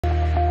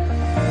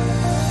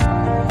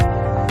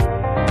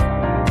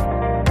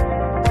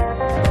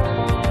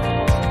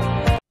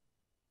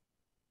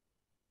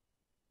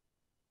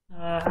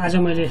आज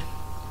मैले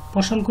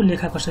पसलको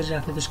लेखा कसरी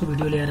राख्ने त्यसको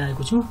भिडियो लिएर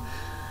आएको छु।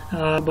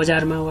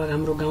 बजारमा वा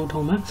हाम्रो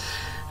गाउँठाउँमा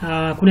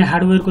कुनै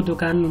हार्डवेयरको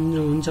दोकान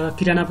हुन्छ,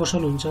 किराना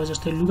पसल हुन्छ,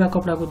 जस्तै लुगा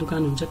कपडाको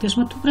दोकान हुन्छ,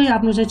 त्यसमा थुप्रै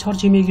आफ्नो चाहिँ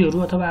छरछिमेकीहरू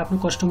अथवा आफ्नो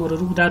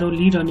कस्टमरहरू उधारो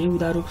लिइरहने,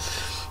 उधारो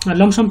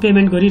लमसम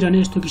पेमेन्ट गरिरहने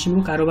यस्तो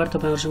किसिमको कारोबार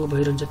तपाईहरुसँग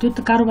भइरहन्छ। त्यो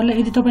कारोबारलाई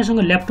यदि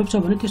तपाईसँग ल्यापटप छ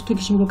भने त्यस्तो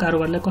किसिमको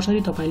कारोबारलाई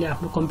कसरी तपाईले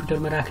आफ्नो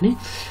कम्प्युटरमा राख्ने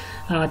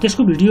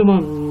त्यसको भिडियो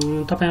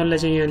म तपाईहरुलाई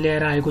चाहिँ यहाँ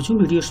ल्याएर आएको छु।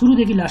 भिडियो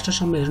सुरुदेखि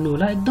लास्टसम्म हेर्नु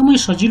होला। एकदमै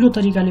सजिलो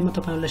तरिकाले म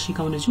तपाईहरुलाई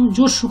सिकाउने छु।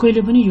 जो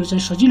सुकैले पनि यो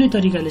चाहिँ सजिलै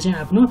तरिकाले चाहिँ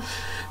आफ्नो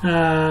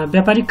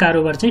व्यापारिक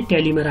कारोबार चाहिँ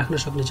ट्यालीमा राख्न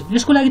सक्नेछ।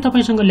 यसको लागि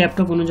तपाईसँग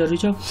ल्यापटप हुनु जरुरी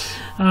छ।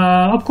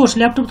 अफ कोर्स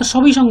ल्यापटप त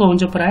सबैसँग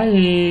हुन्छ, प्राय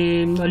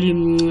अलि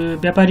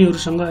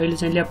व्यापारीहरुसँग अहिले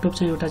चाहिँ ल्यापटप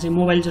चाहिँ एउटा चाहिँ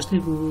मोबाइल जस्तै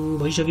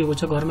भइसकेको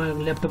छ। घरमा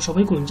ल्यापटप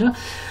सबैको हुन्छ।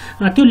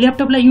 त्यो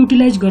ल्यापटपलाई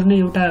युटिलाइज गर्ने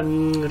एउटा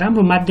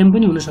राम्रो माध्यम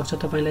पनि हुन सक्छ।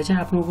 तपाईलाई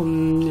चाहिँ आफ्नो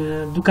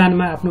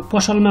दुकानमा, आफ्नो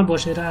पसलमा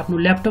बसेर आफ्नो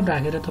ल्यापटप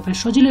राखेर तपाई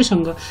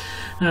सजिलैसँग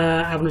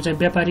आफ्नो चाहिँ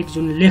व्यापारिक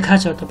जुन लेखा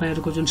छ,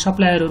 तपाईहरुको जुन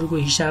सप्लायरहरुको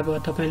हिसाब,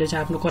 तपाईले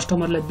चाहिँ आफ्नो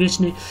कस्टमरलाई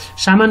बेच्ने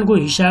सामानको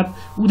हिसाब,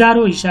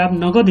 उधारो हिसाब,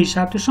 नगद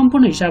हिसाब, त्यो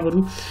सम्पूर्ण हिसाबहरु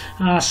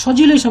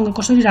सजिलैसँग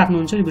कसरी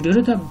राख्नुहुन्छ। यो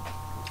भिडियो त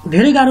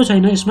धेरै गाह्रो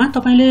छैन। यसमा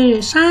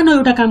तपाईले सानो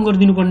एउटा काम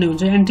गरिदिनु पर्ने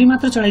हुन्छ, एन्ट्री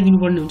मात्र चढाइदिनु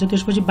पर्ने हुन्छ।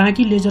 त्यसपछि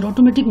बाँकी लेजर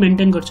अटोमेटिक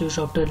मेन्टेन गर्छ यो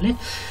सफ्टवेयरले।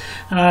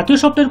 त्यो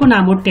सफ्टवेयरको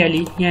नाम हो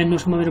ट्याली। यहाँ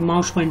हेर्नुहोस्, मेरो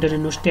माउस पोइन्टर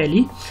हेर्नुहोस्,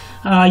 ट्याली।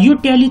 यो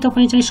ट्याली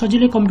तपाईँ चाहिँ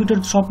सजिलै कम्प्युटर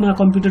सपमा,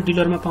 कम्प्युटर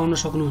डिलरमा पाउन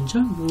सक्नुहुन्छ।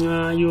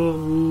 यो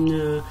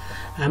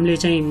हामीले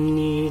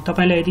चाहिँ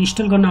तपाईलाई यदि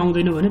इन्स्टल गर्न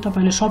आउँदैन भने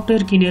तपाईले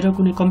सफ्टवेयर किनेर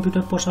कुनै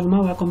कम्प्युटर पसलमा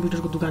वा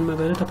कम्प्युटरको दोकानमा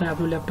गएर तपाईँ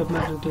आफ्नो ल्यापटपमा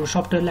त्यो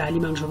सफ्टवेयरलाई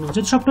हालिमाग्न सक्नुहुन्छ।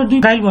 सफ्टवेयर दुई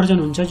ट्रायल भर्जन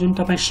हुन्छ जुन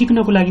तपाईँ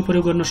सिक्नको लागि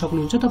प्रयोग गर्न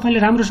सक्नुहुन्छ। तपाईले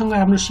राम्रोसँग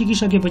आफ्नो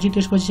सिकिसकेपछि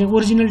त्यसपछि चाहिँ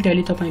ओरिजिनल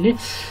ट्याली तपाईले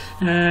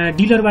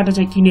डिलरबाट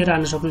चाहिँ किनेर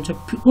हाल्न सक्नुहुन्छ।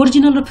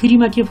 ओरिजिनल र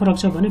फ्रीमा के फरक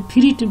छ भने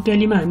फ्री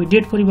ट्यालीमा हामी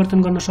डेट परिवर्तन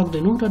गर्न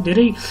सक्दैनौँ र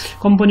धेरै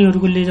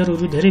कम्पनीहरूको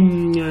लेजरहरू धेरै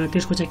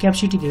त्यसको चाहिँ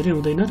क्यापेसिटी धेरै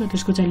हुँदैन र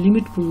त्यसको चाहिँ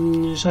लिमिट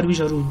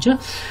सर्भिसहरू हुन्छ।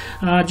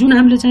 जुन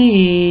हामीले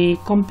चाहिँ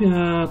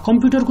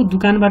कम्प्युटरको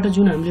दोकानबाट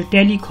जुन हामीले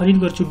ट्याली खरिद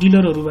गर्छौँ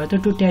डिलरहरूबाट,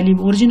 त्यो ट्याली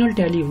ओरिजिनल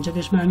ट्याली हुन्छ।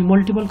 त्यसमा हामी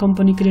मल्टिपल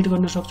कम्पनी क्रिएट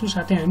गर्न सक्छौँ,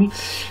 साथै हामी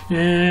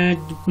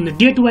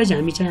डेट वाइज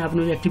हामी चाहिँ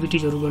आफ्नो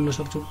एक्टिभिटिजहरू गर्न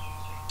सक्छौँ।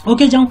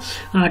 ओके, जाउँ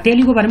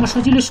ट्यालीको बारेमा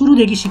सजिलै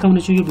सुरुदेखि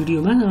सिकाउने छु यो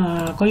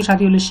भिडियोमा। कई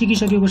साथीहरूले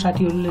सिकिसकेको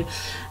साथीहरूले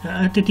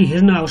त्यति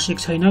हेर्न आवश्यक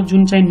छैन।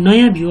 जुन चाहिँ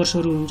नयाँ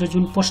भ्युअर्सहरू हुन्छ,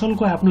 जुन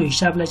पसलको आफ्नो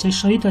हिसाबलाई चाहिँ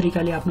सही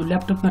तरिकाले आफ्नो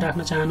ल्यापटपमा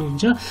राख्न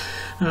चाहनुहुन्छ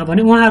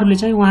भने उहाँहरूले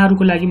चाहिँ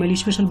उहाँहरूको लागि मैले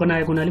स्पेसल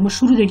बनाएको हुनाले म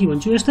सुरुदेखि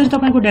भन्छु। यसरी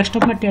तपाईँको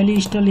डेस्कटपमा ट्याली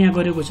इन्स्टल यहाँ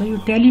गरेको छ।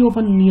 यो ट्याली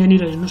ओपन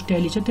यहाँनिर हेर्नुहोस्,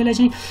 ट्याली छ। त्यसलाई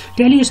चाहिँ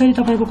ट्याली यसरी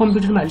तपाईँको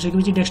कम्प्युटरमा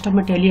हालिसकेपछि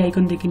डेस्कटपमा ट्याली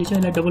आइकन देखिन्छ।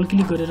 यसलाई डबल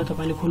क्लिक गरेर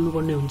तपाईँले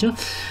खोल्नुपर्ने हुन्छ।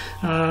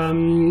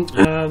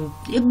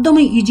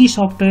 एकदमै इजी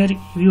सफ्ट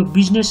यो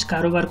बिजनेस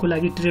कारोबारको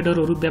लागि,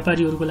 ट्रेडरहरू,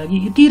 व्यापारीहरूको लागि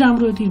यति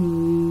राम्रो, यति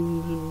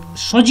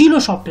सजिलो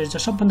सफ्टवेयर छ।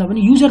 सबभन्दा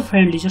पनि युजर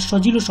फ्रेन्डली छ,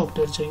 सजिलो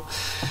सफ्टवेयर छ यो।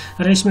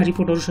 र यसमा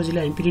रिपोर्टहरू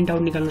सजिलै हामी प्रिन्ट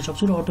आउट निकाल्न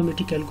सक्छौँ र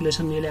अटोमेटिक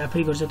क्यालकुलेसन यसले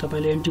आफै गर्छ।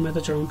 तपाईँले एन्ट्री मात्र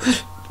चढाउनु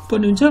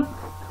पर्ने हुन्छ।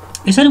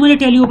 यसरी मैले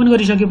ट्याली ओपन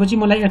गरिसकेपछि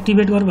मलाई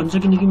एक्टिभेट गर भन्छ,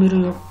 किनकि मेरो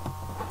यो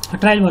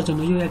ट्रायल भर्जन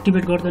हो। यो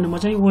एक्टिभेट गर्दैन, म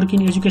चाहिँ वर्क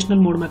इन एजुकेसनल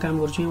मोडमा काम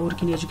गर्छु। यहाँ वर्क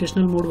इन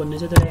एजुकेसनल मोड भन्ने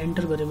चाहिँ त्यसलाई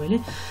एन्टर गरेँ मैले।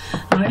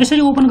 यसरी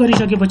ओपन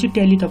गरिसकेपछि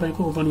ट्याली तपाईँको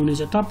ओपन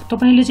हुनेछ।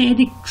 तपाईँले चाहिँ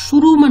यदि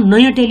सुरुमा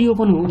नयाँ ट्याली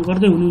ओपन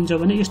गर्दै हुनुहुन्छ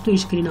भने यस्तो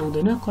स्क्रिन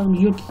आउँदैन।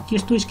 यो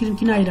यस्तो स्क्रिन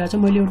किन आइरहेछ,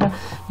 मैले एउटा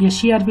यहाँ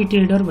CRP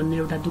ट्रेडर भन्ने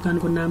एउटा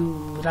दोकानको नाम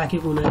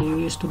राखेको हुनाले यो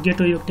यस्तो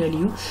गेटवे अफ ट्याली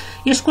हो।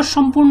 यसको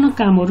सम्पूर्ण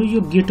कामहरू यो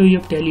गेटवे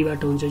अफ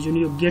ट्यालीबाट हुन्छ। जुन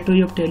यो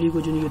गेटवे अफ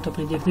ट्यालीको जुन यो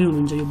तपाईँ देख्दै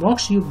हुनुहुन्छ यो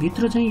बक्स, यो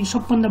भित्र चाहिँ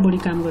सबभन्दा बढी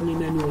काम गर्ने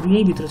मेनुहरू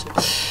यहीँभित्र छ।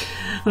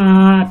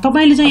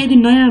 तपाईले चाहिँ यदि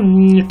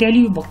नयाँ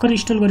ट्याली भर्खर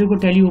इन्स्टल गरेको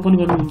ट्याली ओपन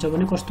गर्नुहुन्छ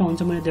भने कस्तो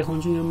हुन्छ म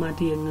देखाउँछु। यो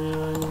माथि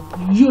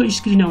यो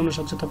स्क्रिन आउन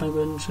सक्छ तपाईको।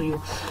 हेर्नुहोस्,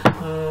 यो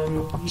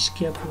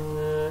स्क्याप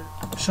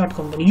सर्ट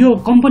कम्पनी, यो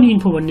कम्पनी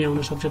इन्फो भन्ने आउन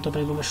सक्छ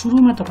तपाईकोमा।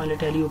 सुरुमा तपाईले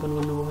ट्याली ओपन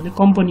गर्नुभयो भने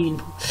कम्पनी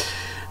इन्फो।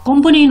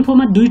 कम्पनी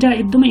इन्फोमा दुईटा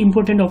एकदमै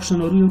इम्पोर्टेन्ट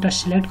अप्सनहरू, एउटा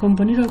सिलेक्ट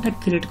कम्पनी र एउटा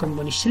क्रिएट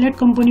कम्पनी। सिलेक्ट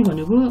कम्पनी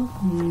भनेको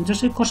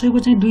जस्तै कसैको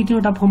चाहिँ दुई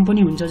तीनवटा फर्म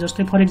पनि हुन्छ।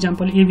 जस्तै for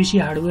example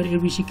ABC hardware,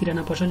 ABC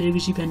किराना पसल,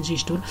 ABC फ्यान्सी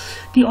स्टोर।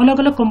 ती अलग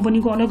अलग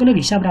कम्पनीको अलग अलग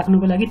हिसाब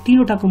राख्नको लागि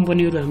तीनवटा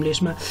कम्पनीहरू हामीले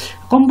यसमा।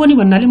 कम्पनी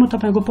भन्नाले म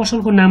तपाईँको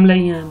पसलको नामलाई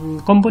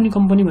यहाँ कम्पनी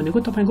भनेको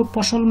तपाईँको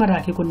पसलमा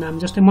राखेको नाम।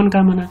 जस्तै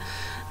मनकामना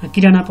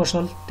किराना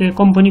पसल, त्यो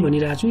कम्पनी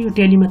भनिरहेको छु। यो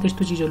ट्यालीमा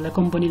त्यस्तो चिजहरूलाई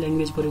कम्पनी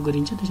ल्याङ्ग्वेज प्रयोग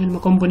गरिन्छ, त्यसैले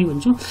म कम्पनी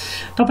भन्छु।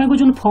 तपाईँको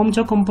जुन फर्म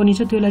छ, कम्पनी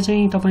छ, त्यसलाई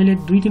चाहिँ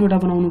तपाईले दुई तीनवटा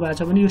बनाउनु भएको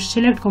छ भने यो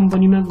सिलेक्ट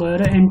कम्पनीमा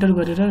गएर एन्टर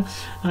गरेर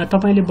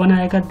तपाईले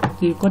बनाएका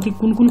कति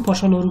कुन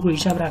पसलहरूको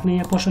हिसाब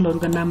राख्ने, यहाँ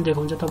पसलहरूका नाम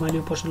देखाउँछ। तपाईले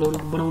यो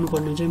पसलहरू बनाउनु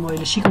पर्ने हुन्छ। म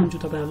अहिले सिकाउँछु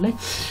तपाईहरुलाई।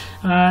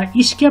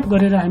 स्क्याप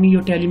गरेर हामी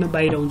यो ट्यालीमा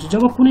बाहिर आउँछु।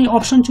 जब कुनै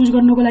अप्सन चुज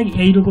गर्नको लागि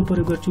एरोको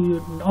प्रयोग गर्छु, यो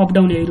अप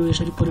डाउन एरो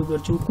यसरी प्रयोग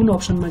गर्छु, कुन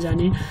अप्सनमा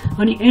जाने,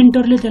 अनि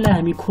एन्टरले त्यसलाई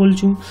हामी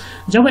खोल्छौँ।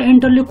 जब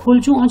एन्टरले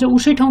खोल्छौँ अझ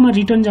उसै ठाउँमा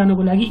रिटर्न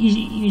जानको लागि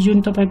जुन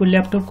तपाईको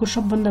ल्यापटपको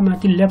सबभन्दा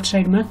माथि लेफ्ट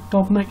साइडमा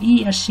टपमा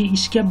ESC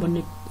स्क्याप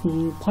भन्ने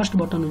फर्स्ट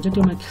बटन हुन्छ,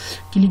 त्यसमा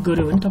क्लिक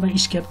गर्यो भने तपाईँ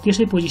स्क्याप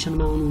त्यसै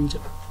पोजिसनमा आउनुहुन्छ।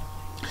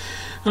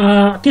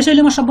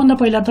 त्यसैले म सबभन्दा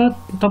पहिला त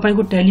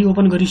तपाईको ट्याली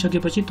ओपन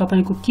गरिसकेपछि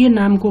तपाईको के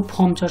नामको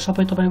फर्म छ,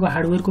 सबै तपाईको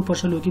हार्डवेयरको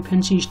पसल हो कि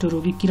फ्यान्सी स्टोर हो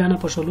कि किराना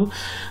पसल हो,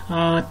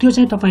 त्यो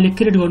चाहिँ तपाईले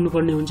क्रिएट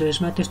गर्नुपर्ने हुन्छ।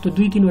 यसमा त्यस्तो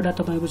 2-3 वटा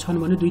तपाईको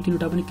छन् भने 2-3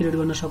 वटा पनि क्रिएट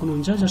गर्न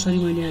सक्नुहुन्छ। जसरी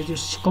मैले यहाँ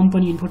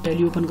कम्पनी इन्फो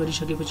ट्याली ओपन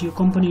गरिसकेपछि यो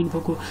कम्पनी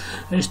इन्फोको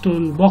यस्तो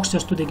बक्स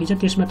जस्तो देखिन्छ,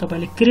 त्यसमा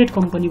तपाईले क्रिएट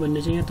कम्पनी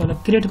भन्ने चाहिँ यहाँ तल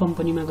क्रिएट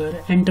कम्पनीमा गएर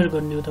एन्टर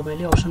गर्ने हो।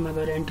 तपाईले अप्सनमा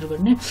गएर एन्टर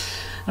गर्ने।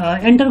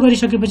 एन्टर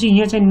गरिसकेपछि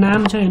यहाँ चाहिँ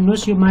नाम छ,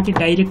 हेर्नुहोस् यो माथि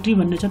डाइरेक्टरी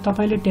भन्ने छ।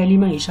 तपाईले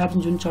ट्यालीमा हिसाब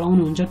जुन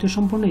चलाउनुहुन्छ त्यो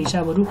सम्पूर्ण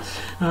हिसाबहरू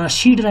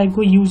C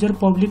ड्राइभको user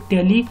public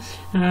tally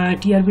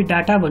TRP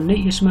data भन्ने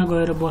यसमा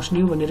गएर बस्ने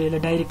हो भनेर यसलाई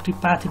डाइरेक्टरी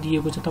पाथ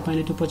दिएको छ।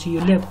 तपाईले त्यो पछि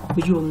यो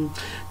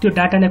त्यो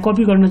डाटालाई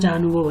कपी गर्न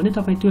चाहनुभयो भने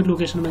तपाईँ त्यो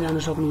लोकेसनमा जान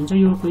सक्नुहुन्छ।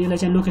 यसलाई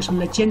चाहिँ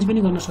लोकेसनलाई चेन्ज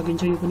पनि गर्न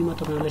सकिन्छ, यो पनि म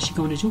तपाईँहरूलाई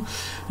सिकाउने छु।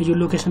 यो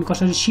लोकेसन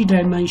कसरी सी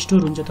ड्राइभमा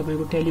स्टोर हुन्छ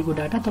तपाईँको ट्यालीको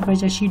डाटा। तपाईँ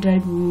चाहिँ सी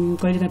ड्राइभ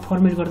कहिलेकाहीँ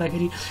फर्मेट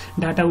गर्दाखेरि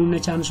डाटा उड्ने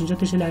चान्स हुन्छ,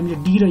 त्यसैले हामीले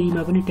डी र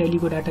ईमा पनि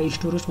ट्यालीको डाटा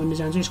स्टोर होस् भन्ने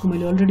चाहन्छु। यसको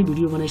मैले अलरेडी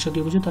भिडियो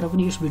बनाइसकेको छु, तर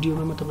पनि यस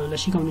भिडियोमा म तपाईँहरूलाई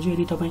सिकाउने छु।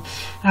 यदि तपाईँ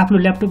आफ्नो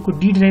ल्यापटपको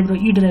डी ड्राइभ र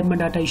ई ड्राइभमा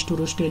डाटा स्टोर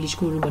होस्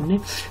ट्यालीको भन्ने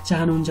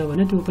चाहनुहुन्छ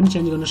भने त्यो पनि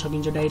चेन्ज गर्न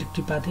सकिन्छ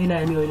डाइरेक्टरी पाथ।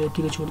 यसलाई हामी अहिले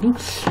यतिकै छोड्दिउँ।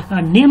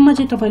 नेममा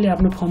चाहिँ तपाईँले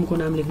आफ्नो फर्मको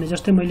नाम लेख्ने,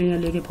 जस्तै मैले यहाँ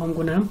लेखेँ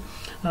फर्मको नाम,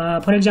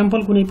 फर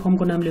इक्जाम्पल कुनै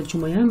फर्मको नाम लेख्छु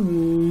म यहाँ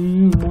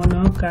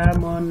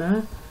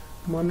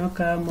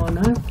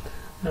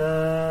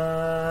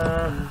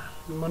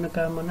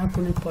मनोकामना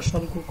कुनै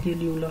पसलको के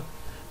लिउँ ल,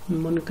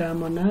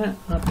 मनोकामना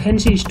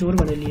फ्यान्सी स्टोर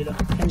भनेर लिएर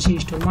फ्यान्सी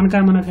स्टोर,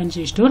 मनोकामना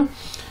फ्यान्सी स्टोर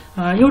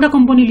एउटा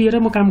कम्पनी लिएर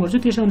म काम गर्छु।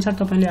 त्यसै अनुसार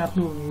तपाईँले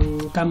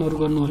आफ्नो कामहरू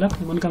गर्नु होला।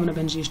 मनोकामना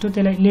फ्यान्सी स्टोर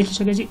त्यसलाई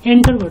लेखिसकेपछि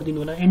एन्टर गरिदिनु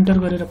होला। एन्टर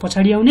गरेर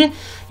पछाडि आउने,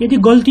 यदि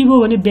गल्ती भयो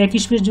भने ब्याक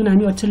स्पेस जुन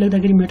हामी अक्षर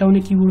लेख्दाखेरि मेटाउने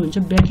किबोर्ड हुन्छ,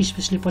 ब्याक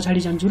स्पेसले पछाडि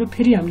जान्छु र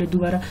फेरि हामीले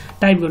दुबारा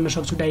टाइप गर्न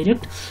सक्छु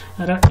डाइरेक्ट,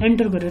 र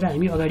एन्टर गरेर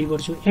हामी अगाडि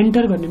बढ्छौँ।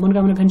 एन्टर गर्ने,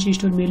 मनोकामना फ्यान्सी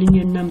स्टोर मेलिङ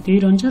एन्ड नाम त्यही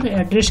रहन्छ र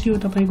एड्रेस के हो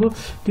तपाईँको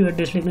त्यो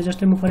एड्रेस लेख्ने।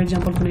 जस्तै म फर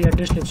इक्जाम्पल कुनै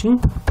एड्रेस लेख्छु,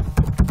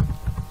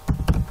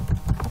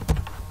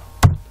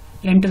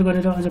 एन्टर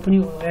गरेर अझ पनि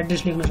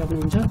एड्रेस लेख्न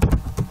सक्नुहुन्छ।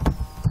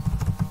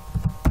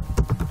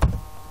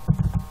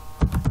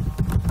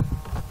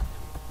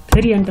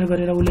 फेरि एन्टर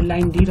गरेर उसले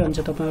लाइन दिइरहन्छ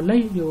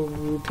तपाईँहरूलाई, यो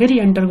फेरि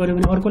एन्टर गर्यो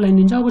भने अर्को लाइन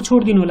दिन्छ। अब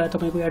छोडिदिनु होला,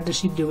 तपाईँको एड्रेस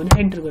सिद्धियो भने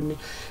एन्टर गर्ने।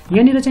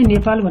 यहाँनिर चाहिँ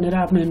नेपाल भनेर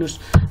आफ्नो हेर्नुहोस्।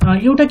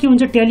 एउटा के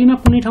हुन्छ, ट्यालीमा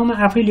कुनै ठाउँमा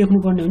आफै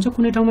लेख्नुपर्ने हुन्छ,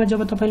 कुनै ठाउँमा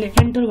जब तपाईँले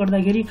एन्टर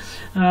गर्दाखेरि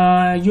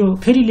यो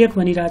फेरि लेख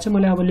भनिरहेछ,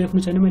 मलाई अब लेख्नु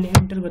छैन, मैले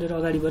एन्टर गरेर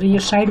अगाडि बढेँ।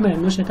 यो साइडमा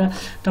हेर्नुहोस्, यता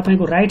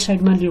तपाईँको राइट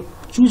साइडमा यो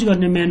चुज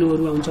गर्ने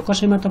मेनुहरू आउँछ।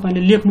 कसैमा तपाईँले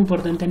लेख्नु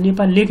पर्दैन, त्यहाँ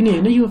नेपाल लेख्ने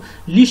होइन, यो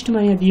लिस्टमा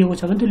यहाँ दिएको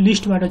छ भने त्यो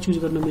लिस्टबाट चुज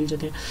गर्न मिल्छ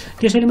त्यहाँ।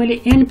 त्यसैले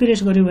मैले एन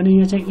प्रेस गरेँ भने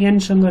यहाँ चाहिँ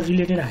एनसँग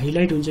रिलेटेड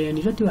हाइलाइट हुन्छ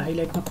यहाँनिर, त्यो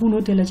हाइलाइटमा कुन हो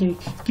त्यसलाई चाहिँ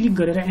क्लिक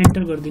गरेर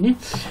एन्टर गरिदिने।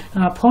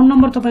 फोन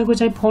नम्बर तपाईँको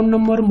चाहिँ phone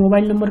number,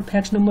 mobile number,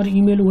 fax number,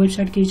 email,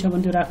 website केही छ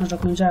भने त्यो राख्न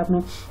सक्नुहुन्छ। आफ्नो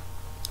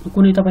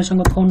कुनै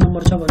तपाईँसँग फोन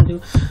नम्बर छ भने त्यो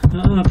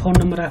फोन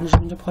नम्बर राख्न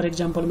सक्नुहुन्छ। फर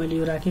इक्जाम्पल मैले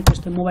यो राखेँ।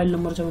 त्यस्तै मोबाइल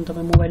नम्बर छ भने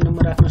तपाईँ मोबाइल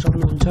नम्बर राख्न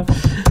सक्नुहुन्छ।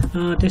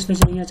 त्यस्तै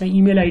चाहिँ यहाँ चाहिँ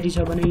इमेल आइडी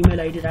छ भने इमेल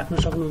आइडी राख्न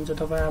सक्नुहुन्छ।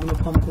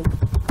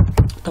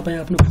 तपाईँ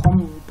आफ्नो फर्म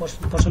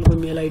पसलको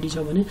मेल आइडी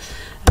छ भने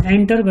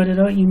एन्टर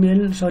गरेर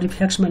इमेल,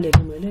 फ्याक्समा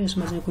लेखेँ मैले,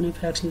 यसमा चाहिँ कुनै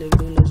फ्याक्स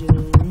लेख्दिनँ,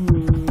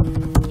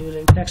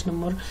 फ्याक्स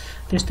नम्बर,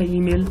 त्यस्तै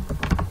इमेल,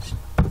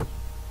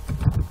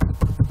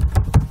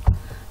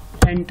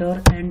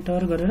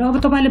 एन्टर गरेर अब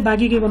तपाईँले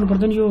बाँकी के गर्नु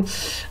पर्दैन। यो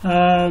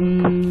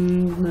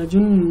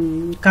जुन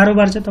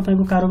कारोबार चाहिँ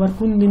तपाईँको कारोबार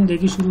कुन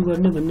दिनदेखि सुरु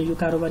गर्ने भन्ने, यो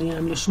कारोबार यहाँ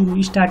हामीले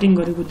स्टार्टिङ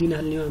गरेको दिन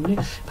हाल्ने हो हामीले।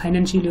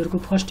 फाइनेन्सियल इयरको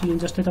फर्स्ट इयर,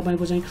 जस्तै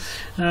तपाईँको चाहिँ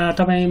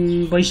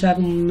वैशाख,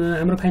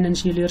 हाम्रो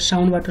फाइनेन्सियल इयर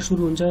साउनबाट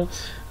सुरु हुन्छ,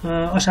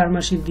 असारमा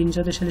सिद्धिन्छ,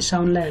 त्यसैले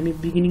साउनलाई हामी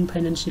बिगिनिङ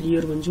फाइनेन्सियल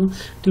इयर भन्छौँ।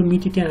 त्यो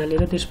मिति त्यहाँ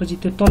हालेर त्यसपछि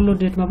त्यो तल्लो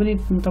डेटमा पनि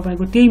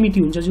तपाईँको त्यही मिति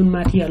हुन्छ, जुन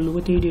माथि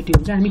हाल्नुभयो त्यही डेटै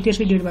हुन्छ। हामी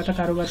त्यसै डेटबाट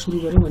कारोबार सुरु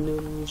गऱ्यौँ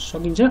भन्ने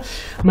सकिन्छ।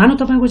 मानव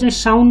तपाईँको चाहिँ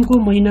साउनको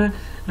महिना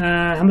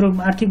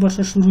हाम्रो आर्थिक वर्ष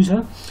सुरु छ,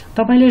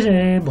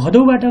 तपाईँले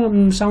भदौ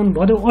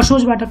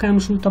असोजबाट काम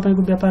सुरु,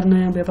 तपाईँको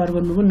नयाँ व्यापार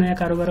गर्नुभयो, नयाँ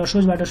कारोबार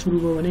असोजबाट सुरु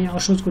भयो भने यहाँ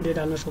असोजको डेट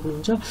हाल्न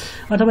सक्नुहुन्छ,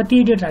 अथवा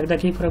त्यही डेट राख्दा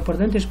केही फरक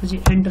पर्दैन। त्यसपछि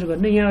एन्टर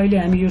गर्ने। यहाँ अहिले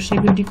हामी यो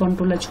सेक्युरिटी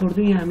कन्ट्रोललाई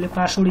छोडिदिउँ, यहाँ हामीले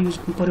पासवर्ड युज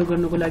प्रयोग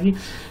गर्नको लागि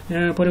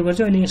प्रयोग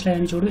गर्छौँ। अहिले यसलाई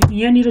हामी छोड्यौँ।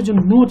 यहाँनिर जुन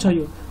नो छ,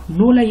 यो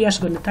नोलाई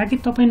यस गर्ने, ताकि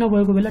तपाईँ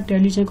नभएको बेला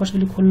ट्याली चाहिँ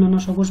कसैले खोल्न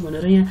नसकोस्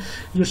भनेर। यहाँ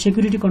यो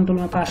सेक्युरिटी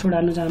कन्ट्रोलमा पासवर्ड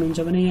हाल्न चाहनुहुन्छ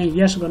भने यहाँ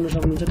यस गर्न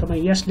सक्नुहुन्छ।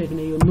 तपाईँ यस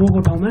लेख्ने, यो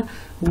नोको ठाउँमा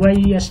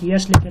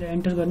यस लेखेर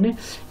एन्टर गर्ने।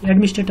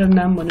 एडमिनिस्ट्रेटर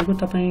नाम भनेको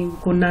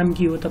तपाईँको नाम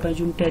के हो, तपाईँ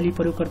जुन ट्याली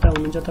प्रयोगकर्ता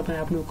हुनुहुन्छ, तपाईँ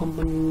आफ्नो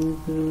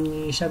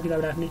कम्पनी हिसाब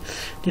किताब राख्ने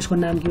त्यसको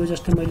नाम के हो।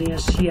 जस्तै मैले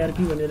यहाँ CRP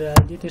भनेर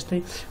हालिदिएँ। त्यस्तै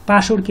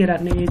पासवर्ड के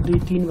राख्ने, 1 2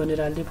 3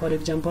 भनेर हालिदिएँ। फर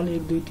इक्जाम्पल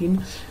 1 2 3,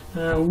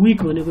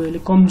 विक भनेको यसले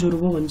कमजोर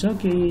हो भन्छ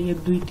कि 1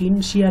 2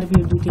 3, CRP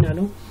 1 2 3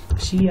 हालौँ,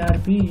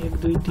 CRP 1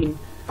 2 3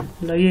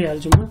 ल यही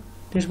हाल्छु म।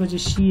 त्यसपछि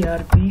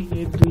CRP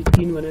 1 2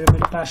 3 भनेर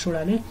मैले पासवर्ड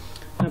हालेँ।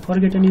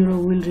 Forget and your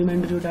will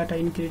reminder यो डाटा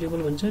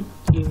इन्क्रेडिबल भन्छ,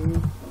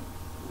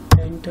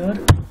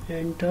 एन्टर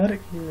एन्टर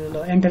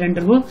ल एन्टर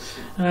एन्टर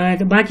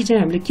भयो। बाँकी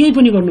चाहिँ हामीले केही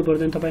पनि गर्नु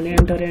पर्दैन, तपाईँले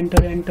एन्टर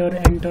एन्टर एन्टर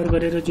एन्टर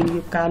गरेर जुन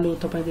यो कालो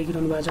तपाईँ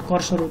देखिरहनु भएको छ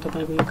कर्सर हो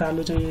तपाईँको, यो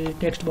कालो चाहिँ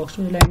टेक्स्ट बक्स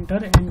हो, यसलाई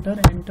enter enter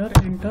enter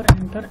enter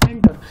enter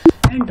enter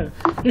enter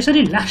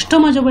यसरी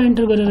लास्टमा जब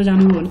एन्टर गरेर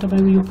जानुभयो भने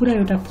तपाईँको यो पुरा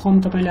एउटा फर्म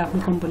तपाईँले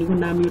आफ्नो कम्पनीको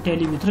नाम यो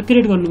ट्यालीभित्र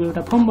क्रिएट गर्नुभयो,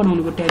 एउटा फर्म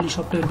बनाउनुभयो ट्याली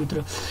सफ्टवेयरभित्र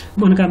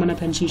मनोकामना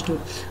फ्यान्सी स्टोर।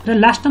 र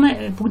लास्टमा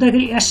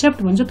पुग्दाखेरि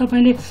एक्सेप्ट भन्छ,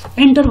 तपाईँले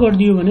एन्टर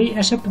गरिदियो भने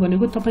एक्सेप्ट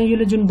भनेको तपाईँ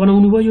यसले जुन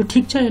बनाउनु भयो यो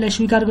ठिक छ यसलाई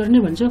स्वीकार गर्ने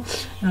भन्छ,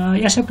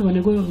 एक्सेप्ट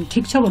भनेको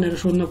ठिक छ भनेर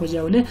सोध्न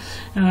खोज्यो उसले।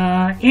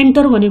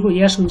 एन्टर भनेको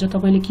यस हुन्छ,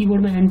 तपाईँले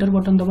किबोर्डमा एन्टर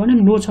बटन दबायो भने,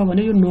 नो छ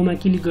भने यो नोमा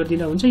क्लिक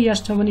गरिदिँदा हुन्छ,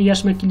 यस छ भने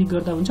यसमा क्लिक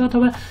गर्दा हुन्छ,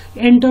 अथवा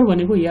एन्टर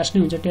भनेको यस नै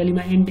हुन्छ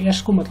ट्यालीमा।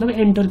 यसको मतलब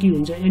एन्टर की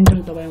हुन्छ, एन्टर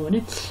दबायो भने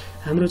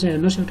हाम्रो चाहिँ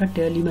हेर्नुहोस् एउटा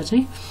ट्यालीमा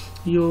चाहिँ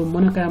यो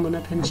मनोकामना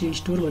फ्यान्सी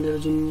स्टोर भनेर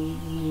जुन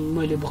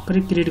मैले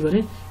भर्खरै क्रिएट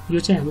गरेँ यो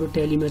चाहिँ हाम्रो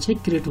ट्यालीमा चाहिँ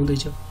क्रिएट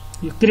हुँदैछ।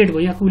 यो क्रिएट भयो,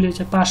 यहाँ उसले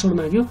चाहिँ पासवर्ड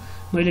माग्यो,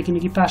 मैले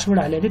किनकि पासवर्ड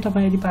हालेको थिएँ,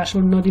 तपाईँ यदि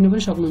पासवर्ड नदिनु पनि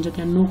सक्नुहुन्छ,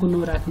 त्यहाँ नोको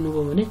नो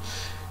राख्नुभयो भने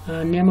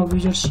नेम अफ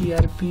युजर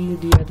CRP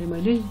दिएको थिएँ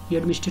मैले,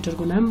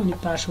 एडमिनिस्ट्रेटरको नाम, अनि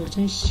पासवर्ड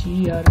चाहिँ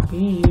CRP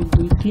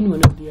 23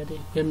 भनेर दिएको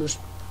थिएँ। हेर्नुहोस्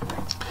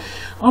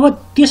अब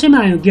त्यसैमा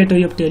आयो गेट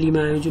अप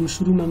ट्यालीमा आयो, जुन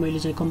सुरुमा मैले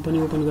चाहिँ कम्पनी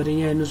ओपन गरेँ।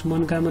 यहाँ हेर्नुहोस्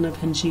मनोकामना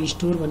फ्यान्सी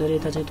स्टोर भनेर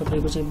यता चाहिँ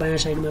तपाईँको चाहिँ बायाँ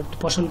साइडमा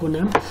पसलको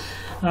नाम,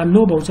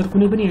 नो भाउचर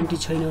कुनै पनि एन्ट्री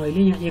छैन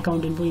अहिले, यहाँ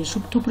एकाउन्टेन्ट पनि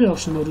थुप्रै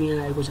अप्सनहरू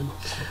यहाँ आएको छन्।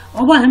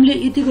 अब हामीले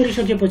यति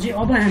गरिसकेपछि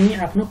अब हामी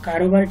आफ्नो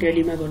कारोबार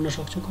ट्यालीमा गर्न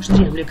सक्छौँ।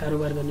 कसरी हामीले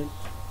कारोबार गर्ने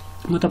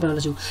म तपाईँहरूलाई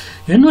छु।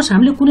 हेर्नुहोस्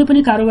हामीले कुनै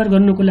पनि कारोबार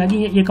गर्नको लागि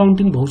यहाँ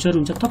एकाउन्टिङ भाउचर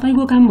हुन्छ,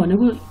 तपाईँको काम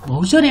भनेको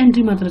भाउचर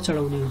एन्ट्री मात्र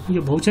चढाउने हो।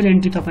 यो भाउचर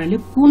एन्ट्री तपाईँले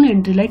कुन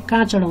एन्ट्रीलाई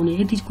कहाँ चढाउने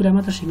यति कुरा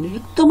मात्र सिक्ने,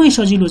 एकदमै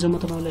सजिलो छ, म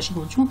तपाईँलाई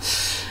सिकाउँछु।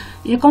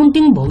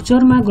 एकाउन्टिङ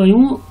भाउचरमा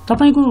गयौँ,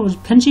 तपाईँको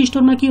फ्यान्सी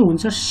स्टोरमा के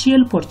हुन्छ,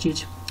 सेल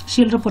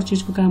र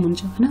पर्चेजको काम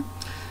हुन्छ हैन।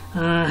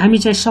 हामी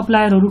चाहिँ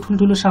सप्लायरहरू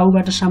ठुल्ठुलो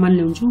साहुबाट सामान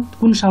ल्याउँछौँ,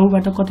 कुन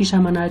साहुबाट कति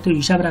सामान आयो त्यो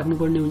हिसाब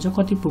राख्नुपर्ने हुन्छ,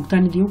 कति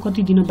भुक्तानी दियौँ,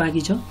 कति दिन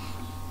बाँकी छ।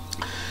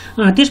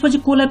 त्यसपछि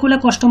कसलाई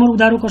कस्टमर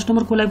उधारो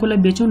कस्टमर कसलाई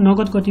बेच्यौँ,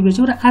 नगद कति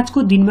बेच्यौँ, र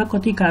आजको दिनमा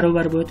कति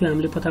कारोबार भयो त्यो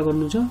हामीले पत्ता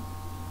गर्नु छ।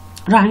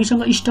 र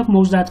हामीसँग स्टक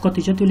मौजदात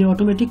कति छ त्यसले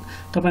अटोमेटिक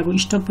तपाईँको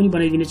स्टक पनि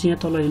बनाइदिनेछ। यहाँ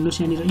तल हेर्नुहोस्,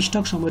 यहाँनिर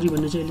स्टक समरी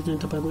भन्ने चाहिँ यसले चाहिँ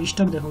तपाईँको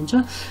स्टक देखाउँछ।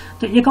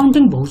 त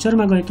एकाउन्टिङ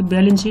भाउचरमा गए त्यो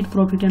balance seat,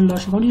 profit and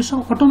loss account यो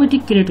सब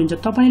अटोमेटिक क्रिएट हुन्छ।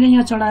 तपाईँले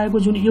यहाँ चढाएको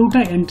जुन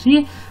एउटा एन्ट्री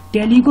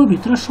ट्यालीको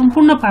भित्र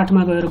सम्पूर्ण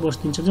पार्टमा गएर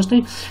बस्दिन्छ। जस्तै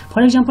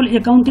फर इक्जाम्पल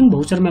एकाउन्टिङ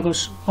भाउचरमा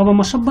गयोस्, अब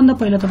म सबभन्दा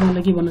पहिला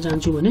तपाईँलाई के भन्न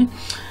चाहन्छु भने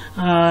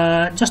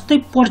जस्तै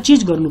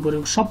पर्चेज गर्नु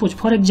पर्यो। सपोज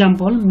फर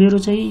इक्जाम्पल मेरो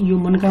चाहिँ यो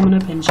मनोकामना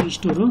फ्यान्सी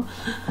स्टोर हो,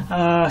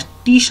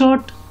 टी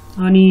सर्ट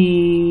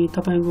अनि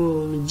तपाईँको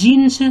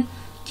जिन्स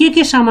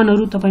के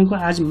सामानहरू तपाईँको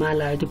आज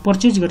माल आयो त्यो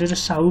पर्चेज गरेर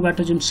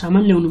साहुबाट जुन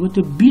सामान ल्याउनु भयो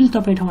त्यो बिल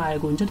तपाईँ ठाउँ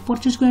आएको हुन्छ। त्यो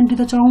पर्चेजको एन्ट्री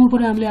त चढाउनु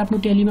पर्यो हामीले आफ्नो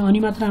ट्यालीमा, अनि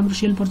मात्र हाम्रो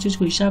सेल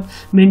पर्चेजको हिसाब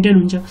मेन्टेन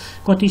हुन्छ।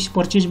 कति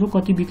पर्चेज भयो,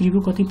 कति बिक्री भयो,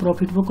 कति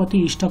प्रफिट भयो, कति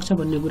स्टक छ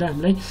भन्ने कुरा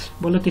हामीलाई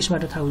बल्ल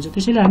त्यसबाट थाहा हुन्छ।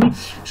 त्यसैले हामी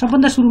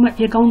सबभन्दा सुरुमा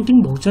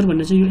एकाउन्टिङ भाउचर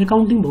भन्ने चाहिँ यो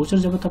एकाउन्टिङ भाउचर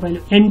जब तपाईँले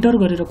एन्टर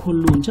गरेर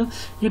खोल्नुहुन्छ,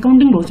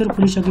 एकाउन्टिङ भाउचर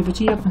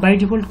खोलिसकेपछि यहाँ बाई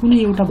डिफल्ट कुनै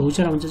एउटा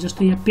भाउचर आउँछ।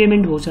 जस्तै यहाँ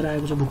पेमेन्ट भाउचर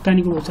आएको छ,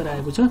 भुक्तानीको भाउचर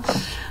आएको छ।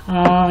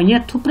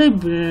 यहाँ थुप्रै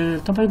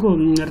तपाईँको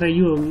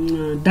यो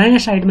दायाँ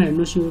साइडमा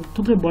हेर्नुहोस् यो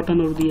थुप्रै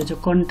बटनहरू दिएको छ,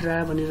 कन्ट्रा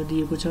भनेर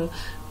दिएको छ,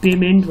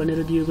 पेमेन्ट भनेर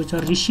दिएको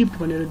छ,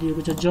 रिसिप्ट भनेर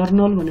दिएको छ,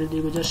 जर्नल भनेर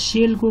दिएको छ,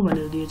 सेलको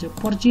भनेर दिएको छ,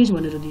 पर्चेज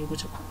भनेर दिएको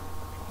छ।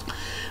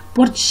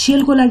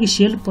 सेलको लागि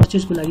सेल,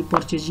 पर्चेजको लागि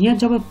पर्चेज। यहाँ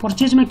जब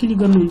पर्चेजमा क्लिक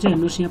गर्नुहुन्छ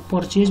हेर्नुहोस् यहाँ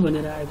पर्चेज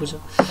भनेर आएको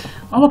छ।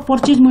 अब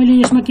पर्चेज मैले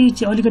यसमा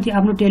केही अलिकति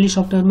आफ्नो ट्याली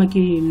सफ्टवेयरमा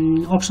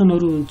केही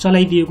अप्सनहरू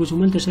चलाइदिएको छु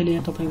मैले, त्यसैले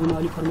यहाँ तपाईँकोमा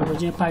अलिक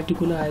फर्मबाट यहाँ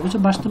पार्टिकुलर आएको छ।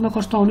 वास्तवमा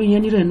कस्तो आउनु,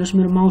 यहाँनिर हेर्नुहोस्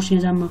मेरो माउस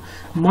यहाँ जहाँ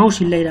माउस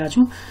हिलाइरहेको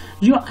छु,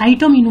 यो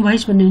आइटम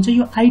इन्भोइस भन्ने हुन्छ।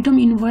 यो आइटम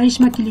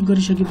इन्भोइसमा क्लिक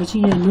गरिसकेपछि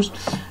यहाँ हेर्नुहोस्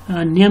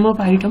name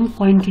of item,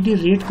 quantity,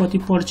 rate, कति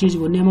पर्चेज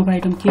भयो, नेम अफ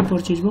आइटम के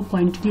पर्चेज भयो,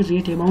 क्वान्टिटी,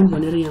 रेट, एमाउन्ट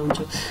भनेर यहाँ हुन्छ।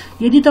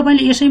 यदि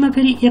तपाईँले यसैमा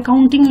फेरि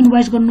एकाउन्टिङ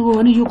इन्भोइस गर्नुभयो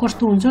भने यो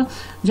कस्तो हुन्छ,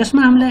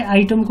 जसमा हामीलाई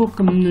आइटमको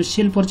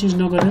सेल पर्चेज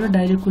नगरेर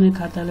डाइरेक्ट कुनै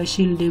खातालाई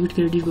सेल डेबिट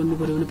क्रेडिट गर्नु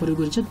पर्यो भने प्रयोग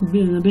गरिन्छ।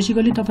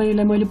 बेसिकली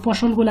तपाईँलाई मैले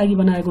पसलको लागि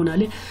बनाएको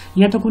हुनाले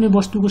यहाँ त कुनै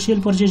वस्तुको सेल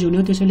पर्चेज हुने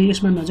हो, त्यसैले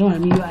यसमा नजाउँ,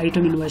 हामी यो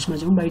आइटम इन्भोइसमा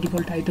जाउँ। बाई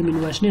डिफल्ट आइटम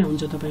इन्भोइस नै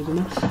आउँछ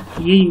तपाईँकोमा,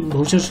 यही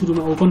भाउचर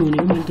सुरुमा ओपन हुने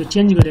हो। मैले त्यो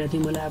चेन्ज गरेको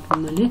थिएँ, मैले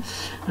आफूले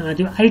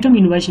त्यो आइटम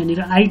इन्भोइस,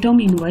 यहाँनिर आइटम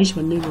इन्भोइस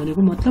भन्ने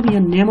भनेको मतलब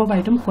यहाँ name of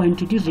item,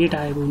 quantity, rate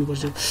आएको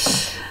हुनुपर्छ।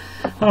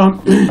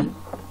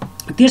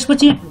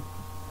 त्यसपछि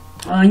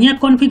यहाँ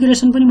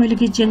कन्फिगरेसन पनि मैले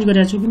केही चेन्ज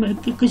गरेको छु कि म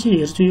एकैछिन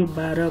हेर्छु। यो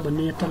 12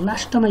 भन्ने यहाँ त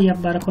लास्टमा यहाँ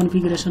 12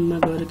 कन्फिगरेसनमा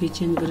गएर केही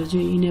चेन्ज गरेको छु।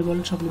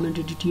 इनेबल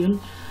सप्लिमेन्टरी डिटेल,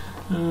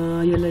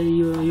 यसलाई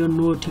यो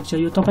नो ठिक छ।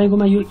 यो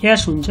तपाईँकोमा यो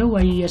एस हुन्छ,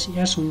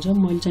 एस हुन्छ,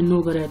 मैले चाहिँ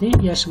नो गरेको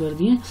थिएँ, एस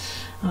गरिदिएँ।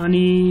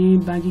 अनि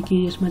बाँकी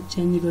केही यसमा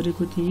चेन्ज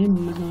गरेको थिएँ,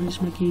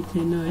 यसमा केही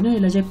थिएन होइन।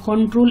 यसलाई चाहिँ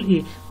कन्ट्रोल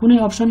ए, कुनै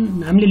अप्सन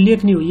हामीले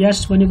लेख्ने हो,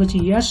 यस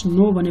भनेपछि यस,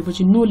 नो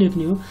भनेपछि नो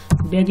लेख्ने हो।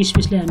 ब्याक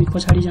स्पेसले हामी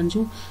पछाडि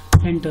जान्छौँ,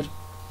 एन्टर,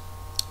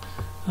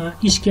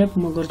 स्केप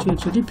म गर्छु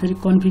एकचोटि, फेरि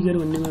कन्फिगर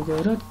भन्नेमा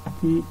गएर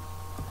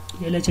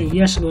यसलाई चाहिँ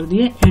यस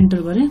गरिदिएँ,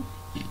 एन्टर गरेँ,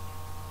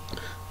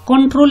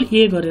 कन्ट्रोल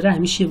ए गरेर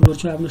हामी सेभ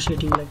गर्छौँ आफ्नो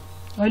सेटिङलाई।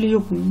 अहिले यो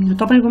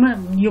तपाईकोमा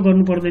यो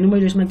गर्नु पर्दैन,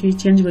 मैले यसमा केही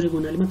चेन्ज गरेको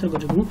हुनाले मात्र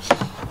गरेको हुँ।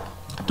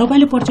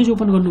 तपाईले पर्चेज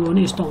ओपन गर्नुभयो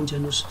भने यस्तो आउँछ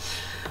हेर्नुस्।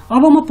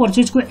 अब म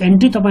पर्चेजको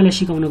एन्ट्री तपाईलाई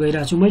सिकाउन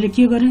गइरहेको छु। मैले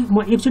के गरेँ,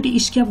 म एकचोटी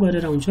स्क्याप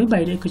गरेर आउँछु है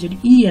बाहिर। एकचोटी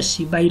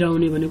ESC बाहिर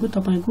आउने भनेको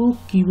तपाईको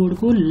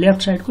किबोर्डको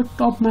लेफ्ट साइडको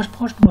टपमा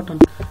फर्स्ट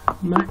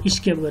बटनमा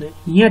स्क्याप गरेँ।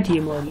 यहाँ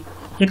थिएँ म अघि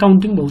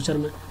एकाउन्टिङ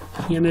भाउचरमा,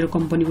 यहाँ मेरो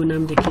कम्पनीको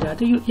नाम देखिरहेको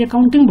थियो। यो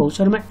एकाउन्टिङ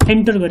भाउचरमा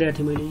एन्टर गरेको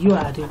थिएँ मैले, यो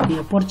आएको थियो।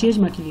 यहाँ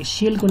पर्चेजमा क्लिक,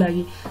 सेलको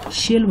लागि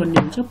सेल भन्ने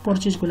हुन्छ,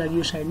 पर्चेजको लागि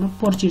यो साइडमा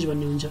पर्चेज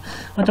भन्ने हुन्छ।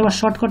 अथवा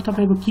सर्टकट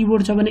तपाईको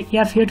किबोर्ड छ भने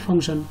F8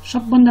 फङ्सन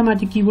सबभन्दा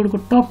माथि किबोर्डको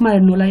टपमा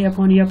हेर्नु होला,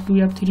 F1 F2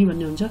 F3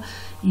 भन्ने हुन्छ।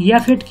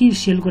 F8 की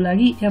सेलको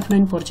लागि,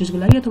 F9 पर्चेजको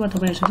लागि, अथवा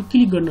तपाईँ यसरी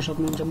क्लिक गर्न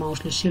सक्नुहुन्छ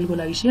माउसले। सेलको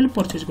लागि सेल,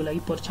 पर्चेजको लागि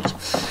पर्चेज।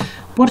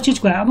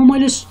 पर्चेजको अब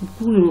मैले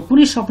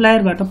कुनै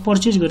सप्लायरबाट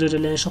पर्चेज गरेर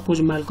ल्याएँ,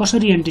 सपोज माल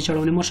कसरी एन्ट्री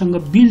चढाउने, मसँग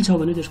बिल छ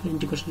भने त्यसको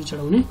एन्ट्री कसरी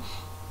चढाउने।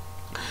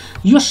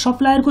 यो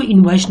सप्लायरको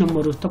इन्भोइस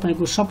नम्बर हो।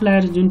 तपाईको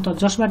सप्लायर जुन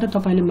जसबाट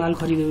तपाईले माल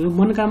खरिदियो,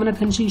 मनोकामना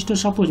फ्यान्सी स्टोर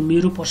सपोज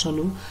मेरो पसल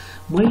हो,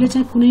 मैले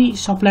चाहिँ कुनै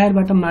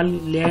सप्लायरबाट माल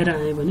ल्याएर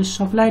आएँ भने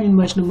सप्लायर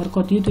इन्भोइस नम्बर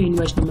कति हो त्यो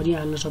इन्भोइस नम्बर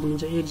यहाँ हाल्न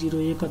सक्नुहुन्छ।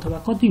 101 अथवा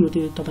कति हो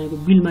त्यो तपाईको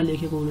बिलमा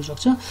लेखेको हुन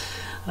सक्छ।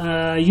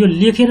 यो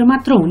लेखेर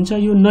मात्र हुन्छ,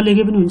 यो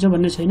नलेखे पनि हुन्छ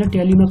भन्ने छैन।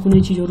 ट्यालीमा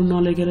कुनै चीजहरु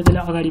नलेखेर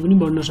त्यसलाई अगाडि पनि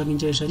बढ्न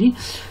सकिन्छ यसरी।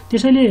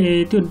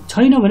 त्यसैले त्यो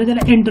छैन भने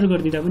त्यसलाई एन्टर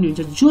गरिदिँदा पनि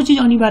हुन्छ। जो चीज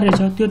अनिवार्य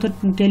छ त्यो त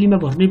ट्यालीमा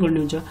भर्नै पर्ने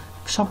हुन्छ।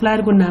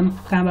 सप्लायरको नाम,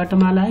 कहाँबाट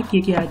माल आयो,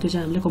 के आयो त्यो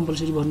चाहिँ हामीले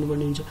कम्पल्सरी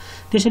भर्नुपर्ने हुन्छ।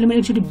 त्यसैले म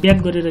एकचोटी ब्याक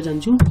गरेर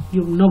जान्छु।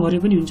 यो नभरे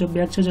पनि हुन्छ।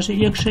 ब्याक छ जस्तै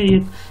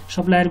 101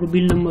 सप्लायरको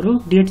बिल नम्बर हो,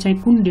 डेट चाहिँ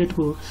कुन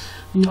डेटको हो।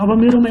 अब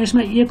मेरोमा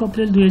यसमा 1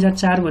 अप्रिल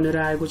 2004 भनेर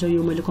आएको छ।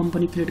 यो मैले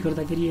कम्पनी क्रिएट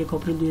गर्दाखेरि 1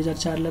 अप्रिल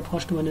 2004 लाई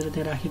फर्स्ट भनेर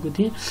त्यहाँ राखेको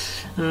थिएँ।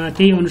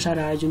 त्यही अनुसार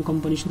आयो जुन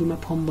कम्पनी सुरुमा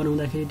फर्म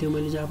बनाउँदाखेरि त्यो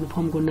मैले चाहिँ आफ्नो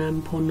फर्मको नाम,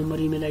 फोन नम्बर,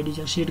 इमेल आइडी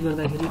चाहिँ सेट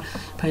गर्दाखेरि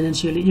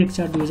फाइनान्सियली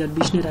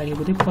 1/4/2020 नै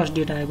राखेको थिएँ। फर्स्ट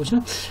डेट आएको छ।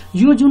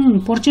 यो जुन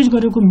पर्चेज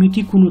गरेको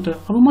मिति कुन हो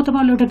त। अब म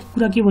तपाईलाई एउटा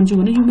कुरा के भन्छु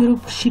भने यो मेरो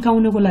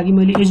सिकाउनको लागि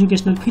मैले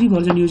एजुकेसनल फ्री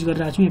भर्जन युज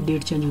गरिरहेको छु। यहाँ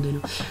डेट चेन्ज हुँदैन।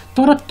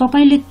 तर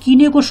तपाईले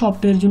किनेको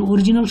सफ्टवेयर जुन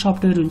ओरिजिनल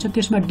सफ्टवेयर हुन्छ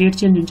त्यसमा डेट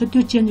चेन्ज हुन्छ।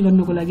 त्यो चेन्ज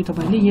गर्नको लागि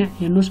तपाईले यहाँ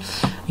हेर्नुस्,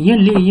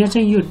 यहाँ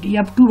चाहिँ यो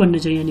F2 भन्ने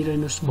चाहिँ यहाँनिर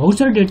हेर्नुस्,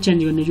 भाउचर डेट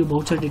चेन्ज गर्ने। यो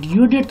भाउचर डेट,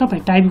 यो डेट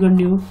तपाईँ टाइप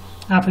गर्ने हो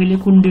आफैले,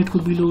 कुन डेटको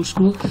बिल हो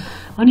उसको।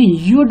 अनि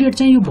यो डेट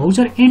चाहिँ यो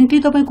भाउचर एन्ट्री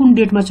तपाईँ कुन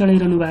डेटमा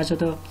चढाइरहनु भएको छ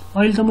त।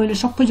 अहिले त मैले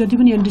सबै जति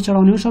पनि एन्ट्री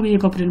चढाउने हो सब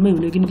 1 अप्रिलमै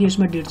हुने, किनकि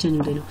यसमा डेट चेन्ज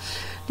हुँदैन।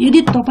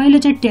 यदि तपाईले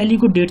चाहिँ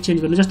ट्यालीको डेट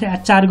चेन्ज गर्नु, जस्तै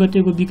 4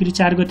 गतेको बिक्री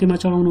 4 गतेमा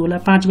चढाउनु होला,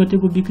 5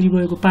 गतेको बिक्री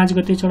भएको 5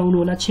 गते चढाउनु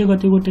होला, 6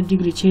 गतेको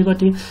बिक्री 6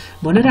 गते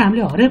भनेर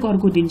हामीले हरेक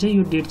अर्को दिन चाहिँ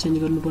यो डेट चेन्ज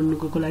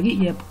गर्नुपर्नेको लागि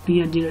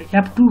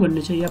F2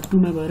 भन्ने चाहिँ F2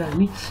 मा गएर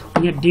हामी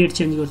यहाँ डेट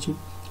चेन्ज गर्छौँ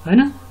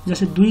हैन।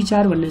 जस्तै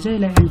 2/4 भन्ने चाहिँ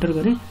यसलाई एन्टर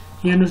गरे,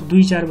 यहाँ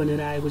 2/4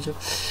 भनेर आएको छ।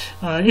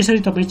 यसरी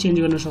तपाईँ चेन्ज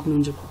गर्न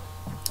सक्नुहुन्छ।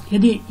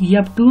 यदि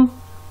F2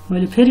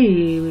 मैले फेरि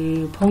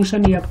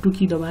फङ्सन F2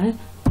 की दबाएँ,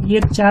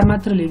 1/4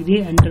 मात्र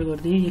लेखिदिएँ, एन्टर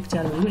गरिदिएँ।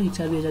 1/4 भनेको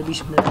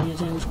 1/4/2020 भनेर यहाँ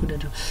चाहिँ उसको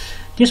डेट हो।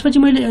 त्यसपछि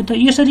मैले त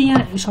यसरी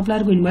यहाँ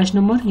सप्लायरको इन्भोइस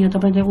नम्बर, यहाँ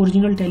तपाईँ त्यहाँ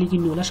ओरिजिनल ट्याली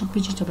किन्नु होला, सबै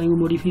चिज तपाईँको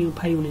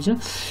मोडिफाई हुनेछ।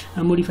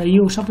 मोडिफाई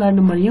यो सप्लायर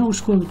नम्बर यहाँ,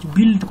 उसको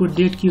बिलको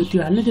डेट के हो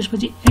त्यो हाल्ने।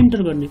 त्यसपछि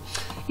एन्टर गर्ने।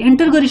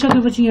 एन्टर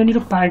गरिसकेपछि यहाँनिर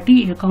पार्टी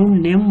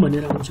एकाउन्ट नेम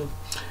भनेर आउँछ।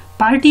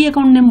 पार्टी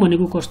एकाउन्ट नेम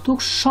भनेको कस्तो,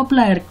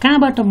 सप्लायर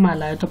कहाँबाट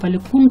माल आयो, तपाईले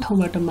कुन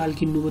ठाउँबाट माल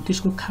किन्नुभयो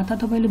त्यसको खाता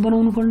तपाईले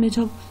बनाउनु पर्ने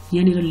छ।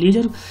 यहाँनिर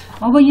लेजर,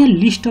 अब यहाँ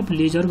लिस्ट अफ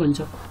लेजर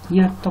भन्छ।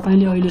 यहाँ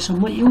तपाईले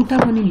अहिलेसम्म एउटा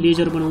पनि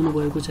लेजर बनाउनु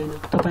भएको छैन।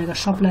 तपाईका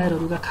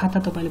सप्लायरहरुका खाता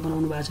तपाईले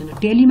बनाउनु भएको छैन।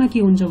 ट्यालीमा के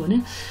हुन्छ भने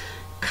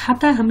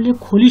खाता हामीले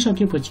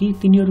खोलिसकेपछि,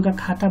 तिनीहरुका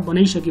खाता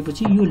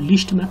बनाइसकेपछि यो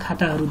लिस्टमा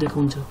खाताहरु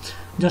देखाउँछ।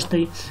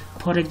 जस्तै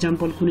फर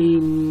एक्जाम्पल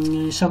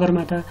कुनै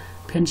सगरमाथा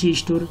फ्यान्सी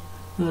स्टोर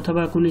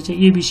अथवा कुनै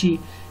चाहिँ ABC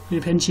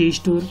फ्यान्सी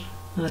स्टोर,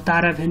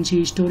 तारा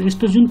फ्यान्सी स्टोर,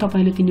 यस्तो जुन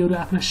तपाईले तिनीहरु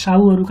आफ्ना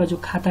साउहरुका जो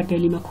खाता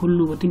ट्यालीमा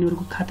खोल्नु हो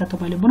तिनीहरुको खाता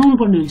तपाईले बनाउनु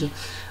पर्ने हुन्छ।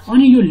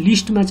 अनि यो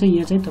लिस्टमा चाहिँ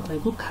यहाँ चाहिँ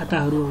तपाईको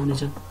खाताहरु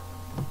आउनेछ।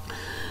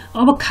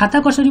 अब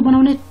खाता कसरी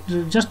बनाउने,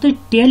 जस्तै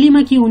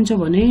ट्यालीमा के हुन्छ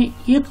भने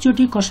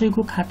एकचोटी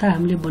कसैको खाता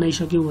हामीले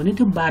बनाइसक्यौं भने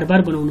त्यो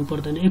बार-बार बनाउनु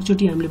पर्दैन।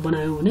 एकचोटी हामीले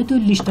बनायौं भने त्यो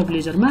लिस्ट अफ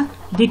लेजरमा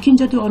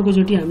देखिन्छ। त्यो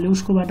अर्कोचोटी हामीले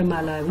उसकोबाट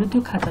माल आयो भने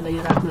त्यो खातालाई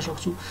यहाँ राख्न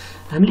सक्छौं।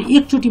 हामीले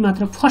एकचोटी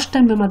मात्र फर्स्ट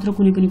टाइममा मात्र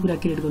कुनै पनि कुरा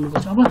क्रिएट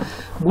गर्नुपर्छ। अब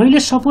मैले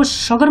सपोज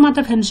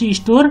सगरमाथा फ्यान्सी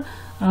स्टोर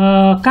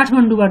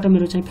काठमाडौँबाट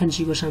मेरो चाहिँ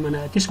फ्यान्सीको सामान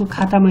आयो, त्यसको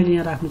खाता मैले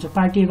यहाँ राख्नु छ।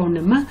 पार्टी एकाउन्ट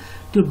नेममा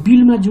त्यो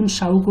बिलमा जुन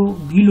साउको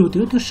बिल हो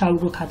त्यो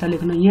साउको खाता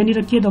लेख्न।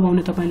 यहाँनिर के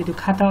दबाउने तपाईले, त्यो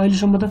खाता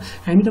अहिलेसम्म त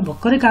हामी त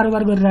भर्खरै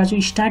कारोबार गरिरहेका छौँ,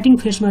 स्टार्टिङ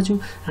फेसमा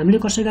छौँ। हामीले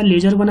कसैका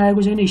लेजर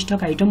बनाएको छैन,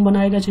 स्टक आइटम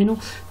बनाएका छैनौँ।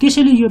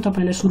 त्यसैले यो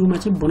तपाईलाई सुरुमा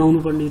चाहिँ बनाउनु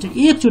पर्ने हुन्छ।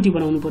 एकचोटी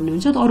बनाउनु पर्ने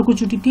हुन्छ, त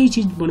अर्कोचोटी त्यही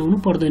चीज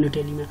बनाउनु पर्दैन।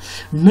 ट्यालीमा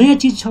नयाँ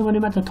चीज छ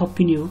भने मात्र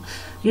थपिने हो।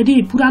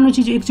 यदि पुरानो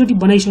चीज एकचोटी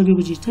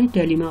बनाइसकेको चीज चाहिँ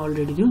ट्यालीमा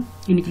अलरेडी त्यो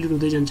इन्क्लुड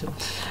हुँदै जान्छ।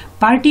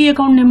 पार्टी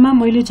एकाउन्ट नेममा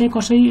मैले चाहिँ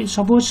कसै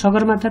सपोज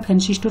सगरमाथा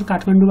फ्यान्सी स्टोर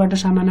काठमाडौँबाट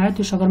सामान आयो,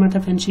 त्यो सगरमाथा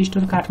फ्यान्सी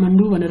स्टोर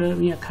काठमाडौँ भनेर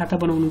यहाँ खाता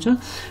बनाउनु छ।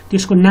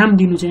 त्यसको नाम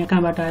दिनु चाहिँ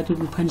कहाँबाट आयो त्यो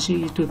फ्यान्सी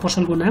त्यो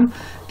पसलको नाम।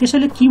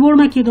 त्यसैले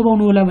किबोर्डमा के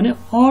दबाउनु होला भने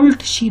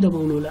Alt C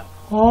दबाउनु होला।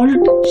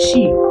 Alt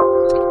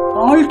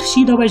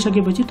C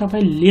दबाइसकेपछि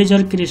तपाई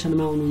लेजर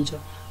क्रिएसनमा आउनुहुन्छ।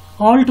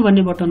 अल्ट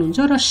भन्ने बटन हुन्छ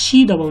र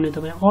सी दबाउने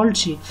तपाईँ अल्ट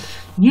सी।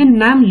 यहाँ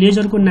नाम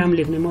लेजरको नाम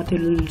लेख्ने म त्यो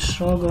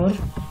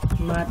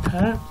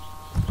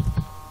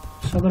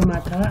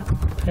सगरमाथा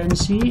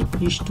फ्यान्सी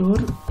स्टोर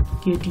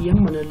केटीएम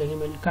भनेर लेखेँ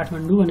मैले,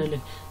 काठमाडौँ भनेर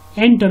लेखेँ।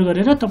 एन्टर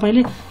गरेर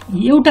तपाईले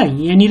एउटा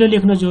यहाँनिर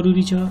लेख्न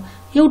जरुरी छ,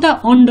 एउटा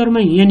अन्डरमा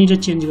यहाँनिर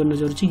चेन्ज गर्न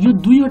जरुरी छ। यो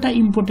दुईवटा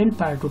इम्पोर्टेन्ट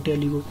पार्ट हो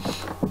ट्यालीको।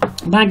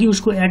 बाँकी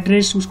उसको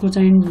एड्रेस, उसको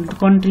चाहिँ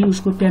कन्ट्री,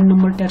 उसको प्यान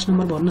नम्बर, ट्याक्स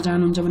नम्बर भर्न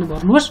चाहनुहुन्छ भने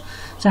भर्नुहोस्,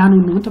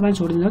 चाहनुहुन्न भने तपाईँ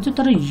छोडिदिनुहुन्छ।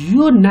 तर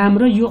यो नाम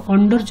र यो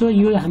अन्डर छ,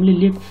 यो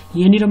हामीले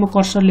यहाँनिर म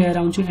कर्सर ल्याएर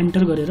आउँछु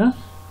एन्टर गरेर,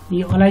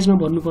 यो अलाइजमा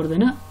भर्नु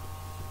पर्दैन,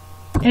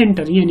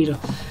 एन्टर यहाँनिर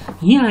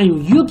यहाँ आयो।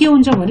 यो के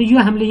हुन्छ भने यो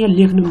हामीले यहाँ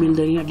लेख्न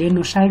मिल्दैन। यहाँ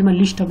हेर्नु साइडमा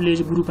लिस्ट अफ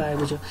लेज ग्रुप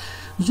आएको छ।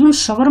 जुन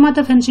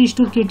सगरमाथा फ्यान्सी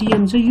स्टोर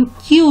केटीएम छ यो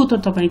के हो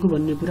त तपाईको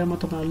भन्ने कुरा म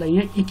तपाईहरुलाई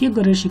यहाँ एक एक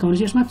गरेर सिकाउने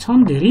छु। यसमा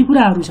छन् धेरै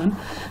कुराहरू छन्,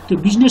 त्यो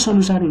बिजनेस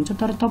अनुसार हुन्छ।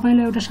 तर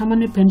तपाईलाई एउटा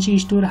सामान्य फ्यान्सी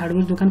स्टोर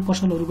हार्डवेयर दोकान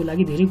पसलहरुको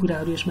लागि धेरै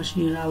कुराहरू यसमा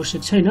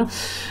आवश्यक छैन।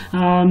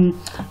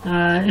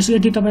 यसो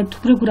यदि तपाई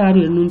थुप्रै कुराहरू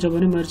हेर्नुहुन्छ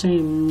भने म चाहिँ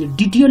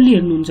डिटेलली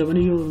हेर्नुहुन्छ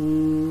भने यो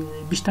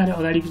विस्तारै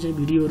अगाडिको चाहिँ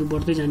भिडियोहरू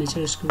बढ्दै जानेछ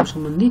यसको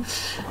सम्बन्धी।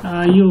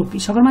 यो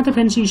सगरमाथा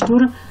फ्यान्सी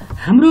स्टोर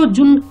हाम्रो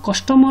जुन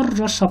कस्टमर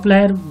र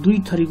सप्लायर दुई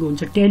थरीको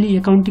हुन्छ ट्याली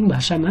एकाउन्टिङ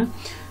भाषामा।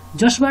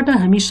 जसबाट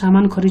हामी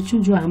सामान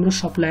खरिद्छौं जो हाम्रो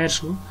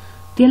सप्लायर्स हो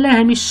त्यसलाई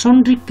हामी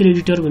सन्ड्री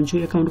क्रेडिटर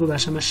भन्छौं एकाउन्टको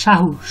भाषामा,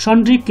 साहु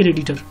सन्ड्री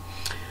क्रेडिटर।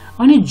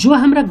 अनि जो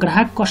हाम्रा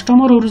ग्राहक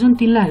कस्टमरहरू छन्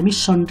तिनलाई हामी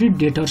सन्ड्री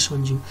डेटर्स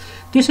भन्छौं।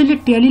 त्यसैले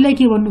ट्यालीलाई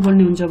के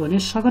भन्नुपर्ने हुन्छ भने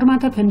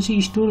सगरमाथा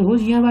फ्यान्सी स्टोर हो,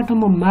 यहाँबाट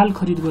म माल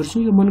खरिद गर्छु,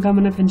 यो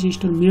मनकामना फ्यान्सी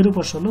स्टोर मेरो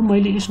पसल हो,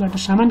 मैले यसबाट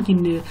सामान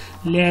किन्ने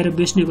ल्याएर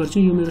बेच्ने गर्छु,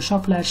 यो मेरो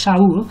सप्लायर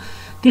साहु हो।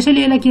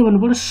 त्यसैले यसलाई के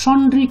भन्नुपर्छ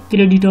सन्ड्री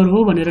क्रेडिटर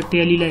हो भनेर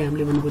ट्यालीलाई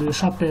हामीले भन्नुपर्यो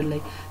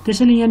सफ्टवेयरलाई।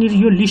 त्यसैले यहाँनिर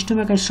यो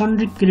लिस्टमा काही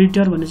सन्ड्री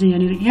क्रेडिटर भने चाहिँ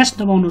यहाँनिर यस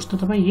दबाउनुहोस् त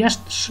तपाई। यस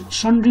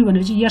सन्ड्री भने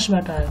चाहिँ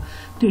यसबाट आयो,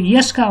 त्यो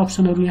यसका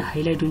अप्सनहरू यहाँ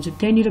हाइलाइट हुन्छ,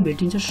 त्यहाँनिर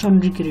भेटिन्छ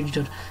सन्ड्री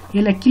क्रेडिटर।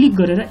 यसलाई क्लिक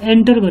गरेर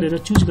एन्टर गरेर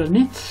चुज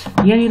गर्ने,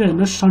 यहाँनिर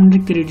हेर्नुहोस् सन्ड्री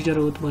क्रेडिटर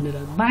हो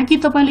भनेर। बाँकी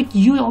तपाईले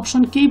यो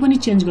अप्सन केही पनि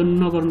चेन्ज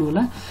नगर्नु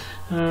होला।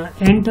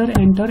 Enter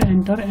enter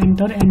enter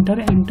enter enter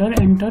enter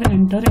enter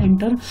enter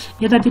enter.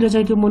 यतातिर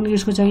चाहिँ त्यो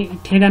यसको चाहिँ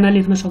ठेगाना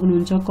लेख्न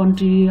सक्नुहुन्छ,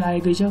 कन्ट्री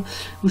आएकै छ,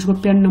 उसको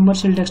PAN number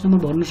sale tax number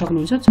भर्न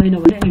सक्नुहुन्छ। छैन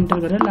भने एन्टर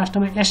गरेर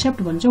लास्टमा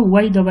एक्सेप्ट भन्छ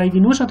वाइ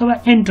दबाइदिनुहोस् अथवा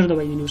एन्टर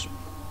दबाइदिनुहोस्।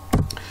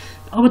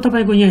 अब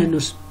तपाईको यहाँ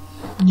हेर्नुहोस्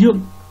यो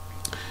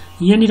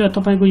यहाँनिर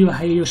तपाईको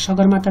यो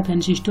सगरमाथा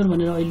फ्यान्सी स्टोर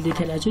भनेर अहिले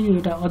देखाइरहेको छ। यो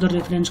एउटा अदर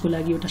रेफरेन्सको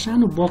लागि एउटा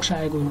सानो बक्स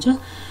आएको हुन्छ।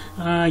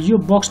 यो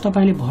बक्स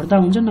तपाईले भर्दा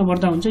हुन्छ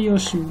नभर्दा हुन्छ, यो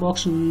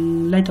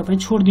बक्सलाई तपाई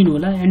छोडिदिनु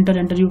होला। एन्टर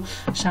एन्टर यो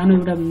सानो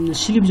एउटा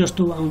स्लिप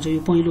जस्तो आउँछ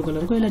यो पहेँलो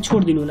कलरको, यसलाई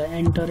छोडिदिनु होला।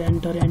 Enter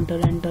enter enter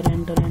enter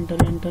enter enter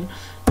enter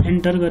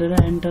enter गरेर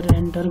एन्टर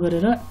एन्टर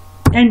गरेर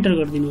एन्टर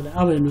गरिदिनु होला।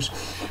 अब हेर्नुहोस्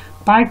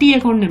party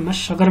account नेममा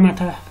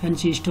Sagarmatha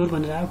fancy store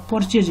भनेर आयो।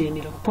 पर्चेज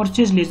यहाँनिर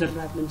पर्चेज लेजर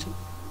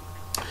राख्नुहुन्छ।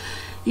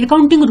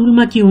 एकाउन्टिङ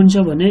रुलमा के हुन्छ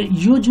भने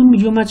यो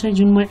योमा चाहिँ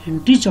जुन म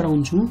एन्ट्री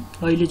चढाउँछु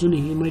अहिले,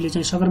 जुन मैले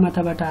चाहिँ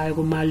सगरमाथाबाट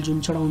आएको माल जुन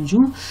चढाउँछु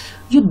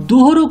यो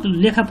दोहोरो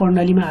लेखा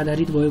प्रणालीमा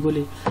आधारित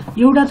भएकोले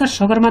एउटा त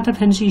सगरमाथा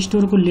फ्यान्सी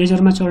स्टोरको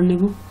लेजरमा चढ्ने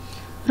भयो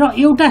र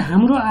एउटा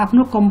हाम्रो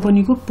आफ्नो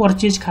कम्पनीको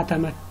पर्चेज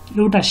खातामा,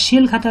 एउटा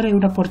सेल खाता र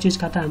एउटा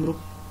पर्चेज खाता हाम्रो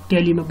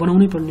ट्यालीमा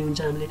बनाउनै पर्ने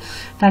हुन्छ हामीले,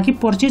 ताकि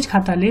पर्चेज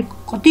खाताले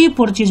कति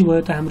पर्चेज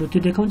भयो त हाम्रो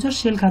त्यो देखाउँछ,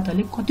 सेल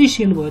खाताले कति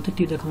सेल भयो त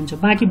त्यो देखाउँछ।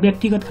 बाँकी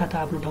व्यक्तिगत खाता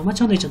आफ्नो ठाउँमा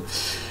छँदैछन्।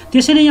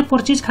 त्यसैले यहाँ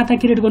पर्चेज खाता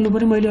क्रिएट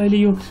गर्नुपर्यो। मैले अहिले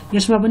यो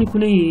यसमा पनि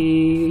कुनै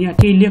यहाँ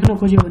केही लेख्न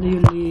खोज्यो भने यो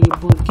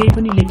केही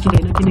पनि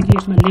लेखिँदैन, किनकि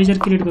यसमा लेजर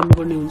क्रिएट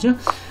गर्नुपर्ने हुन्छ।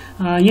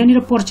 यहाँनिर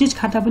पर्चेज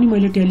खाता पनि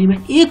मैले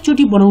ट्यालीमा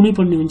एकचोटि बनाउनै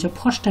पर्ने हुन्छ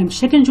फर्स्ट टाइम।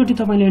 सेकेन्डचोटि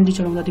तपाईँले एन्ट्री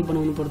चढाउँदा त्यो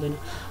बनाउनु पर्दैन।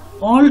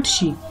 अल्ट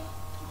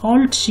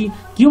सी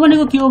यो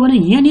भनेको के हो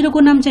भने यहाँनिरको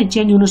नाम चाहिँ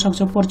चेन्ज हुन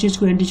सक्छ।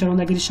 पर्चेजको एन्ट्री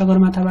चढाउँदाखेरि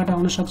सगरमाथाबाट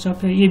आउन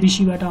सक्छ,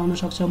 एबिसीबाट आउन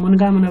सक्छ,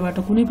 मनकामनाबाट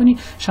कुनै पनि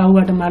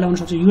साहुबाट माल आउन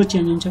सक्छ, यो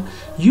चेन्ज हुन्छ।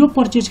 यो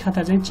पर्चेज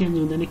खाता चाहिँ चेन्ज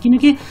हुँदैन,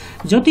 किनकि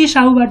जति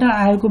साहुबाट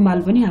आएको माल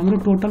पनि हाम्रो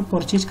टोटल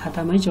पर्चेज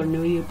खातामै चढ्ने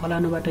हो। यो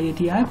फलानुबाट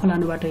यति आयो,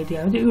 फलानुबाट यति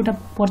आयो, त्यो एउटा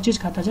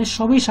पर्चेज खाता चाहिँ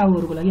सबै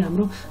साहुहरूको लागि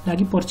हाम्रो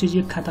लागि पर्चेज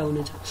एक खाता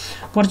हुनेछ।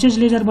 पर्चेज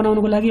लेजर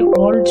बनाउनको लागि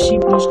अल्ट सी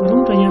प्रेस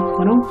गरौँ र यहाँ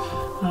भनौँ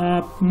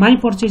माई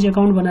पर्चेज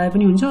एकाउन्ट बनाए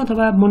पनि हुन्छ,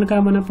 अथवा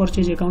मनकामना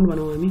पर्चेज एकाउन्ट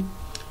बनाउँ हामी,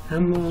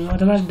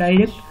 अथवा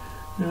डाइरेक्ट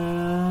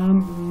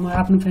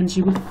आफ्नो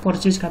फ्यान्सीको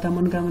पर्चेज खाता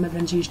मनकामना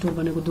फ्यान्सी स्टोर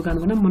भनेको दोकान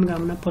भनौँ,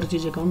 मनकामना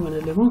पर्चेज एकाउन्ट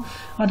भनेर लेखौँ,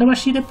 अथवा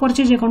सिधै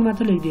पर्चेज एकाउन्ट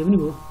मात्र लेखिदियो पनि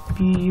भयो।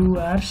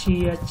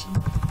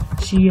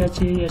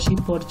 PURCHASE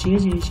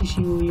पर्चेज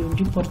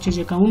एसिसिओयुन्टी पर्चेज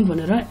एकाउन्ट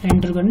भनेर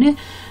एन्टर गर्ने।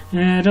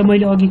 र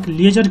मैले अघि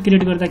लेजर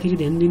क्रिएट गर्दाखेरि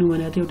ध्यान दिनु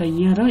भनेको थियो एउटा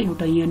यहाँ र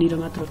एउटा यहाँनिर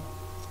मात्र,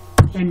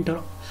 एन्टर।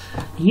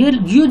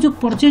 यो जो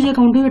पर्चेज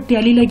एकाउन्ट हो यो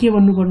ट्यालीलाई के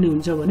भन्नुपर्ने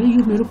हुन्छ भने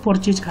यो मेरो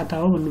पर्चेज खाता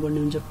हो भन्नुपर्ने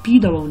हुन्छ। पी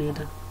दबाउने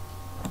यता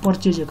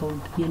पर्चेज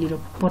एकाउन्ट, यहाँनिर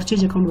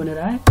पर्चेज एकाउन्ट भनेर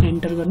आयो,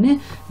 एन्टर गर्ने।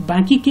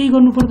 बाँकी केही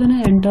गर्नु पर्दैन,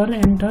 एन्टर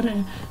एन्टर।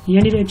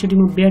 यहाँनिर एकचोटि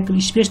म ब्याक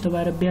स्पेस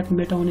दबाएर ब्याक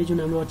मेटाउने जुन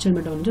हाम्रो अक्षर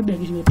मेटाउने हुन्छ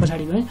ब्याक स्पेस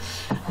पछाडि गएँ।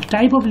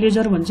 टाइप अफ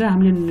लेजर भन्छ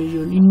हामीले,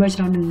 यो इन्भोइस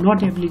राउन्ड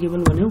नट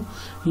एप्लिकेबल भन्यौँ।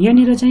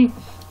 यहाँनिर चाहिँ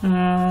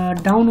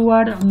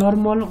डाउनवार्ड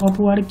नर्मल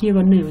अपवार्ड के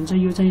भन्ने हुन्छ,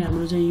 यो चाहिँ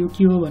हाम्रो चाहिँ यो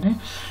के हो भने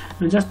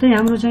जस्तै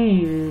हाम्रो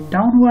चाहिँ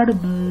डाउनवार्ड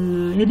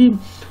यदि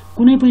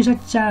कुनै पैसा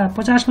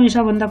 50 पैसा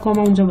भन्दा कम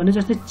आउँछ भने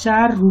जस्तै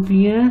 4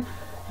 रुपैयाँ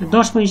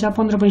 10 पैसा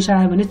 15 पैसा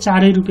आयो भने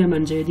 4 रुपैयाँ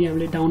मान्छ यदि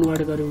हामीले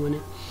डाउनवर्ड गर्यौं भने।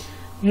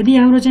 यदि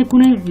हाम्रो चाहिँ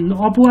कुनै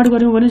अपवर्ड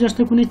गर्यौं भने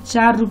जस्तै कुनै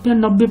 4 रुपैयाँ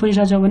 90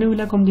 पैसा छ भने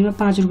उलाई कम्तीमा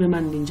 5 रुपैयाँ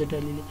मानिदिन्छ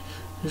ट्यालीले,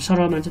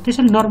 सरल मान्छ।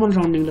 त्यसैले नर्मल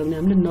राउन्डिङ लग्ने,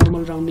 हामीले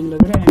नर्मल राउन्डिङ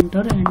लगेर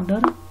एन्टर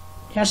एन्टर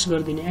एस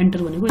गरिदिने। एन्टर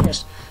भनेको एस,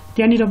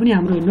 त्यहाँनिर पनि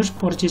हाम्रो हेर्नुहोस्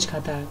पर्चेज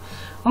खाता आयो।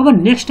 अब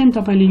नेक्स्ट टाइम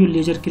तपाईँले यो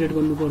लेजर क्रिएट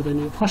गर्नु पर्दैन,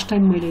 फर्स्ट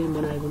टाइम मैले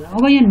बनाएको।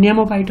 अब यहाँ नेम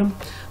अफ आइटम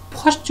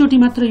फर्स्ट चोटि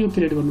मात्र यो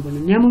क्रिएट गर्नुपर्ने।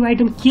 नेम अफ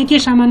आइटम के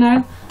सामान आयो,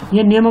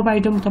 यहाँ नेम अफ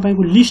आइटम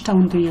तपाईँको लिस्ट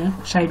आउँथ्यो यहाँ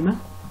साइडमा,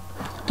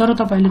 तर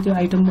तपाईँले त्यो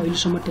आइटम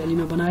अहिलेसम्म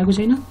ट्यालीमा बनाएको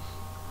छैन।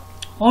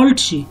 अल्ट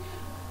सी,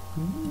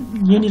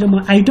 यहाँनिर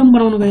म आइटम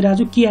बनाउन गइरहेको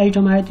छु, के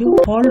आइटम आयो त्यो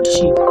अल्ट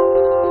सी।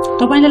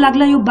 तपाईँले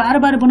लाग्ला यो बार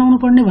बार बनाउनु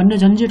पर्ने भन्ने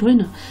झन्झट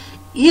होइन,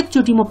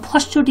 एकचोटि म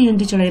फर्स्ट चोटि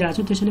एन्ट्री चढाइरहेको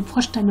छु, त्यसैले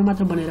फर्स्ट टाइममा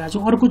मात्र बनाइरहेको छु।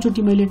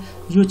 अर्कोचोटि मैले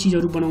यो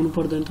चिजहरू बनाउनु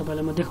पर्दैन,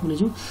 तपाईँलाई म देखाउने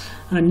छु।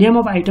 नेम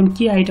अफ आइटम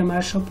के आइटम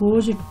आयो,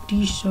 सपोज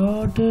टी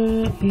सर्ट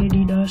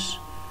एडिडास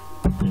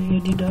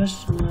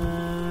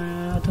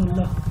अथवा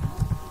ल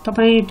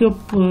तपाईँ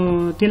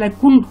त्यसलाई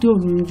कुन त्यो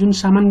जुन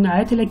सामान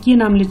आयो त्यसलाई के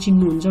नामले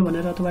चिन्नुहुन्छ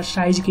भनेर अथवा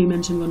साइज केही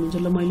मेन्सन गर्नुहुन्छ।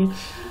 ल मैले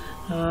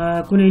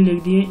कुनै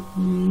लेखिदिएँ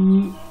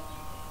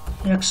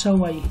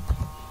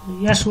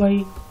एसवाई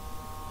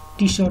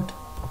टी सर्ट,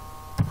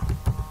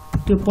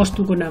 त्यो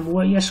वस्तुको नाम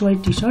हो एसवाई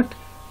टी सर्ट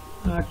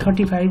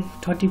 35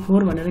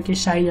 34 भनेर केही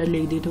साइज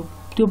लेखिदियो।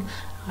 त्यो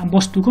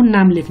वस्तुको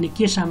नाम लेख्ने,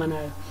 के सामान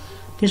आयो,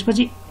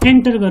 त्यसपछि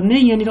एन्टर गर्ने।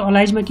 यहाँनिर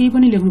अलाइजमा केही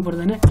पनि लेख्नु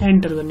पर्दैन,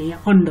 एन्टर गर्ने।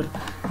 यहाँ अन्डर,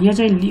 यहाँ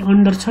चाहिँ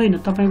अन्डर छैन,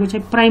 तपाईँको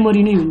चाहिँ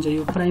प्राइमरी नै हुन्छ।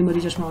 यो प्राइमरी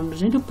जसमा अन्डर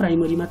चाहिँ त्यो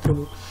प्राइमरी मात्र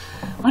हो।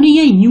 अनि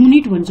यहाँ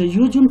युनिट भन्छ,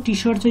 यो जुन टी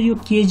सर्ट चाहिँ यो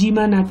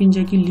केजीमा नापिन्छ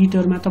कि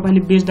लिटरमा।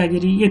 तपाईँले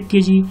बेच्दाखेरि 1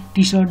 KG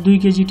T short 2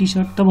 KG T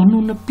short त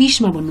भन्नुहुन्न,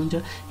 पिसमा भन्नुहुन्छ।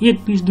 1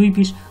 पिस 2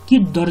 पिस कि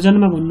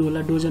दर्जनमा भन्नु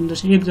होला, डोजन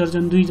जस्तै 1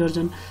 दर्जन 2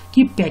 दर्जन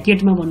कि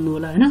प्याकेटमा भन्नु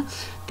होला होइन।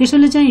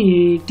 त्यसैले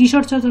चाहिँ टी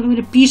सर्ट छ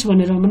मैले पिस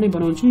भनेर नै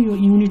बनाउँछु। यो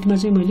युनिटमा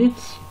चाहिँ मैले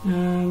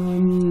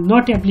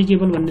नट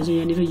एप्लिकेबल भन्ने चाहिँ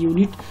यहाँनिर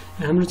युनिट,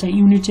 हाम्रो चाहिँ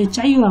युनिट चाहिँ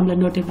चाहियो हामीलाई,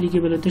 नट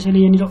एप्लिकेबल हो। त्यसैले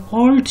यहाँनिर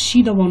अल्ट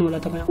सी दबाउनु होला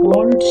तपाईँ,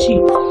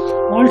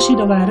 अल्ट सी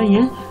दबाएर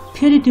यहाँ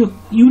फेरि त्यो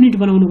युनिट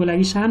बनाउनुको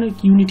लागि सानो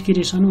युनिट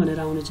क्रिएसन भनेर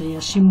आउने चाहिँ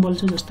यहाँ सिम्बल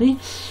छ। जस्तै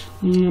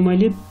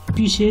मैले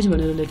पिसेज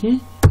भनेर लेखेँ,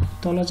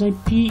 तल चाहिँ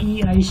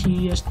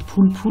PEICES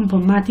फुल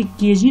माथि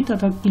केजी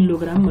तथा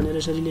किलोग्राम भनेर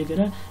यसरी लेखेर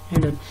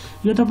एन्टर।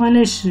 यो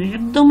तपाईँलाई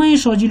एकदमै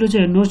सजिलो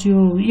चाहिँ हेर्नुहोस्। यो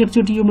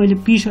एकचोटि यो मैले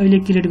पिस अहिले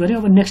क्रिएट गरेँ,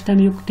 अब नेक्स्ट टाइम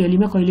यो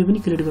ट्यालीमा कहिले पनि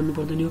क्रिएट गर्नु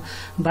पर्दैन। यो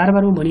बार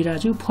बार म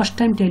भनिरहेको छु, फर्स्ट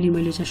टाइम ट्याली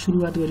मैले चाहिँ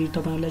सुरुवात गरी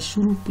तपाईँहरूलाई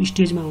सुरु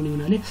स्टेजमा आउने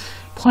हुनाले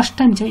फर्स्ट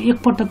टाइम चाहिँ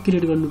एकपटक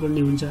क्रिएट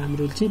गर्नुपर्ने हुन्छ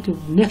हाम्रो चाहिँ। त्यो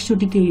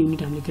नेक्स्टचोटि त्यो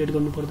युनिट हामीले क्रिएट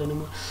गर्नु पर्दैन।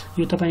 म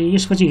यो तपाईँ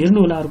यसपछि हेर्नु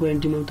होला अर्को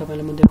एन्ट्रीमा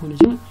तपाईँलाई म देखाउने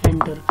छु।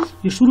 एन्टर,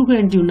 यो सुरुको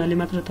एन्ट्री हुनाले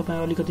मात्र तपाईँ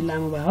अलिकति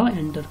लामो भयो।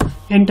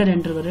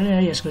 एन्टर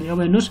गरेर यस गर्ने। अब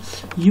हेर्नुहोस्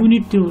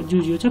युनिट त्यो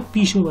जो छ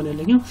पिस हो भनेर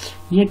लेख्यौँ।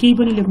 यहाँ केही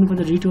पनि लेख्नु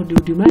पर्दैन, रिटोर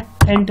ड्युटीमा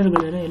एन्टर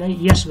गरेर यसलाई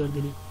यस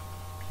गरिदिने।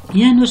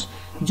 यहाँ हेर्नुहोस्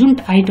जुन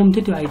आइटम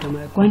थियो त्यो आइटम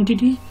आयो,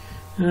 क्वान्टिटी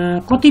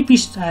कति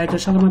पिस आयो त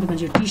सगरमाथा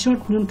मान्छे टी सर्ट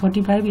जुन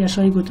 35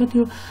 एसआईको थियो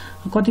त्यो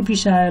कति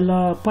पिस आयो,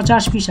 ल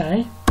 50 पिस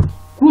आयो,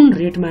 कुन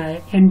रेटमा आयो,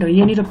 एन्टर।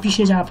 यहाँनिर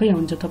पिसेज आफै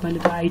हुन्छ, तपाईँले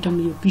त आइटम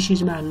यो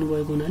पिसेजमा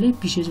हाल्नुभएको हुनाले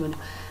पिसेज भने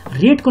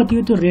रेट कति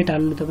हो त्यो रेट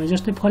हाल्नु तपाईँ।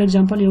 जस्तै फर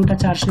इक्जाम्पल एउटा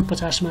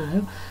 450 मा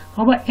आयो।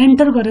 अब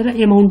एन्टर गरेर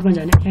एमाउन्टमा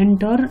जाने,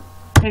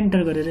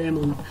 एन्टर गरेर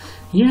एमाउन्ट।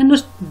 यहाँ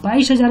हेर्नुहोस्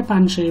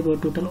 22,500 भयो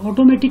टोटल।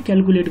 अटोमेटिक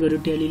क्यालकुलेट गर्यो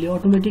ट्यालीले,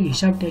 अटोमेटिक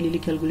हिसाब ट्यालीले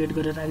क्यालकुलेट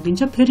गरेर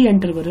राखिदिन्छ। फेरि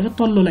एन्टर गरेर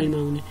तल्लो लाइनमा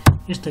आउने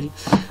यसरी।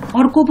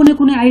 अर्को पनि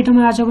कुनै आइटम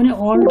आएछ भने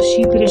अल्ट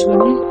सी प्रेस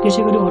गर्ने।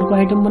 त्यसै गरी अर्को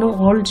आइटम बनाऊ,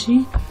 अल्ट सी।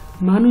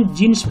 मानु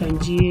जिन्स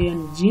प्यान्ट,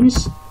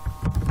 जिन्स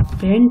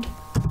प्यान्ट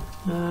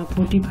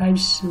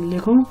 45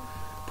 लेखौँ,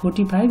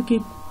 45 के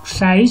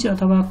साइज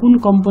अथवा कुन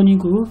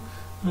कम्पनीको,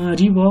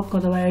 रिबक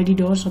अथवा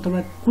एडिडास अथवा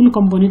कुन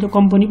कम्पनी, त्यो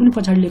कम्पनी पनि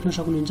पछाडि लेख्न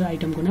सक्नुहुन्छ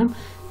आइटमको नाम।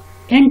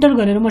 एन्टर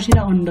गरेर म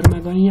सिधा अन्डरमा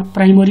गएँ। यहाँ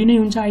प्राइमरी नै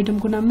हुन्छ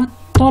आइटमको नाममा।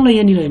 तल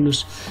यहाँनिर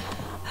हेर्नुहोस्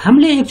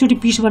हामीले एकचोटि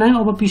पिस बनायौँ,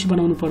 अब पिस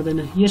बनाउनु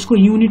पर्दैन। यसको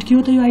युनिट के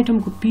हो त, यो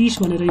आइटमको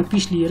पिस भनेर यो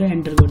पिस लिएर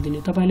एन्टर गरिदिने।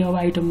 तपाईँले अब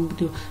आइटम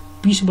त्यो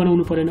पिस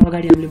बनाउनु परेन,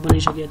 अगाडि हामीले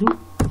बनाइसकेको थियौँ।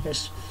 यस,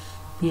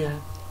 यहाँ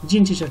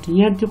जिन्स टी सर्ट,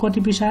 यहाँ त्यो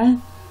कति पिस आयो,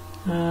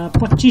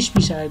 25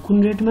 पिस आयो।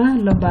 कुन रेटमा,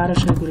 ल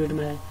 1200 को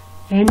रेटमा आयो।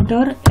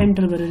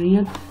 एन्टर गरेर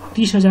यहाँ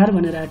 30,000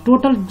 भनेर आयो।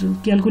 टोटल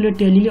क्यालकुलेट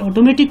ट्यालीले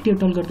अटोमेटिक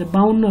टोटल गर्दै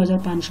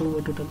 52,500 हो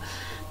टोटल।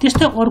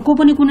 त्यस्तै अर्को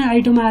पनि कुनै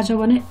आइटम आएछ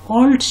भने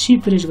अल्ट सी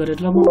प्रेस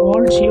गरेर, ल म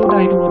अल्ट सी एउटा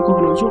आइटम अर्को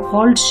बनाउँछु,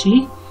 alt C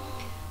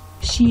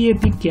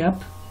CAP cap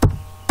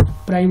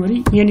primary.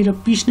 यहाँनिर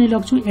पिस नै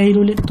लग्छु,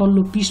 एरोले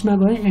तल्लो पिसमा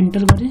गएँ,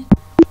 एन्टर गरेँ,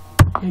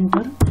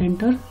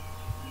 एन्टर।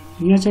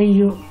 यहाँ चाहिँ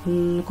यो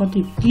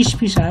कति 30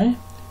 पिस आयो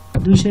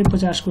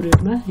 250 को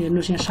रेटमा।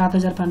 हेर्नुहोस् यहाँ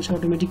 7,500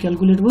 अटोमेटिक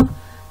क्यालकुलेट भयो।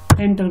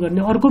 एन्टर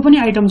गर्ने। अर्को पनि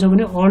आइटम छ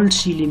भने अल्ट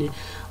सी लिने।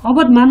 अब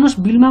मान्नुहोस्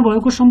बिलमा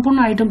भएको सम्पूर्ण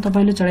आइटम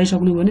तपाईले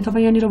चढाइसक्नु भने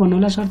तपाईँ यहाँनिर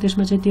भन्नुहोला सर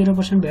त्यसमा चाहिँ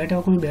 13% भ्याट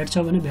अकाउन्ट भ्याट छ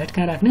भने भ्याट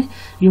कहाँ राख्ने,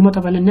 यो म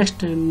तपाईँलाई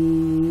नेक्स्ट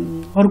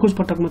अर्को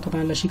पटक म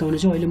तपाईँलाई सिकाउने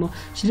छु। अहिले म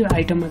सिर्फ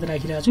आइटम मात्र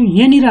राखिरहेको छु।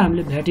 यहाँनिर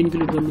हामीले भ्याट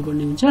इन्क्लुड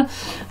गर्नुपर्ने हुन्छ।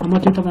 म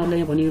त्यो तपाईँहरूलाई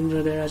यहाँ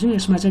भनिरहेको छु।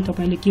 यसमा चाहिँ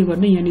तपाईँले के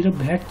गर्ने, यहाँनिर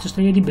भ्याट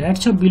जस्तै यदि भ्याट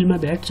छ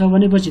बिलमा भ्याट छ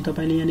भनेपछि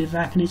तपाईँले यहाँनिर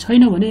राख्ने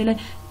छैन भने यसलाई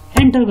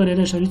एन्टर गरेर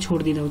यसरी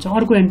छोडिदिँदा हुन्छ।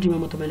 अर्को एन्ट्रीमा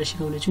म तपाईँलाई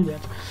सिकाउने छु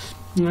भ्याट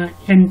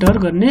एन्टर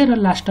गर्ने र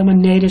लास्टमा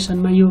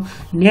न्यारेसनमा यो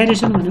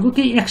न्यारेसन भनेको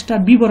केही एक्स्ट्रा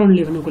विवरण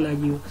लेख्नको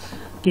लागि हो।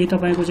 केही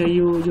तपाईँको चाहिँ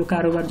यो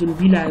कारोबार जुन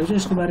बिल आएको छ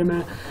यसको बारेमा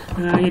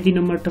यति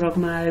नम्बर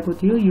ट्रकमा आएको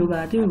थियो, यो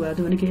भएको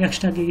थियो भने केही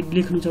एक्स्ट्रा केही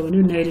लेख्नु छ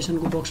भने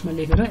न्यारेसनको बक्समा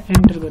लेखेर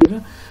एन्टर गरेर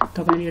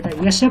तपाईँले यता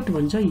एक्सेप्ट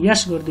भन्छ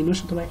यस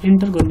गरिदिनुहोस् अथवा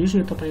एन्टर गरिदिनुहोस्।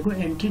 यो तपाईँको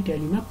एन्ट्री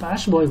ट्यालीमा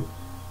पास भयो।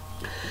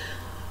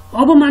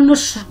 अब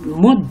मान्नुहोस्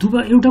म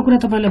एउटा कुरा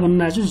तपाईँलाई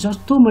भन्न आएको छु।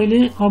 जस्तो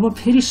मैले अब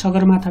फेरि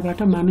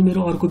सगरमाथाबाट मान्नु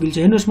मेरो अर्को बिल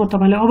छ, हेर्नुहोस् म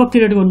तपाईँलाई अब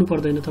क्रिएट गर्नु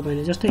पर्दैन।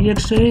 तपाईँले जस्तै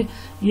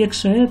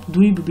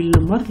 102 बिल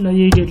नम्बर ल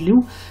यही डेट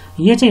लिउँ।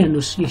 यहाँ चाहिँ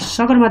हेर्नुहोस्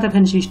सगरमाथा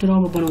फ्यान्सी स्टोर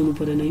अब बनाउनु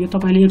पर्दैन। यो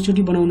तपाईँले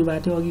एकचोटि बनाउनु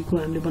भएको थियो, अघिको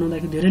हामीले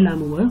बनाउँदाखेरि धेरै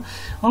लामो भयो।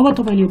 अब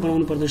तपाईँले यो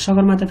बनाउनु पर्दैन।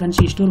 सगरमाथा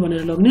फ्यान्सी स्टोर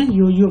भनेर लग्ने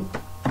यो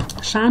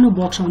सानो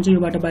बक्स हुन्छ,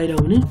 योबाट बाहिर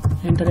आउने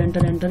enter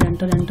enter enter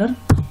enter enter.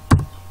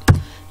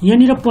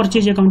 यहाँनिर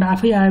पर्चेज एकाउन्ट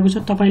आफै आएको छ,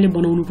 तपाईँले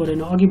बनाउनु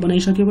परेन, अघि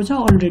बनाइसकेको छ,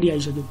 अलरेडी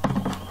आइसक्यो।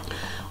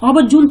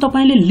 अब जुन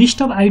तपाईँले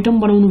लिस्ट अफ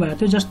आइटम बनाउनु भएको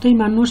थियो, जस्तै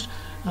मान्नुहोस्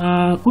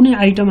कुनै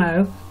आइटम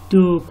आयो,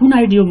 त्यो कुन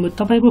आइडियो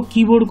तपाईँको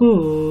किबोर्डको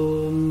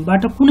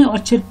बाट कुनै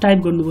अक्षर टाइप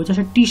गर्नुभयो,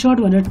 जस्तै टी सर्ट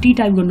भनेर टी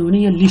टाइप गर्नु भने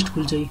यहाँ लिस्ट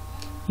खुल्छ।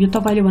 यो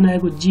तपाईँले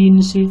बनाएको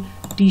जिन्स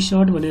टी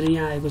सर्ट भनेर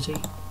यहाँ आएको छ।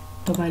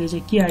 तपाईँले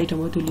चाहिँ के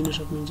आइटम हो त्यो लिन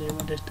सक्नुहुन्छ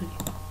यहाँबाट। यस्तै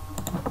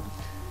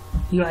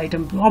यो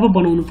आइटम अब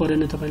बनाउनु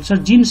परेन। तपाईँले सर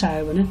जिन्स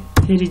आयो भने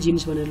फेरि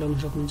जिन्स भनेर लगाउन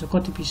सक्नुहुन्छ,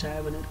 कति पिस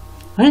आयो भनेर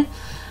है।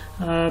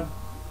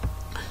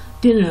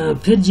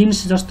 फेरि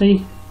जिन्स जस्तै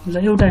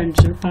एउटा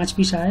एन्ट्री 5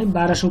 पिस आयो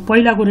 1200,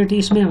 पहिलाको रेट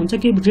यसमै हुन्छ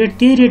कि रेट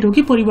त्यही रेट हो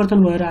कि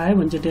परिवर्तन भएर आयो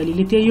भन्छ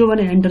ट्यालीले। त्यही हो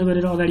भने एन्टर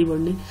गरेर अगाडि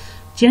बढ्ने।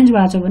 चेन्ज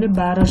भएको छ भने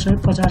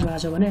 1250 भएको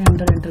छ भने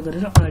एन्टर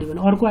गरेर अगाडि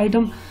बढ्ने। अर्को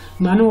आइटम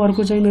मानौँ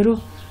अर्को चाहिँ मेरो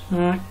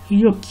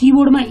यो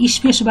किबोर्डमा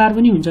स्पेस बार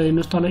पनि हुन्छ।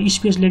 हेर्नुहोस् तल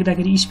स्पेस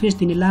लेख्दाखेरि स्पेस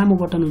दिने लामो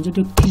बटन हुन्छ,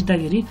 त्यो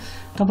थिच्दाखेरि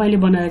तपाईँले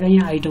बनाएका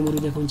यहाँ आइटमहरू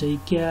देखाउँछ।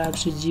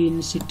 क्याप्स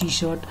जिन्स टी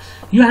सर्ट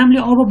यो हामीले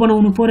अब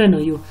बनाउनु परेन।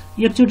 यो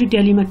एकचोटि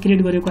ट्यालीमा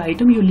क्रिएट गरेको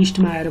आइटम यो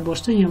लिस्टमा आएर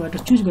बस्छ। यहाँबाट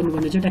चुज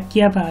गर्नुपर्ने चाहिँ एउटा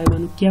क्याप आयो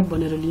भने क्याप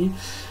भनेर लिएँ,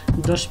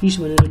 10 पिस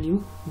भनेर लिउँ,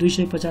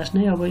 250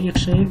 नै अब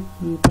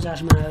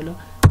 150 मा आयो। ल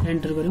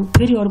एन्टर गऱ्यौँ।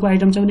 फेरि अर्को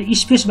आइटम छ भने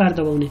स्पेस बार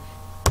दबाउने,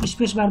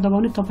 स्पेस बार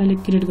दबाउने तपाईँले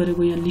क्रिएट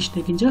गरेको यहाँ लिस्ट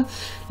देखिन्छ।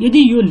 यदि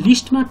यो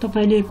लिस्टमा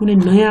तपाईँले कुनै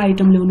नयाँ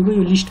आइटम ल्याउनु भयो,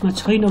 यो लिस्टमा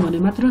छैन भने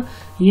मात्र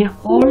यहाँ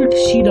अल्ट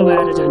सी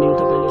दबाएर जाने हो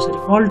तपाईँले। यसरी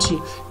अल्ट सी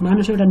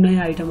मानुस एउटा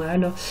नयाँ आइटम आयो,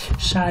 ल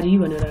सारी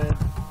भनेर आयो,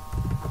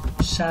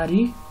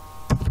 सारी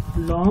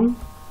लङ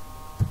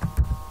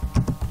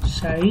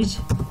साइज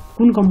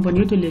कुन कम्पनी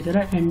हो त्यो लेखेर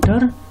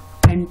एन्टर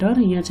एन्टर।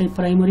 यहाँ चाहिँ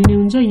प्राइमरी नै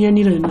हुन्छ।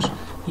 यहाँनिर हेर्नुहोस्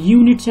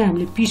युनिट चाहिँ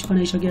हामीले पिस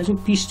बनाइसकेका छौँ,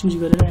 पिस चुज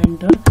गरेर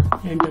एन्टर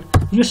एन्टर।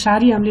 यो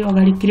सारी हामीले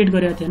अगाडि क्रिएट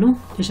गरेका थिएनौँ,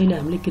 त्यसैले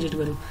हामीले क्रिएट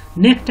गऱ्यौँ।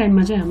 नेक्स्ट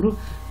टाइममा चाहिँ हाम्रो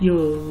यो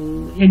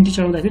एन्ट्री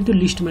चलाउँदाखेरि त्यो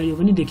लिस्टमा यो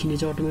पनि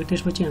देखिनेछ अटोमेटिक,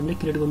 त्यसपछि हामीले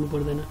क्रिएट गर्नु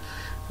पर्दैन।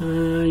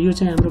 यो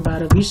चाहिँ हाम्रो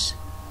 12-20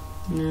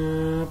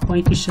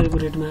 3500 को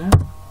रेटमा आयो।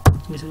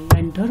 यसरी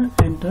एन्टर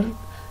एन्टर।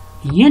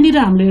 यहाँनिर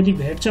हामीले यदि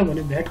भ्याट छ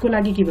भने भ्याटको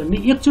लागि के भन्ने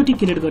एकचोटि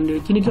क्रिएट गर्ने हो,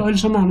 किनकि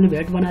अहिलेसम्म हामीले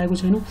भ्याट बनाएको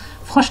छैनौँ।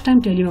 फर्स्ट टाइम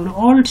ट्यालीमा भने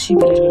alt C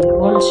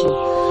alt C.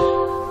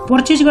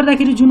 Purchase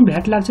गर्दाखेरि जुन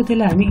भ्याट लाग्छ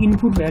त्यसलाई हामी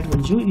इनपुट भ्याट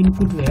भन्छौँ,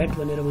 इनपुट भ्याट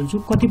भनेर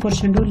भन्छौँ। कति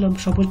पर्सेन्ट हो,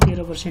 सपोज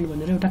 13%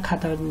 भनेर एउटा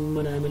खाता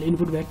बनायो मैले,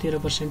 इनपुट भ्याट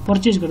 13%।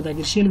 पर्चेज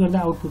गर्दाखेरि सेल गर्दा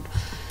आउटपुट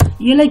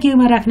यसलाई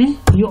केमा राख्ने,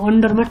 यो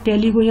अन्डरमा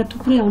ट्यालीको यहाँ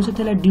थुप्रै आउँछ,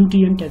 त्यसलाई ड्युटी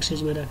एन्ड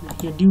ट्याक्सेजमा राख्ने।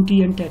 यहाँ ड्युटी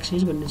एन्ड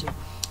ट्याक्सेज भन्ने छ,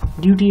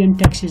 ड्युटी एन्ड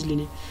ट्याक्सेज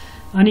लिने।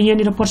 अनि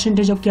यहाँनिर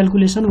पर्सेन्टेज अफ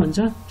क्यालकुलेसन भन्छ,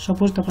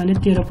 सपोज तपाईँले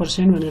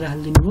 13% भनेर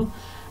हालिदिनु भयो।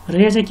 र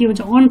यहाँ चाहिँ के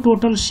भन्छ अन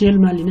टोटल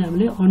सेलमा लिने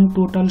हामीले, on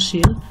total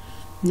sale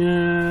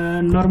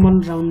normal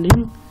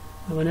rounding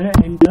भनेर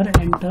एन्टर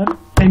एन्टर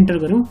एन्टर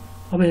गरौँ।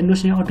 अब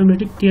हेर्नुहोस् यहाँ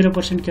अटोमेटिक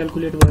 13%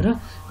 क्यालकुलेट भएर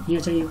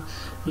यहाँ चाहिँ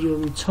यो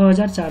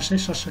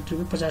 6467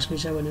 रुपियाँ 50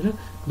 पैसा भनेर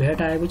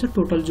भ्याट आएको छ।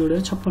 टोटल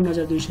जोडेर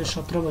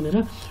 56217 भनेर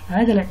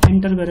आयो। त्यसलाई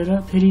एन्टर गरेर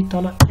फेरि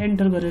तल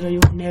एन्टर गरेर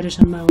यो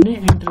न्यारेसनमा आउने,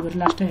 एन्टर गरेर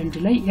लास्ट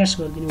एन्ट्रीलाई एस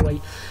गरिदिने वाइ।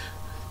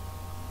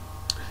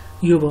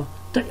 यो भयो।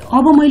 त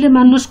अब मैले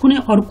मान्नुहोस् कुनै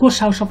अर्को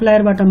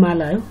सप्लायरबाट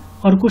माल आयो,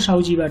 अर्को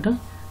साउजीबाट,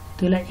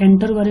 त्यसलाई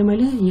एन्टर गरेँ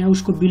मैले। यहाँ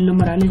उसको बिल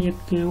नम्बर हालेँ,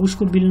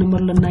 उसको बिल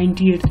नम्बर ल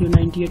 98 थियो,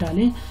 98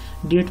 हालेँ।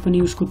 डेट पनि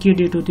उसको के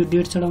डेट हो त्यो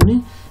डेट चढाउने।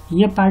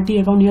 यहाँ पार्टी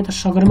एकाउन्ट यहाँ त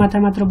सगरमाथा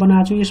मात्र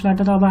बनाएको छु,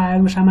 यसबाट त अब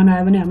आयो सामान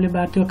आयो भने हामीले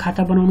त्यो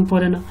खाता बनाउनु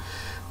परेन।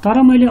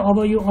 तर मैले अब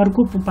यो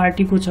अर्को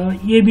पार्टीको छ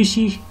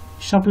एबिसी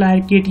सप्लायर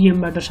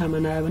केटिएमबाट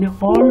सामान आयो भने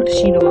alt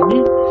C दबाउने।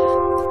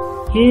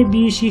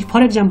 ABC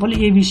for example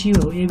ABC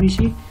हो,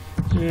 एबिसी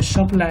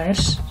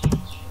सप्लायर्स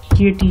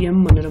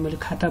केटिएम भनेर मैले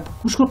खाता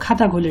उसको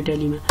खाता खोलेँ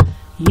ट्यालीमा।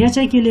 यहाँ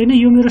चाहिँ के लेख्ने,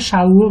 यो मेरो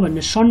साउ हो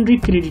भन्ने, सन्ड्री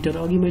क्रेडिटर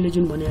अघि मैले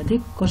जुन भनेको थिएँ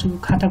कसैको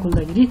खाता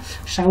खोल्दाखेरि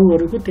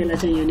साउहरूको त्यसलाई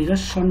चाहिँ यहाँनिर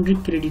सन्ड्री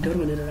क्रेडिटर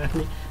भनेर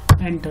राख्ने।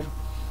 एन्टर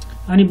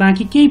अनि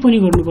बाँकी केही पनि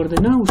गर्नु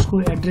पर्दैन।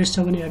 उसको एड्रेस छ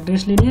भने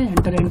एड्रेस लिने,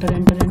 एन्टर एन्टर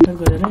एन्टर एन्टर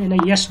गरेर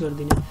यसलाई यस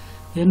गरिदिने।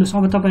 हेर्नुस्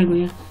अब तपाईको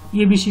यहाँ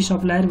एबीसी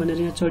सप्लायर भनेर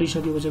यहाँ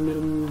चढिसकेको छ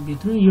मेरो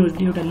भित्र। यो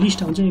एउटा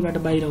लिस्ट आउँछ, यबाट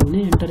बाहिर हुने,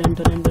 enter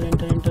enter enter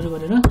enter enter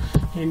गरेर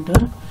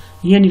एन्टर।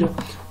 यहाँनिर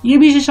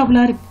एबीसी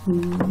सप्लायर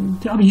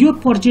अब यो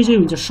पर्चेजै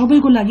हुन्छ,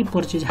 सबैको लागि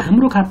पर्चेज,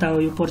 हाम्रो खाता हो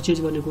यो पर्चेज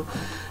भनेको।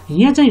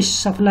 यहाँ चाहिँ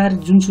सप्लायर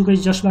जुनसुकै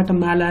जसबाट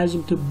माल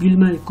आयो त्यो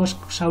बिलमा कस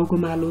साउको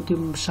माल हो त्यो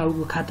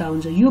साउको खाता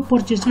हुन्छ। यो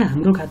पर्चेज चाहिँ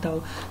हाम्रो खाता हो,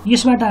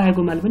 यसबाट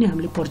आएको माल पनि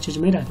हामीले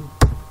पर्चेजमै राख्यौँ।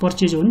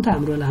 पर्चेज हो नि त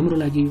हाम्रो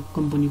लागि यो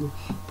कम्पनीको।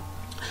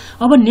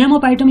 अब नेम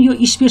अफ आइटम यो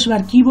स्पेस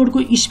बार, किबोर्डको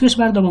स्पेस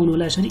बार दबाउनु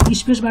होला। यसरी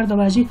स्पेस बार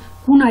दबाएपछि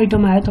कुन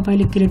आइटम आयो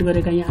तपाईले क्रिएट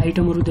गरेका यहाँ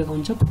आइटमहरू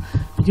देखाउँछ।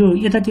 यो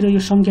यतातिर यो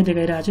संख्या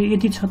देखाइरहेको छ,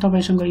 यति छ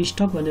तपाईसँग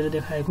स्टक भनेर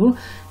देखाएको।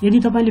 यदि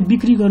तपाईले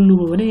बिक्री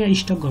गर्नुभयो भने यहाँ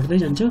स्टक घट्दै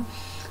जान्छ।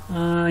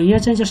 यहाँ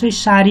चाहिँ जस्तै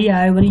साडी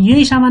आयो भने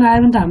यही सामान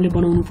आयो भने त हामीले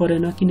बनाउनु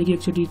परेन, किनकि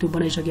एकचोटि त्यो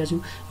बनाइसकेका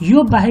छौँ। यो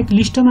बाहेक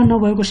लिस्टमा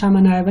नभएको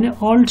सामान आयो भने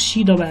अल्ट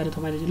सी दबाएर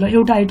तपाईले ल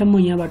एउटा आइटम म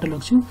यहाँबाट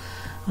लग्छु।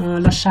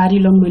 ल साडी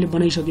लङ मैले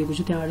बनाइसकेको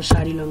छु, त्यहाँबाट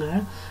साडी लङ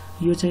आयो।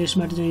 यो चाहिँ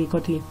यसबाट चाहिँ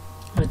कति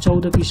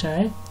 14 पिस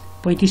आयो,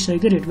 3500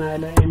 कै रेटमा आयो।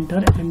 ल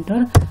एन्टर एन्टर।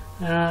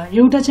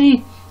 एउटा चाहिँ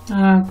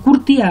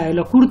कुर्ती आयो।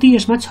 ल कुर्ती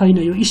यसमा छैन,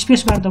 यो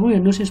स्पेस बार दबाउ।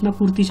 हेर्नुहोस् यसमा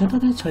कुर्ती छ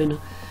त छैन।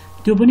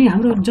 त्यो पनि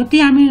हाम्रो जति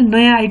हामी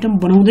नयाँ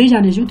आइटम बनाउँदै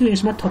जानेछौँ त्यो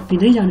यसमा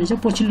थपिँदै जानेछ,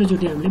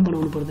 पछिल्लोचोटि हामीले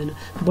बनाउनु पर्दैन।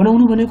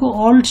 बनाउनु भनेको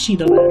अल्ट सी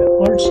दबाएर,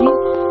 अल्ट सी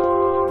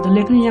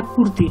लेख्ने। यहाँ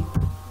कुर्ती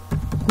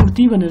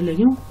कुर्ती भनेर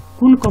लेख्यौँ,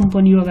 कुन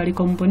कम्पनी हो, अगाडि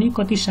कम्पनी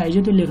कति साइज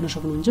हो त्यो लेख्न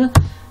सक्नुहुन्छ।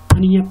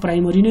 अनि यहाँ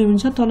प्राइमरी नै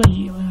हुन्छ, तल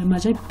यसमा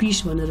चाहिँ पिस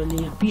भनेर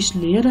यहाँ पिस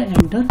लिएर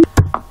एन्टर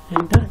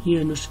एन्टर। यो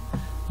हेर्नुहोस्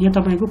यहाँ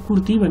तपाईको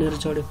कुर्ती भनेर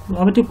चढ्यो।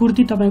 अब त्यो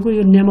कुर्ती तपाईको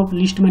यो नेम अफ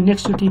लिस्टमा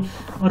नेक्स्टचोटि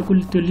अर्को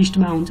त्यो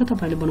लिस्टमा आउँछ,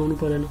 तपाईले बनाउनु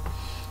परेन।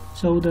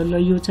 14। ल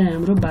यो चाहिँ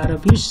हाम्रो 12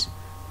 पिस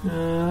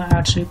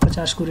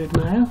 850 को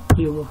रेटमा आयो।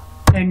 यो हो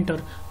एन्टर।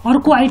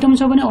 अर्को आइटम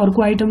छ भने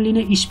अर्को आइटम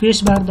लिने,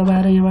 स्पेस बार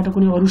दबाएर यहाँबाट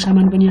कुनै अरू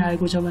सामान पनि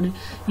आएको छ भने,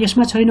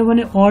 यसमा छैन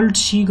भने अल्ट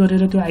सी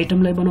गरेर त्यो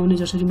आइटमलाई बनाउने,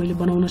 जसरी मैले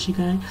बनाउन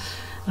सिकाएँ।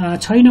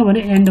 छैन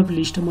भने एन्ड अफ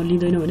लिस्ट, म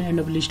लिँदैन भने एन्ड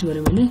अफ लिस्ट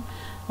गरेँ मैले।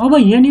 अब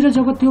यहाँनिर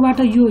जब त्योबाट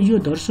यो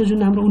धर्सो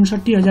जुन हाम्रो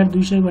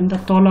 59,200 भन्दा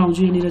तल आउँछ,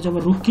 यहाँनिर जब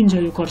रोकिन्छ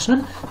यो कर्सर,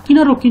 किन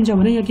रोकिन्छ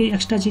भने यहाँ केही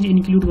एक्स्ट्रा चिज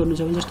इन्क्लुड गर्नु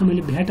छ भने, जस्तो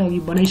मैले भ्याट अघि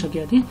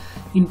बनाइसकेको थिएँ,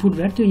 इनपुट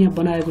भ्याट त्यो यहाँ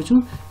बनाएको छु।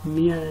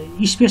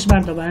 यहाँ स्पेस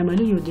बार दबाएँ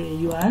मैले,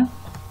 यो आयो,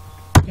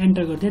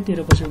 एन्टर गरिदिएँ,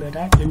 13% भ्याट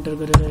आयो। एन्टर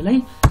गरेर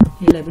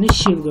यसलाई पनि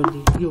सेभ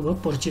गरिदिएँ। यो भयो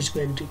पर्चेजको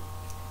एन्ट्री।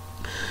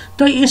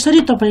 त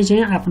यसरी तपाईँ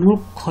चाहिँ आफ्नो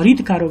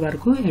खरिद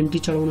कारोबारको एन्ट्री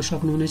चढाउन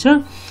सक्नुहुनेछ।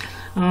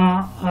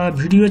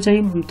 भिडियो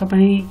चाहिँ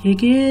तपाईँ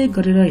एक एक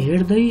गरेर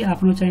हेर्दै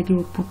आफ्नो चाहिँ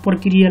त्यो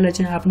प्रक्रियालाई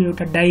चाहिँ आफ्नो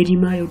एउटा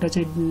डायरीमा एउटा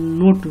चाहिँ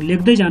नोट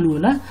लेख्दै जानु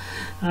होला।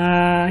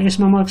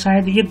 यसमा म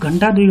सायद 1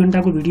 घण्टा 2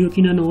 घण्टाको भिडियो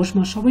किन नहोस्,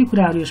 म सबै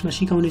कुराहरू यसमा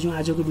सिकाउने छु।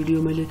 आजको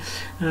भिडियो मैले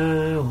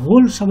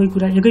होल सबै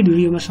कुरा एकै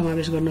भिडियोमा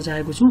समावेश गर्न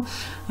चाहेको छु।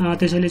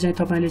 त्यसैले चाहिँ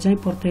तपाईले चाहिँ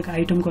प्रत्येक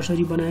आइटम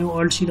कसरी बनायो,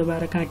 अल्ट सी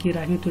दबाएर कहाँ के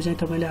राख्यो, त्यो चाहिँ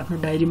तपाईले आफ्नो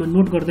डायरीमा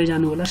नोट गर्दै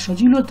जानु होला।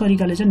 सजिलो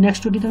तरिकाले चाहिँ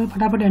नेक्स्टचोटि तपाईँ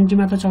फटाफट एन्ट्री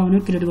मात्र चढाउने,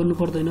 क्रिएट गर्नु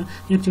पर्दैन।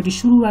 एकचोटि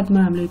सुरुवातमा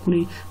हामीले कुनै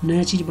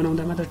नयाँ चीज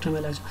बनाउँदा मात्र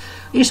समय लाग्छ।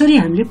 यसरी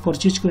हामीले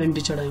पर्चेजको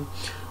एन्ट्री चढायौँ।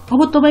 अब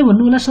तपाईँ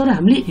भन्नु होला सर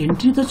हामीले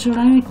एन्ट्री त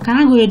चढायौँ,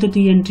 कहाँ गयो त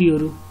ती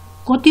एन्ट्रीहरू,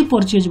 कति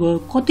पर्चेज भयो,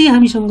 कति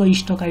हामीसँग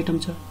स्टक आइटम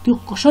छ, त्यो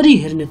कसरी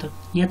हेर्ने त?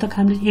 यहाँ त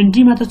हामीले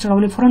एन्ट्री मात्र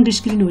चढाउने फ्रन्ट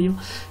स्क्रिन हो यो।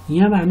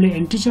 यहाँ हामीले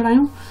एन्ट्री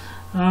चढायौँ,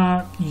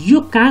 यो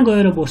कहाँ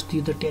गएर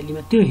बस्थ्यो त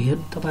ट्यालीमा, त्यो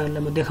तपाईँहरूलाई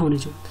म देखाउने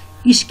छु।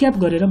 स्क्याप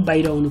गरेर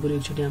बाहिर आउनु पर्यो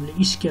एकचोटि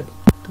हामीले। स्क्याप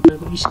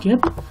तपाईँको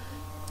स्क्याप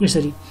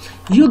यसरी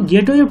यो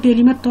गेटवे अफ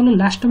टेलीमा तल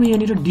लास्टमा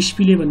यहाँनिर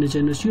डिस्प्ले भन्ने छ।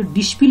 हेर्नुहोस् यो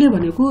डिस्प्ले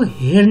भनेको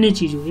हेर्ने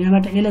चिज हो।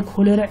 यहाँबाट यसलाई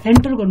खोलेर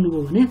एन्टर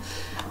गर्नुभयो भने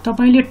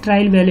तपाईँले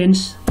ट्रायल ब्यालेन्स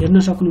हेर्न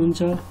सक्नुहुन्छ,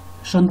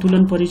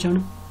 सन्तुलन परीक्षण,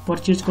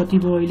 पर्चेज कति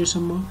भयो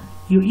अहिलेसम्म,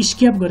 यो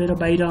स्क्याप गरेर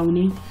बाहिर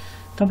आउने।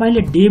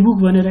 तपाईले डे बुक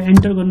भनेर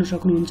एन्टर गर्न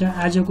सक्नुहुन्छ।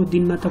 आजको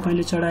दिनमा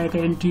तपाईले चढाएका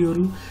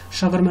एन्ट्रीहरू,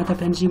 सगरमाथा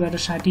फ्यान्सीबाट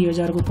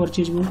 60,000 को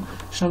पर्चेज भयो,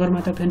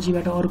 सगरमाथा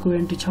फ्यान्सीबाट अर्को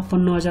एन्ट्री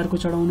 56,000 को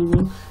चढाउनु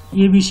भयो,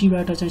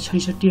 एबीसीबाट चाहिँ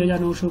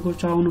 66,900 को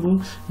चढाउनु भयो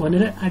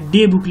भनेर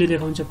डे बुकले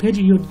देखाउँछ।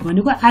 फेरि यो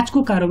भनेको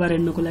आजको कारोबार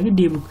हेर्नको लागि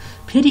डे बुक,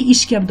 फेरि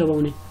स्क्याप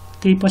दबाउने,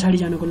 त्यही पछाडि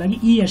जानको लागि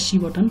ESC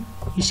बटन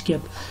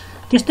स्क्याप।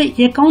 त्यस्तै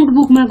एकाउन्ट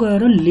बुकमा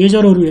गएर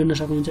लेजरहरू हेर्न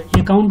सक्नुहुन्छ।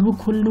 एकाउन्ट बुक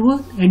खोल्नुभयो,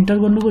 एन्टर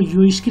गर्नुभयो,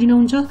 यो स्क्रिन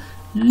आउँछ।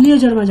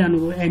 लेजरमा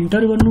जानुभयो,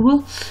 एन्टर गर्नुभयो,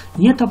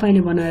 यहाँ तपाईले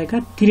बनाएका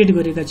क्रिएट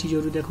गरेका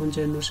चिजहरू देखाउँछ।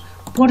 हेर्नुहोस्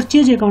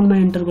पर्चेज एकाउन्टमा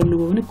एन्टर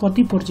गर्नुभयो भने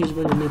कति पर्चेज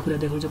भयो भन्ने कुरा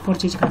देखाउँछ।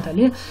 पर्चेज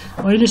खाताले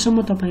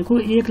अहिलेसम्म तपाईको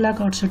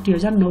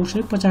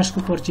 1,68,950 को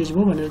पर्चेज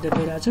भयो भनेर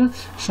देखाइरहेछ।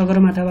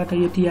 सगरमाथाबाट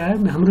यति आयो,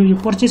 हाम्रो यो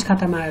पर्चेज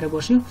खातामा आएर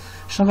बस्यो।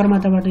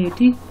 सगरमाथाबाट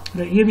यति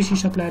र एबीसी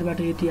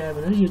सप्लायरबाट यति आयो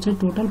भनेर यो चाहिँ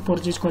टोटल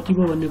पर्चेज कति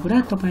भयो भन्ने कुरा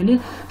तपाईले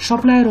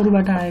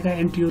सप्लायरहरूबाट आएका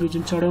एन्ट्रीहरू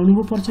जुन चढाउनु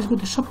भयो पर्चेजको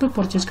त्यो सबै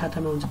पर्चेज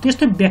खातामा हुन्छ।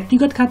 त्यस्तै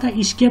व्यक्तिगत खाता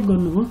स्क्याप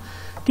गर्नुभयो,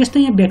 त्यस्तै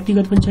यहाँ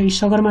व्यक्तिगत पनि छ।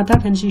 सगरमाथा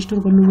फ्यान्सी स्टोर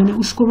गर्नु भने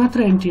उसको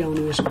मात्र एन्ट्री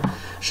आउने यसमा।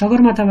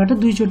 सगरमाथाबाट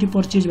 2 चोटि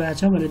पर्चेज भएको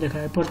छ भनेर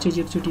देखायो। पर्चेज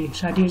एकचोटि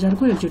 60,000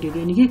 को, एकचोटि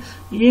यानी कि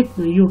एक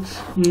यो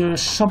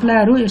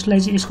सप्लायर हो। यसलाई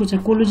चाहिँ यसको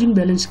चाहिँ क्लोजिङ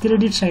ब्यालेन्स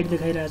क्रेडिट साइड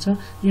देखाइरहेछ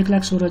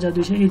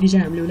 1,16,200। यदि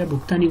चाहिँ हामीले उसलाई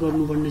भुक्तानी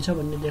गर्नुपर्ने छ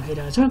भन्ने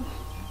देखाइरहेछ।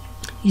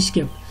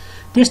 स्क्याप।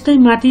 त्यस्तै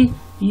माथि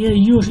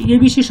यो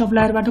एबीसी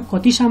सप्लायरबाट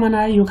कति सामान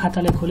आयो यो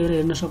खातालाई खोलेर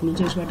हेर्न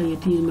सक्नुहुन्छ। यसबाट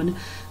यति भने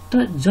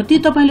त जति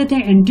तपाईले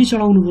त्यहाँ एन्ट्री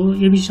चढाउनु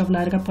भयो एबीसी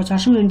सप्लायरका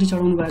 50औं एन्ट्री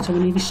चढाउनु भएको छ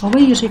भने यदि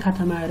सबै यसै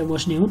खातामा आएर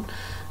बस्ने हुन्।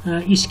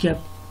 स्क्याप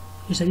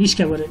यसरी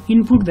स्क्याप गरेर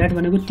इनपुट भ्याट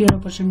भनेको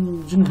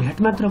 13% जुन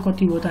भ्याट मात्र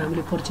कति हो त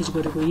हामीले पर्चेज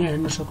गरेको यहाँ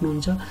हेर्न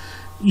सक्नुहुन्छ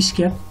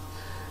स्क्याप।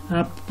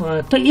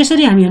 त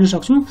यसरी हामी हेर्न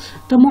सक्छौं।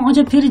 त म अझ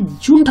फेरि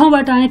जुन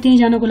ठाउँबाट आए त्यही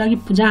जानको लागि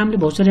जहाँ हामीले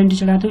भौचर एन्ट्री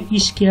चढाएको थियो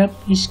स्क्याप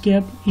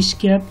स्क्याप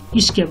स्क्याप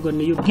स्क्याप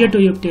गर्ने यो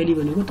गेटवे अफ ट्याली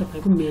भनेको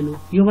तपाईको मेन हो।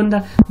 यो भन्दा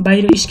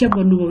बाहिर स्क्याप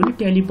गर्नुभयो भने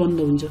ट्याली बन्द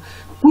हुन्छ।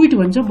 क्विट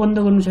भन्छ बन्द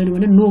गर्नु छैन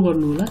भने नो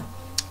गर्नु होला।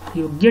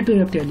 यो गेटवे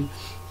अफ ट्याली।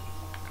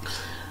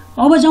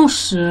 अब जाउँ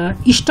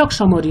स्टक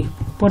समरी।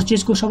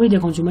 पर्चेजको सबै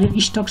देखाउँछु म।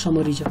 स्टक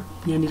समरी छ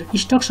यहाँनिर।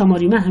 स्टक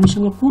समरीमा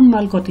हामीसँग कुन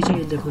माल कति छ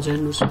यो देखाउँछ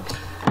हेर्नुहोस्।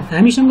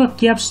 हामीसँग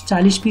क्याप्स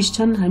 40 पिस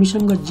छन्,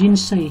 हामीसँग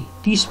जिन्स चाहिँ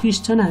 30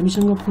 पिस छन्,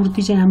 हामीसँग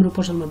कुर्ती चाहिँ हाम्रो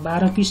पसलमा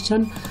 12 पिस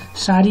छन्,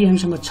 साडी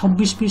हामीसँग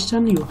 26 पिस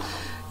छन्।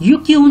 यो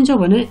के हुन्छ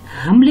भने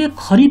हामीले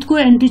खरिदको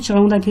एन्ट्री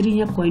चढाउँदाखेरि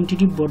यहाँ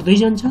क्वान्टिटी बढ्दै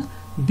जान्छ,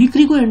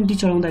 बिक्रीको एन्ट्री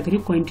चढाउँदाखेरि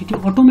क्वान्टिटी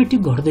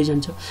अटोमेटिक घट्दै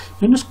जान्छ।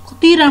 हेर्नुहोस्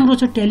कति राम्रो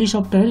छ ट्याली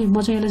सफ्टवेयर।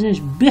 म चाहिँ यसलाई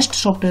चाहिँ बेस्ट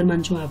सफ्टवेयर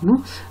मान्छु आफ्नो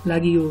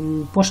लागि यो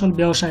पसल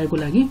व्यवसायको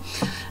लागि।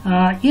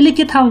 यसले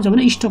के थाहा हुन्छ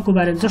भने स्टकको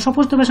बारेमा छ।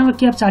 सपोज तपाईसँग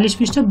क्याप 40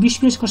 पिस छ, 20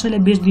 पिस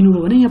कसैलाई बेच्दिनु भयो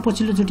भने यहाँ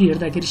पछिल्लोचोटि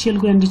हेर्दाखेरि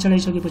सेलको एन्ट्री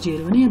चढाइसकेपछि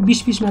हेर्यो भने यहाँ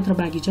 20 पिस मात्र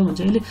बाँकी छ भन्छ।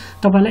 यसले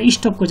तपाईलाई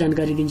स्टकको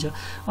जानकारी दिन्छ।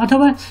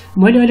 अथवा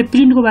मैले अहिले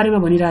प्रिन्टको बारेमा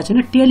भनिरहेको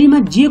छैन, ट्यालीमा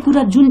जे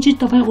कुरा जुन चिज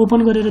तपाईँ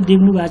ओपन गरेर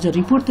देख्नु भएको छ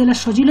रिपोर्ट त्यसलाई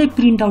सजिलै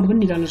प्रिन्ट आउट पनि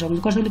निकाल्न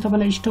सक्नुहुन्छ। कसैले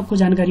तपाईलाई स्टकको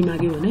जानकारी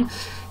माग्यो भने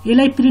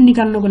यसलाई प्रिन्ट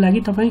निकाल्नको लागि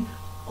तपाईँ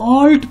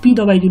अल्ट पी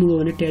दबाइदिनु भयो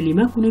भने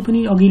ट्यालीमा कुनै पनि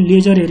अघि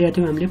लेजर हेरेका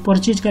थियौँ हामीले,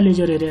 पर्चेजका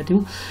लेजर हेरेका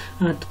थियौँ,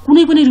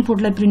 कुनै पनि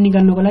रिपोर्टलाई प्रिन्ट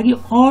निकाल्नको लागि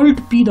alt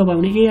P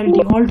दबाउने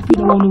ALT alt P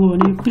दबाउनु भयो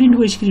भने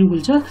प्रिन्टको स्क्रिन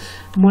खुल्छ।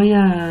 म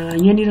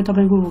यहाँनिर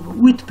तपाईँको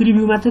विथ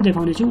प्रिभ्यू मात्रै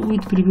देखाउने छु।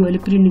 विथ प्रिभ्यू अहिले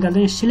प्रिन्ट निकाल्दा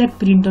यहाँ सिलेक्ट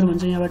प्रिन्टर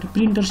भन्छ। यहाँबाट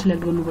प्रिन्टर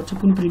सिलेक्ट गर्नुपर्छ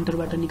कुन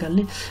प्रिन्टरबाट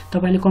निकाल्ने।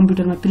 तपाईँले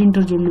कम्प्युटरमा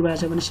प्रिन्टर जोड्नु भएको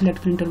छ भने सिलेक्ट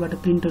प्रिन्टरबाट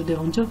प्रिन्टर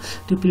देखाउँछ,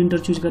 त्यो प्रिन्टर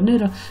चुज गर्ने।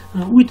 र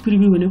विथ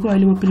प्रिभ्यू भनेको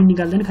अहिले म प्रिन्ट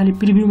निकाल्दैन खालि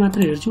प्रिभ्यू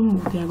मात्रै हेर्छु।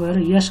 त्यहाँ गएर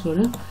यस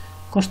गरेर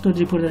कस्तो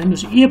रिपोर्ट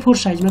हेर्नुहोस् A4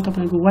 साइजमा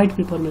तपाईँको व्हाइट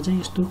पेपरमा चाहिँ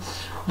यस्तो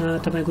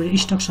तपाईँको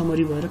स्टक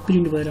समरी भएर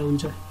प्रिन्ट भएर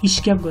हुन्छ।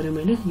 स्क्याप गरेँ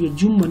मैले, यो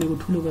जुम भनेको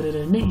ठुलो गरेर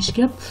हेर्ने,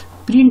 स्क्याप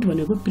प्रिन्ट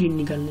भनेको प्रिन्ट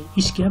निकाल्ने,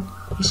 स्क्याप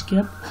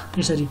स्क्याप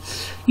यसरी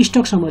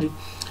स्टक समरी।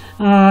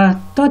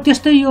 त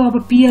त्यस्तै यो अब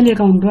पिएल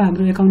एकाउन्ट हो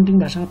हाम्रो एकाउन्टिङ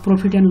भाषामा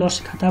प्रॉफिट एन्ड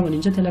लस खाता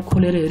भनिन्छ। त्यसलाई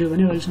खोलेर हेर्यो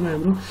भने अहिलेसम्म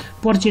हाम्रो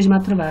पर्चेज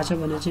मात्र भएको छ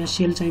भने चाहिँ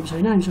सेल चाहिँ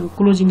छैन। हामीसँग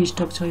क्लोजिङ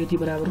स्टक छ यति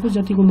बराबरको,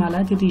 जतिको माल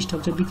आयो त्यति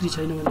स्टक छ, बिक्री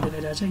छैन भनेर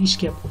देखाइरहेको छ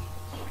स्क्याप।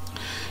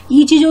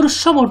 यी चिजहरू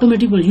सब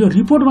अटोमेटिक यो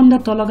रिपोर्ट भन्दा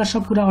तलका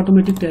सब कुरा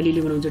अटोमेटिक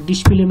ट्यालीले बनाउँछ।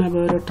 डिस्प्लेमा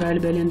गएर trial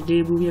balance,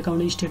 day book,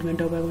 accounting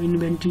statement अब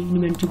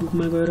इन्भेन्ट्री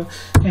बुकमा गएर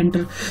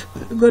एन्टर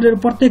गरेर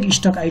प्रत्येक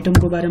स्टक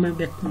आइटमको बारेमा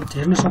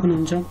हेर्न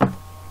सक्नुहुन्छ।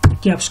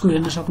 क्याप्सको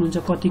हेर्न सक्नुहुन्छ,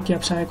 कति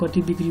क्याप्स आयो,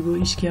 कति बिक्री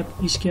भयो,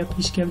 स्क्याप स्क्याप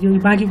स्क्याप यो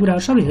बाँकी कुराहरू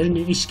सबै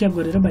हेर्ने स्क्याप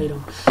गरेर बाहिर।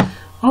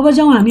 अब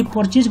जाउँ हामी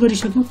पर्चेज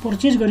गरिसक्यौँ।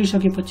 पर्चेज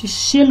गरिसकेपछि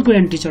सेलको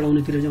एन्ट्री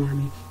चढाउनेतिर जाउँ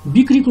हामी।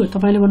 बिक्रीको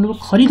तपाईँले भन्नुभयो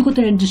खरिदको त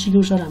एन्ट्री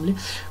सिक्यौँ सर हामीले।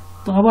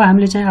 अब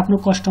हामीले चाहिँ आफ्नो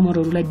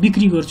कस्टमरहरूलाई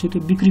बिक्री गर्छु, त्यो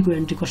बिक्रीको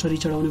एन्ट्री कसरी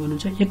चढाउने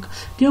भन्नुहुन्छ।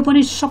 त्यो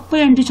पनि सबै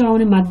एन्ट्री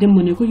चढाउने माध्यम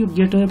भनेको यो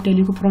गेटवे अफ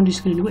ट्यालीको फ्रन्ट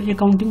स्क्रिनको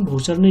एकाउन्टिङ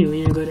भौचर नै हो।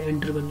 यहाँ गएर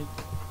एन्टर गर्ने,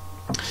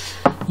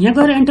 यहाँ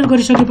गएर एन्टर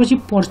गरिसकेपछि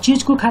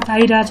पर्चेजको खाता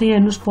आइरहेको छ। यहाँ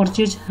हेर्नुहोस्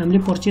पर्चेज, हामीले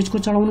पर्चेजको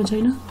चढाउनु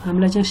छैन,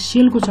 हामीलाई चाहिँ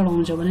सेलको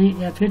चढाउनु छ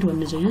भने एफेट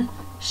भन्ने चाहिँ यहाँ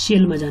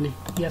सेलमा जाने,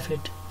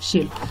 एफेट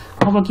सेल।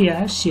 अब के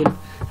आयो सेल।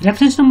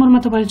 रेफरेन्स नम्बरमा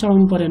तपाईँले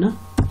चढाउनु परेन,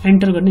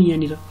 एन्टर गर्ने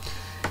यहाँनिर।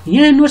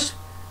 यहाँ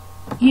हेर्नुहोस्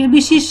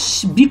एबीसी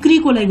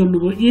बिक्रीको लागि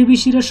गर्नुभयो।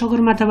 एबीसी र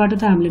सगरमाथाबाट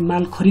त हामीले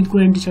माल खरिदको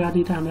एन्ट्री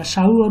चढाउने त हाम्रा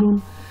साहुहरू हुन्।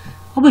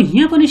 अब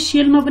यहाँ पनि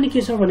सेलमा पनि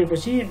के छ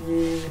भनेपछि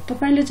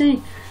तपाईँले चाहिँ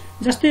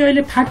जस्तै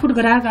अहिले फाटफुट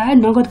ग्राहक आए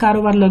नगद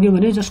कारोबार लग्यो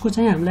भने जसको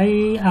चाहिँ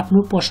हामीलाई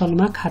आफ्नो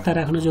पसलमा खाता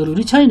राख्न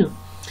जरुरी छैन,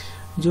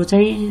 जो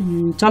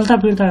चाहिँ चल्ता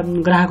फिर्ता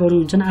ग्राहकहरू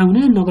हुन्छन्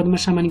आउने नगदमा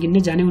सामान किन्ने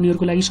जाने,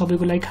 उनीहरूको लागि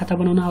सबैको लागि खाता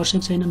बनाउन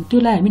आवश्यक छैन।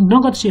 त्यसलाई हामी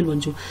नगद सेल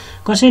भन्छौँ।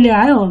 कसैले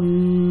आयो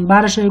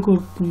 1200 को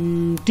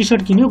टी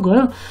सर्ट किन्यो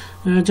गयो,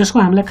 जसको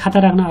हामीलाई खाता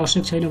राख्न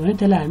आवश्यक छैन भने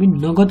त्यसलाई हामी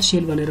नगद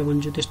सेल भनेर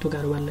भन्छौँ त्यस्तो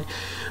कारोबारलाई।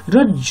 र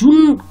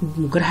जुन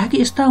ग्राहक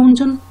यस्ता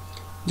हुन्छन्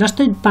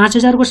जस्तै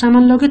 5000 को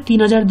सामान लग्यो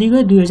 3000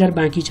 दिगयो 2000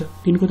 बाँकी छ,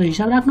 तिनको त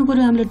हिसाब राख्नु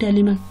पर्यो हामीले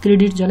ट्यालीमा।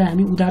 क्रेडिट जसलाई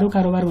हामी उधारो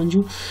कारोबार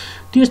भन्छौँ,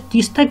 त्यो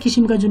त्यस्ता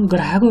किसिमका जुन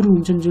ग्राहकहरू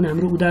हुन्छन् जुन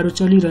हाम्रो उधारो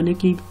चलिरहने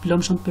केही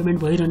लमसम पेमेन्ट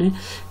भइरहने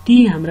ती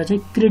हाम्रा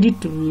चाहिँ क्रेडिट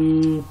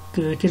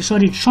के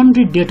सरी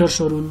सन्ड्री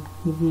डेटर्सहरू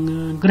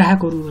हुन्,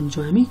 ग्राहकहरू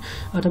भन्छौँ हामी,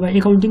 अथवा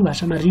एकाउन्टिङ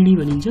भाषामा ऋणी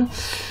भनिन्छ।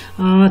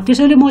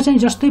 त्यसैले म चाहिँ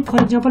जस्तै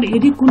फर इक्जाम्पल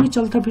यदि कुनै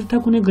चल्ता फिर्ता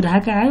कुनै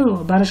ग्राहक आयो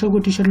 1200 को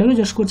टी सर्ट लग्यो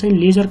जसको चाहिँ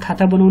लेजर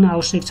खाता बनाउन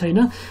आवश्यक छैन,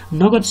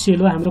 नगद सेल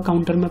हो, हाम्रो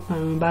काउन्टरमा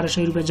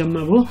 1200 रुपियाँ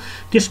जम्मा भयो,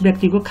 त्यस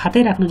व्यक्तिको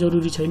खातै राख्न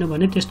जरुरी छैन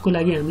भने त्यसको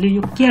लागि हामीले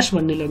यो क्यास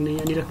भन्ने लग्ने,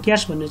 यहाँनिर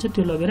क्यास भन्ने चाहिँ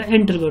त्यो लगेर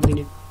एन्टर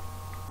गरिदिने।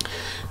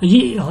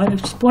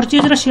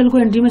 पर्चेज र सेलको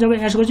एन्ट्रीमा जब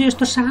एड गर्छु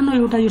यस्तो सानो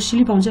एउटा यो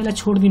स्लिप आउँछ, यसलाई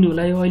छोडिदिनु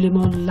होला। यो अहिले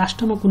म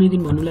लास्टमा कुनै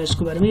दिन भन्नुलाई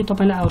यसको बारेमा, यो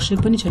तपाईँलाई आवश्यक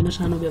पनि छैन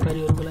सानो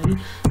व्यापारीहरूको लागि।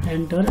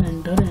 एन्टर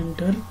एन्टर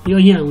एन्टर यो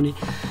यहाँ आउने।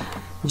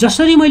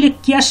 जसरी मैले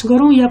क्यास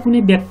गरौँ या कुनै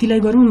व्यक्तिलाई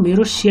गरौँ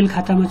मेरो सेल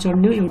खातामा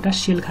चढ्ने एउटा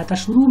सेल खाता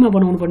सुरुमा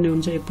बनाउनु पर्ने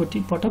हुन्छ एकपटि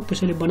पटक।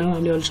 त्यसैले बनाऊ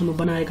हामीले अहिलेसम्म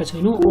बनाएका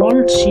छैनौँ।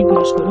 अल्ट सी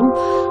प्रेस गरौँ।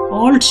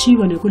 अल्ट सी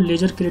भनेको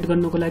लेजर क्रिएट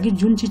गर्नको लागि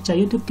जुन चिज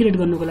चाहियो त्यो क्रिएट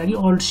गर्नको लागि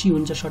अल्ट सी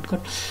हुन्छ सर्टकट।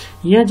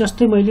 यहाँ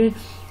जस्तै मैले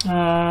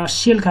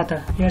सेल खाता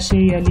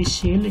एसएएलई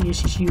सेल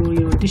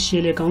एसीसीओ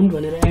सेल एकाउन्ट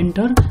भनेर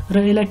एन्टर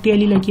र यसलाई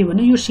ट्यालीलाई के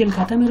भने यो सेल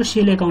खाता मेरो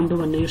सेल एकाउन्ट हो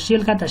भन्ने। यो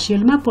सेल खाता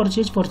सेलमा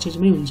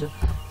पर्चेजमै हुन्छ।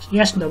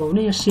 यस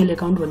दबाउने या सेल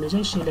एकाउन्ट भन्ने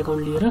चाहिँ सेल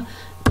एकाउन्ट लिएर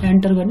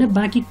एन्टर गर्ने।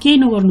 बाँकी केही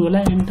नगर्नु होला।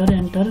 एन्टर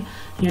एन्टर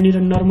यहाँनिर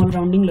नर्मल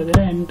राउन्डिङ लगेर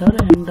एन्टर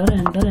एन्टर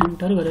एन्टर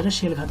एन्टर गरेर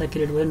सेल खाता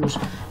क्रिएट भयो। हेर्नुहोस्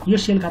यो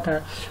सेल खाता।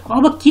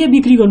 अब के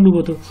बिक्री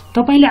गर्नुभयो त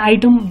तपाईँले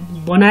आइटम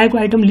बनाएको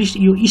आइटम लिस्ट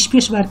यो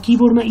स्पेस बार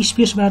किबोर्डमा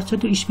स्पेस बार छ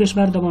त्यो स्पेस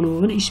बार दबाउनु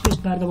भयो भने स्पेस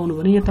बार दबाउनु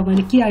भने यहाँ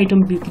तपाईँले के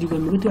आइटम बिक्री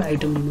गर्नुभयो त्यो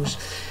आइटम लिनुहोस्।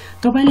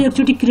 तपाईँले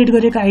एकचोटि क्रिएट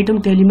गरेका आइटम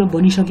ट्यालीमा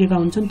बनिसकेका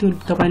हुन्छन् त्यो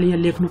तपाईँले यहाँ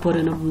लेख्नु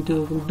परेन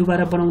त्यो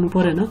दुबारा बनाउनु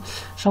परेन।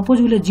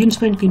 सपोज उसले जिन्स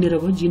प्यान्ट किनेर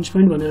गयो जिन्स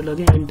प्यान्ट भनेर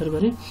लगे एन्टर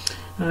गरे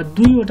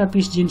 2वटा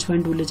पिस जिन्स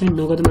प्यान्ट उसले चाहिँ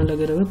नगदमा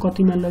लगेर गयो।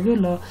 कतिमा लग्यो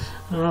ल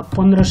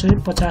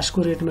 1550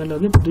 को रेटमा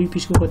लग्यो। 2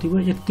 पिसको कति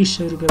भयो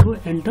 3100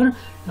 रुपियाँको एन्टर।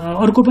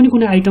 अर्को पनि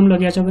कुनै आइटम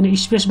लगेको छ भने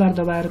स्पेस बार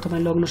दबाएर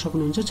तपाईँ लग्न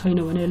सक्नुहुन्छ।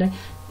 छैन भने यसलाई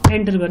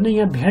एन्टर गर्ने।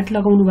 यहाँ भ्याट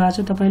लगाउनु भएको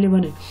छ तपाईँले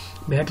भने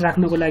भ्याट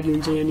राख्नको लागि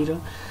हुन्छ। यहाँनिर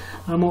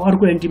म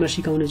अर्को एन्ट्रीमा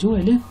सिकाउने छु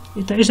अहिले।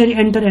 यसरी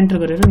एन्टर एन्टर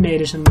गरेर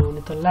नेरेसनमा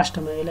आउने। त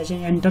लास्टमा यसलाई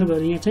चाहिँ एन्टर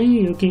गरेर यहाँ चाहिँ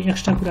यो केही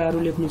एक्स्ट्रा कुराहरू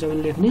लेख्नु छ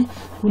भने लेख्ने।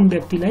 कुन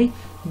व्यक्तिलाई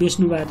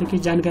बेच्नु भएको थियो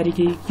केही जानकारी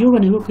केही के हो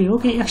भनेको के हो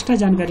केही एक्स्ट्रा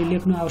जानकारी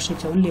लेख्नु आवश्यक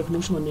छ भने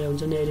लेख्नुहोस् भन्ने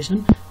हुन्छ। नेरेसन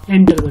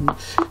एन्टर गर्ने।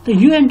 त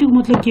यो एन्ट्रीको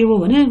मतलब के हो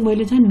भने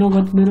मैले चाहिँ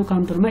नगद मेरो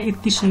काउन्टरमा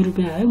 3100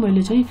 रुपियाँ आयो।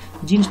 मैले चाहिँ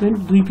जिन्स प्यान्ट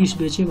 2 पिस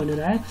बेचेँ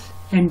भनेर आयो।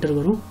 एन्टर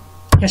गरौँ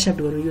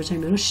एक्सेप्ट गरौँ। यो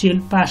चाहिँ मेरो सेल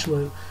पास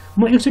भयो।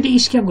 म एकचोटि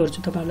स्क्याप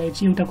गर्छु तपाईँलाई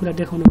एउटा कुरा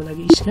देखाउनको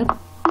लागि।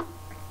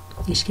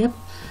 स्क्याप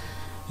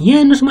यहाँ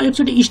हेर्नुहोस् म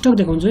एकचोटि स्टक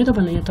देखाउँछु है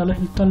तपाईँलाई। यहाँ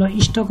तल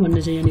स्टक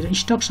भन्ने चाहिँ यहाँनिर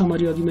स्टक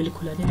समरी अघि मैले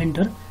खुलाएँ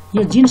एन्टर।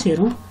 यहाँ जिन्स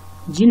हेरौँ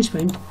जिन्स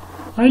प्यान्ट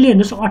अहिले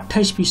हेर्नुहोस्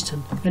 28 पिस छन्।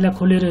 यसलाई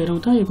खोलेर हेरौँ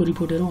त यसको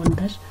रिपोर्ट हेरौँ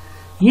 28।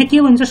 यहाँ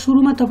के भन्छ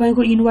सुरुमा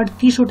तपाईँको इनवर्ड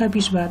 30वटा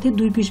पिस भएको थियो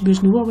 2 पिस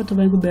बेच्नुभयो। अब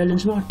तपाईँको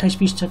ब्यालेन्समा 28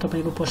 पिस छ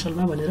तपाईँको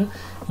पसलमा भनेर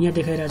यहाँ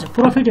देखाइरहेको छ।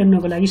 प्रफिट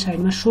हेर्नको लागि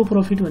साइडमा सो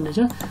प्रफिट भन्ने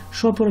छ।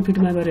 सो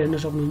प्रफिटमा गएर हेर्न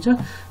सक्नुहुन्छ।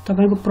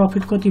 तपाईँको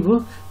प्रफिट कति भयो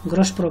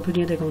ग्रस प्रफिट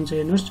यहाँ देखाउँछ।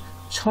 हेर्नुहोस्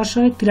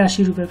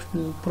 683 रुपियाँ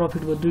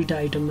प्रफिट भयो 2टा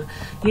आइटममा।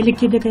 यसले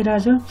के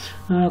देखाइरहेछ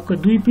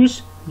 2 पिस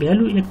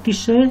भ्यालु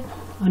 3100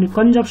 अनि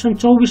कन्जप्सन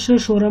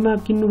 2416मा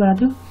किन्नु भएको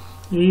थियो।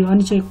 यो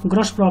अनि चाहिँ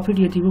ग्रस प्रफिट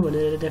यति भयो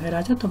भनेर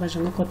देखाइरहेछ।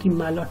 तपाईँसँग कति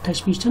माल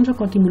 28 पिस छन् र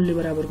कति मूल्य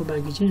बराबरको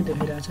बाँकी चाहिँ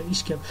देखाइरहेछ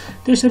स्क्याप।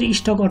 त्यसरी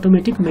स्टक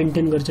अटोमेटिक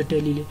मेन्टेन गर्छ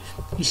टेलीले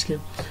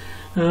स्क्याप।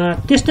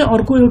 त्यस्तै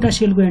अर्को एउटा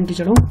सेलको एन्ट्री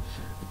चढाउँ।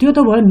 त्यो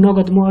त भयो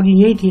नगद। म अघि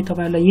यही थिएँ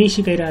तपाईँहरूलाई यही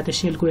सिकाइरहेको थिएँ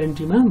सेलको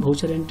एन्ट्रीमा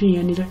भौचर एन्ट्री।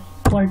 यहाँनिर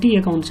पार्टी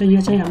एकाउन्ट छ।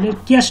 यहाँ चाहिँ हामीले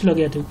क्यास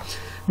लगेको थियौँ।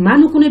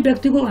 मानु कुनै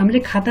व्यक्तिको हामीले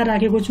खाता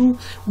राखेको छौँ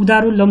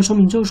उधारो लमसम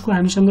हुन्छ उसको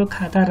हामीसँग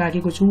खाता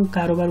राखेको छौँ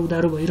कारोबार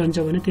उधारो भइरहन्छ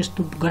भने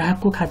त्यस्तो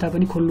ग्राहकको खाता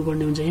पनि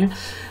खोल्नुपर्ने हुन्छ। यहाँ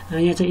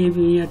चाहिँ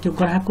यहाँ त्यो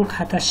ग्राहकको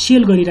खाता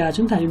सेल गरिरहेको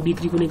छौँ त हामी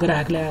बिक्री कुनै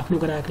ग्राहकलाई आफ्नो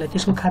ग्राहकलाई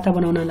त्यसको खाता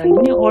बनाउन लागि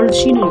पनि अल्ट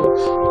सी नै हो।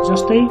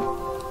 जस्तै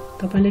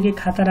तपाईँले केही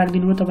खाता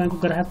राखिदिनु भयो तपाईँको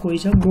ग्राहक कोही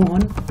छ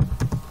मोहन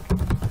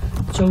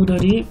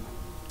चौधरी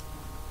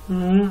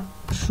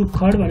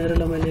सुखड भनेर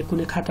ल मैले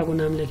कुनै खाताको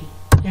नाम लेखेँ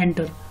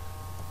एन्टर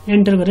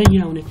एन्टर गरेर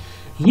यहाँ आउने।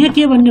 यहाँ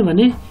के भन्ने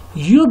भने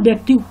यो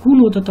व्यक्ति कुन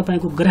हो त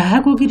तपाईँको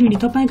ग्राहक हो कि ऋणी।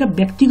 तपाईँका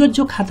व्यक्तिगत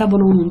जो खाता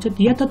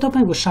बनाउनुहुन्छ या त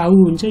तपाईँको साहु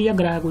हुन्छ या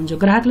ग्राहक हुन्छ।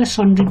 ग्राहकलाई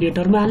सन्ड्री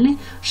डेटरमा हाल्ने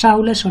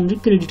साहुलाई सन्ड्री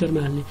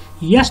क्रेडिटरमा हाल्ने।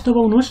 यस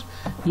दबाउनुहोस्।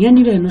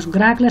 यहाँनिर हेर्नुहोस्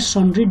ग्राहकलाई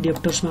सन्ड्री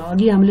डेप्टर्समा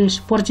अघि हामीले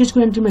पर्चेजको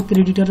एन्ट्रीमा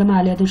क्रेडिटरमा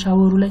हालेका थियौँ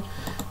साहुहरूलाई।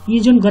 यी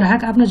जुन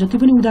ग्राहक आफ्ना जति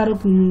पनि उधारो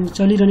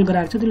चलिरहने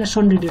ग्राहक छ त्यसलाई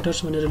सन्ड्री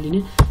डेटर्स भनेर लिने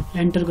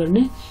एन्टर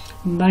गर्ने।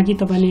 बाँकी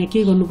तपाईँले यहाँ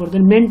केही गर्नु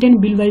पर्दैन। मेन्टेन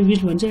बिल बाई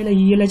बिल भन्छ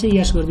यसलाई चाहिँ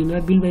यस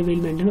गरिदिनु बिल बाई बिल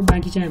मेन्टेन।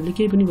 बाँकी चाहिँ हामीले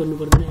केही पनि गर्नु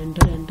पर्दैन।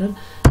 एन्टर एन्टर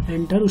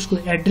एन्टर उसको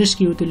एड्रेस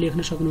के हो त्यो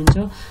लेख्न सक्नुहुन्छ।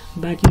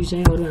 बाँकी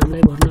चाहिँ अरू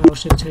हामीलाई भर्न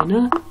आवश्यक छैन।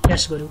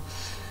 यस गरौँ।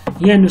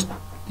 यहाँ हेर्नुहोस्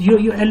यो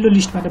येल्लो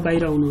लिस्टबाट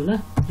बाहिर आउनु होला।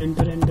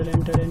 Enter enter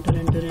enter enter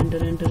enter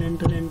enter enter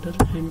enter enter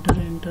enter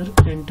enter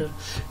enter.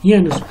 यहाँ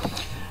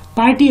हेर्नुहोस्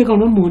पार्टी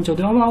एकाउन्टमा मोहन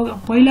चौधरी।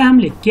 अब पहिला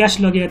हामीले क्यास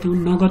लगेका थियौँ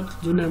नगद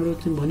जुन हाम्रो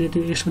भनेको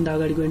थियो यसभन्दा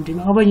अगाडिको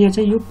एन्ट्रीमा। अब यहाँ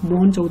चाहिँ यो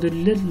मोहन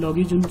चौधरीले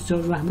लग्यो जुन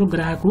हाम्रो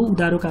ग्राहक हो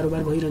उधारो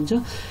कारोबार भइरहन्छ।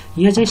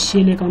 यहाँ चाहिँ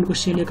सेल एकाउन्टको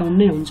सेल एकाउन्ट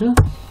नै हुन्छ।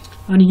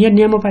 अनि यहाँ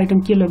नेम अफ आइटम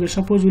के लग्यो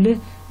सपोज उसले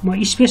म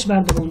स्पेस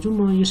बार दबाउँछु।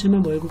 म यसैमा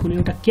भएको कुनै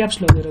एउटा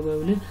क्याप्स लगेर गयो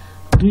उसले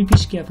 2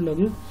 पिस क्याप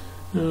लग्यो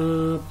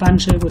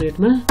 500 को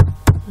रेटमा।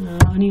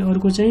 अनि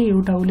अर्को चाहिँ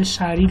एउटा उसले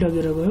साडी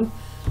लगेर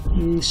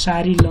गयो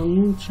साडी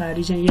लङ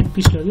साडी चाहिँ 1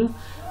 पिस लग्यो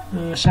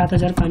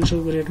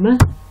 7500 को रेटमा।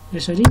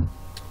 यसरी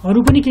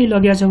अरू पनि केही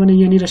लगेको छ भने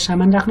यहाँनिर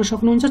सामान राख्न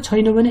सक्नुहुन्छ।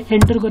 छैन भने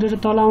एन्टर गरेर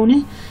तल आउने।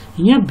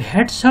 यहाँ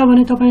भ्याट छ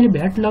भने तपाईँले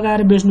भ्याट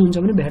लगाएर बेच्नुहुन्छ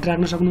भने भ्याट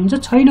राख्न सक्नुहुन्छ।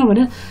 छैन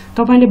भने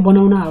तपाईँले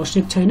बनाउन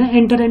आवश्यक छैन।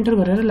 एन्टर एन्टर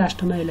गरेर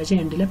लास्टमा यसलाई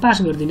चाहिँ एन्ट्रीलाई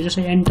पास गरिदिने।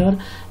 जस्तै एन्टर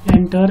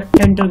एन्टर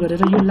एन्टर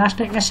गरेर यो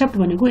लास्टमा एक्सेप्ट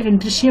भनेको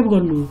एन्ट्री सेभ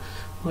गर्नु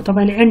हो।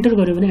 तपाईँले एन्टर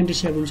गर्यो भने एन्ट्री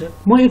सेभ हुन्छ।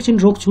 म एकछिन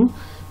रोक्छु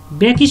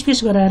ब्याक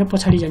स्पेस गराएर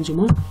पछाडि जान्छु।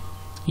 म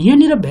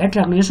यहाँनिर भ्याट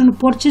राख्नु। यसो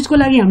पर्चेजको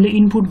लागि हामीले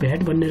इनपुट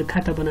भ्याट भन्ने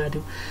खाता बनाएको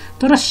थियौँ,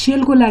 तर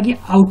सेलको लागि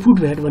आउटपुट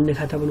भ्याट भन्ने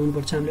खाता बनाउनु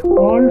पर्छ हामीले।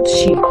 अल्ट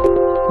सी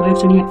म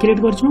एकचोटि यहाँ क्रिएट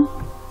गर्छु,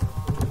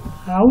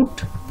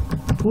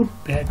 आउटपुट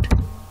भ्याट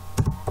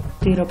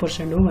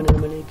 13% हो भनेर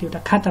मैले एउटा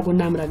खाताको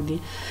नाम राखिदिएँ।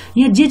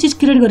 यहाँ जे चिज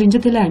क्रिएट गरिन्छ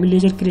त्यसलाई हामी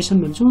लेजर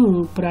क्रिएसन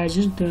भन्छौँ।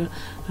 प्राइजेस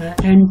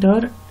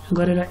एन्टर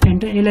गरेर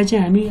एन्टर, यसलाई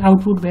चाहिँ हामी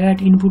आउटपुट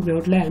भ्याट इनपुट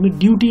भ्याटलाई हामी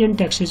ड्युटी एन्ड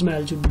ट्याक्सेसमा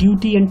हाल्छौँ।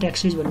 ड्युटी एन्ड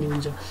ट्याक्सेस भन्ने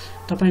हुन्छ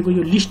तपाईँको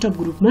यो लिस्ट अफ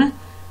ग्रुपमा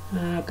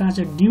कहाँ छ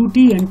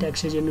ड्युटी एन्ड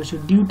ट्याक्सेस हेर्नुहोस्,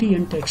 ड्युटी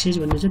एन्ड ट्याक्सेस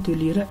भन्ने छ, त्यो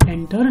लिएर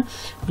एन्टर।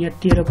 यहाँ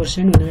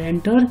 13% भनेर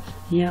एन्टर,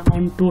 यहाँ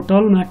अन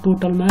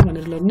टोटलमा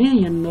भनेर लग्ने,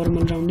 यहाँ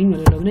नर्मल राउन्डिङ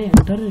भनेर लग्ने,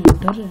 एन्टर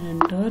एन्टर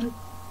एन्टर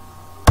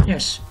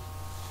यस,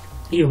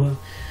 यो हो।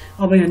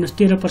 अब हेर्नुहोस्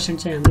 13%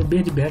 चाहिँ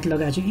हामीले भ्याट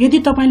लगाएको छु। यदि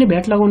तपाईँले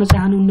भ्याट लगाउन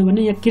चाहनुहुन्न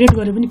भने यहाँ क्रिएट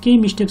गरे पनि केही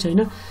मिस्टेक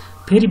छैन,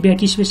 फेरि ब्याक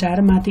स्पेस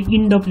आएर माथि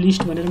इन्ड अफ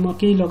लिस्ट भनेर म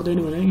केही लग्दैन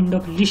भनेर इन्ड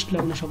अफ लिस्ट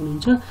लग्न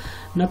सक्नुहुन्छ।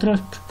 नत्र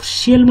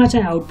सेलमा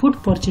चाहिँ आउटपुट,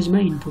 पर्चेजमा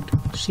इनपुट,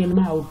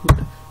 सेलमा आउटपुट,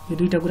 यो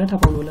दुईवटा कुरा थाहा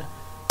पाउनु होला।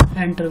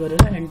 एन्टर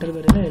गरेर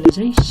यसलाई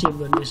चाहिँ सेभ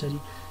गर्ने,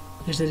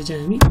 यसरी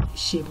चाहिँ हामी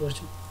सेभ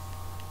गर्छौँ।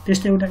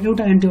 त्यस्तै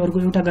एउटा एन्ट्री अर्को,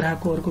 एउटा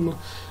ग्राहकको अर्को म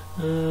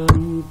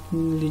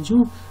लिन्छु।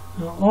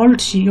 अल्ट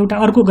सी एउटा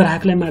अर्को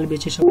ग्राहकलाई माल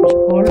बेचिसक्छु,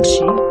 अल्ट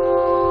सी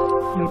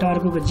एउटा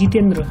अर्को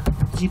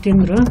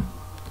जितेन्द्र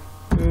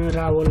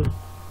रावल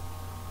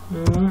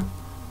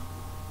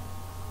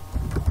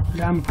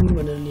रामपुर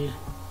भनेर लिए,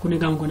 कुनै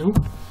गाउँको नाउँ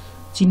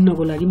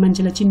चिन्नको लागि,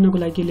 मान्छेलाई चिन्नको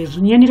लागि के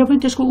लेख्छु। यहाँनिर पनि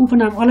त्यसको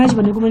उपनाम अलाइज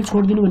भनेको मैले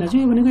छोडिदिनु भनेको छु।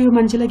 यो भनेको यो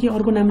मान्छेलाई के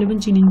अर्को नामले पनि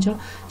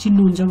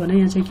चिन्नुहुन्छ भने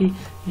यहाँ चाहिँ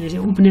के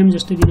उपनेम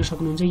जस्तै दिन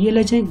सक्नुहुन्छ।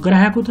 यसलाई चाहिँ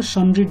ग्राहकको त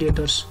सन्ड्री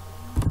डेटर्स,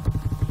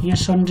 यहाँ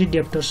sundry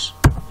debtors,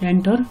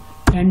 enter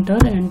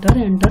enter enter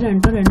enter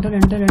enter enter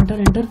enter enter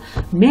enter.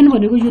 Main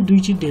भनेको यो दुई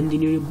चिज ध्यान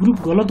दिने, यो ग्रुप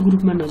गलत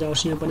ग्रुपमा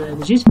नजाओस् यहाँ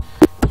बनाएको चिज।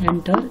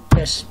 एन्टर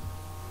यस,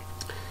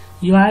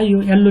 यो आयो,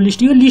 यो येल्लो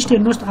लिस्ट। यो लिस्ट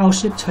हेर्नुहोस्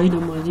आवश्यक छैन,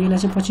 म यसलाई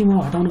चाहिँ पछि म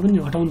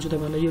हटाउँछु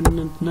तपाईँलाई, यो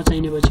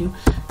नचाहिने पछि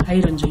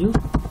आइरहन्छ यो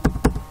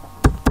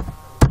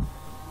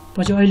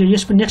पछि। अहिले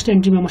यसको नेक्स्ट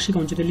एन्ट्रीमा म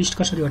सिकाउँछु त्यो लिस्ट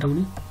कसरी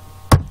हटाउने।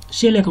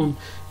 सेल एकाउन्ट,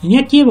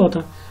 यहाँ के भयो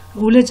त,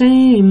 उसले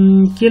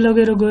चाहिँ के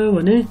लगेर गयो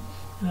भने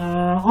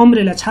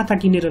अम्ब्रेला छाता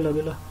किनेर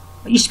लग्यो। ल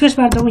स्पेस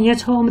बार त यहाँ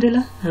छ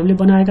अम्ब्रेला, हामीले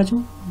बनाएका छौँ,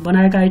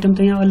 बनाएका आइटम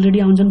त यहाँ अलरेडी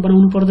आउँछन्,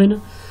 बनाउनु पर्दैन।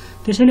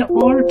 त्यसैले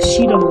अल्ट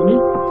सी दबाउने,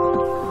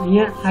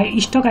 यहाँ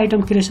स्टक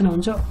आइटम क्रिएसन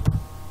हुन्छ,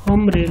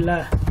 अम्ब्रेला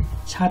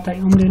छाता,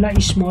 अम्ब्रेला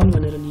स्मल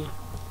भनेर लिए।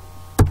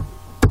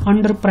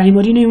 अन्डर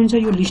प्राइमरी नै हुन्छ,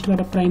 यो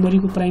लिस्टबाट प्राइमरी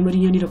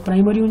यहाँनिर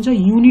प्राइमरी हुन्छ।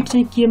 युनिट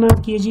चाहिँ केमा,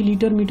 KG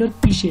litre metre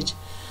pieces,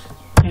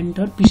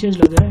 enter pieces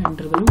लगेर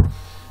एन्टर गऱ्यौँ।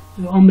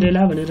 यो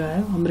अम्ब्रेला भनेर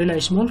आयो, अम्ब्रेला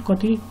स्मल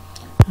कति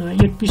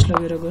 1 पिस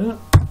लगेर गयो।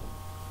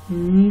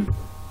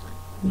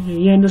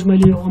 यहाँ हेर्नुहोस्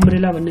मैले यो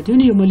अम्ब्रेला भन्ने थियो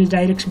नि, यो मैले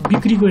डाइरेक्ट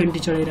बिक्रीको एन्ट्री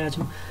चढाइरहेको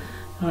छु,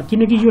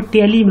 किनकि यो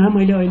ट्यालीमा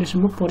मैले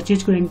अहिलेसम्म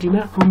पर्चेजको एन्ट्रीमा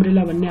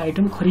अम्ब्रेला भन्ने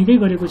आइटम खरिदै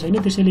गरेको छैन।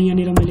 त्यसैले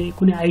यहाँनिर मैले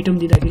कुनै आइटम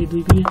दिँदाखेरि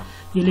दुई पनि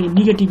यसले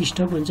नेगेटिभ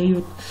स्टक भन्छ, यो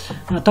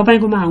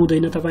तपाईँकोमा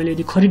आउँदैन। तपाईँले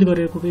यदि खरिद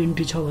गरेको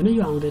एन्ट्री छ भने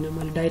यो आउँदैन।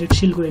 मैले डाइरेक्ट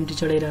सेलको एन्ट्री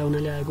चढाइरहेको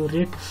हुनाले आएको।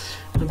 रेट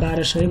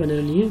 1200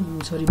 भनेर लिए,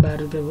 सरी 12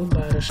 रुपियाँ हो,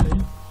 1200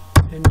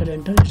 एन्टर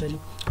एन्टर। यसरी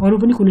अरू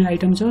पनि कुनै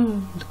आइटम छ,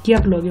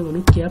 क्याप लग्यो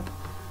भनौँ, क्याप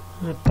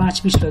 5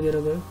 पिस लगेर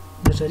गयो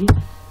यसरी।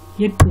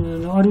 एक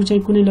अरू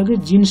चाहिँ कुनै लग्यो,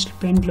 जिन्स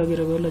प्यान्ट लगेर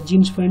गयो। ल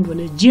जिन्स प्यान्ट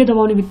भने जे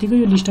दबाउने बित्तिकै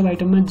यो लिस्ट अफ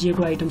आइटममा जे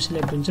को आइटम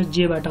सिलेक्ट हुन्छ,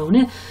 जेबाट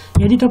आउने।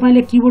 यदि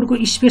तपाईँले किबोर्डको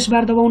स्पेस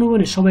बार दबाउनु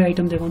भने सबै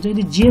आइटम देखाउँछ,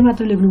 यदि जे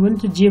मात्र लेख्नु भने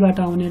त्यो जेबाट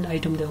आउने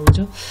आइटम देखाउँछ।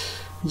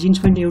 जिन्स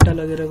प्यान्ट एउटा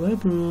लगेर गयो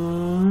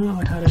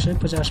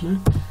 1850 मा।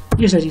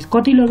 यसरी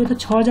कति लग्यो त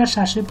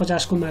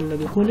 6750 को माल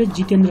लग्यो। कसले?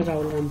 जितेन्द्र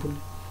रावल रामपुरले।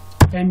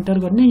 एन्टर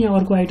गर्ने, यहाँ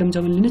अर्को आइटम छ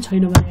भने लिने,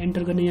 छैन भने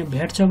एन्टर गर्ने। यहाँ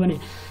भ्याट छ भने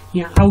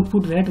यहाँ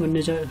आउटपुट भ्याट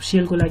भन्ने छ,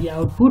 सेलको लागि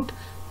आउटपुट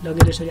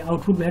लगेर यसरी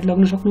आउटपुट भ्याट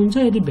लग्न सक्नुहुन्छ।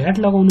 यदि भ्याट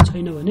लगाउनु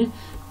छैन भने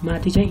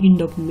माथि चाहिँ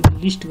इन्ड अफ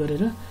लिस्ट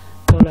गरेर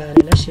तल आएर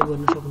यसलाई सेभ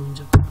गर्न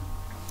सक्नुहुन्छ।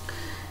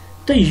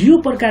 त यो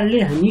प्रकारले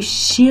हामी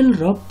सेल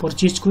र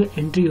पर्चेजको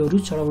एन्ट्रीहरू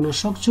चढाउन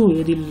सक्छौँ।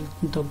 यदि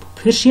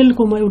फेरि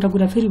सेलको म एउटा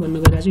कुरा फेरि भन्न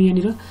गइरहेको छु।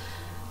 यहाँनिर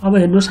अब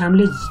हेर्नुहोस्,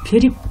 हामीले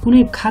फेरि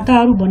कुनै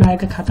खाताहरू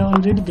बनाएका खाता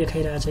अलरेडी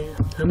देखाइरहेछ।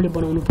 यहाँ हामीले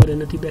बनाउनु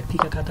परेन ती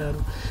व्यक्तिका खाताहरू।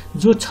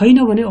 जो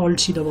छैन भने अल्ट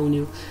सी दबाउने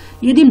हो।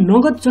 यदि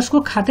नगद जसको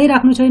खातै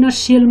राख्नु छैन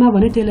सेलमा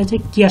भने त्यसलाई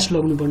चाहिँ क्यास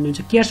लग्नुपर्ने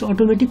हुन्छ। क्यास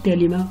अटोमेटिक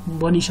ट्यालीमा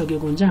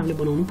बनिसकेको हुन्छ, हामीले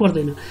बनाउनु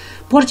पर्दैन।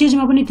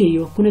 पर्चेजमा पनि त्यही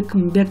हो, कुनै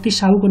व्यक्ति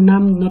साहुको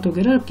नाम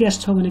नतोकेर क्यास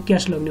छ भने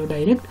क्यास लग्ने हो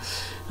डाइरेक्ट।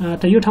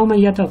 त यो ठाउँमा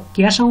या त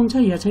क्यास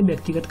आउँछ या चाहिँ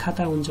व्यक्तिगत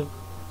खाता हुन्छ।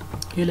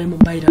 यसलाई म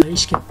बाहिर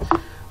स्केप।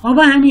 अब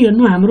हामी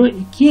हेर्नु हाम्रो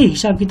के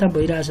हिसाब किताब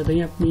भइरहेछ त।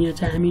 यहाँ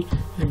चाहिँ हामी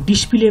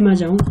डिस्प्लेमा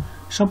जाउँ।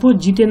 सपोज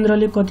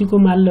जितेन्द्रले कतिको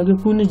माल लग्यो,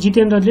 कुन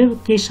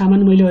जितेन्द्रले केही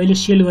सामान मैले अहिले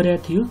सेल गरेको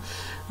थियो,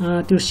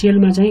 त्यो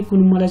सेलमा चाहिँ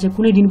मलाई चाहिँ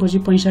कुनै दिनपछि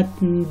पैसा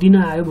दिन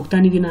आयो,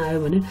 भुक्तानी दिन आयो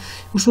भने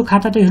उसको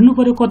खाता त हेर्नु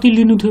पर्यो कति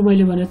लिनु थियो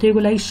मैले भनेर। त्यसको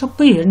लागि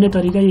सबै हेर्ने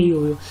तरिका यही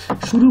हो।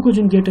 सुरुको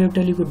जुन गेट वेब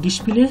ट्यालीको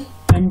डिस्प्ले,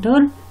 एन्टर,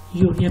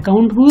 यो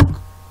एकाउन्ट बुक,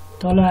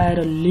 तल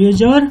आएर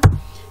लेजर,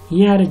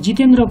 यहाँ आएर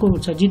जितेन्द्रको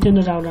छ,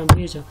 जितेन्द्र रावल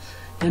रामपुर छ।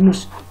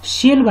 हेर्नुस्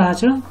सेल भएको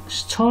छ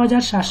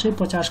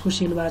 6750 को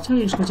सेल भएको छ।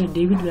 यसको चाहिँ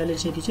डेबिट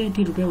ब्यालेन्स यति छ,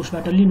 यति रुपैयाँ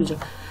उसबाट लिनु छ।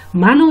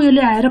 मानौ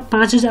यसले आएर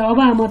 5000। अब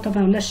म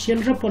तपाईहरुलाई सेल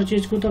र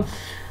पर्चेजको त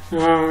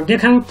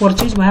देखाउँ।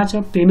 पर्चेज भएको छ,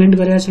 पेमेन्ट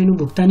गरेको छैन,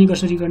 भुक्तानी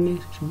कसरी गर्ने,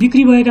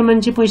 बिक्री भएका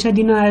मान्छे पैसा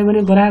दिन आयो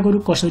भने ग्राहकहरु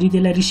कसरी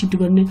त्यसलाई रिसिप्ट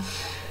गर्ने,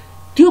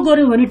 त्यो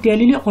गर्यो भने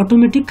ट्यालीले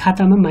अटोमेटिक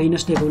खातामा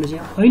माइनस देखाउन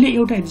चाहिँ। अहिले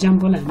एउटा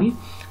एक्जाम्पल हामी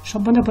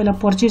सबभन्दा पहिला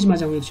पर्चेजमा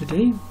जाउँ एकचोटि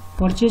है।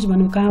 पर्चेज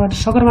भन्नु कहाँबाट?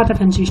 सगरमाथा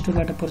फ्यान्सी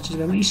स्टोरबाट पर्चेज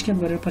गर्नु। स्क्याप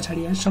गरेर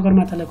पछाडि यहाँ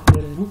सगरमाथालाई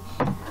खोलेर हेरौँ।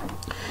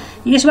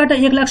 यसबाट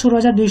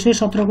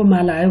 1,16,217 को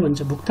माल आयो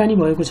भन्छ, भुक्तानी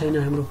भएको छैन,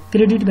 हाम्रो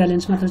क्रेडिट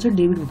ब्यालेन्स मात्र छ,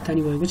 डेबिट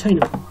भुक्तानी भएको छैन।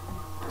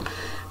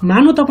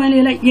 मानौ तपाईले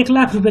यसलाई 1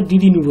 लाख रुपैयाँ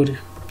दिदिनु पर्यो।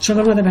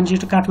 सगरमाथा फ्यान्सी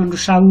स्टोर काठमाडौँ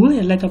साउ हो,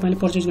 यसलाई तपाईले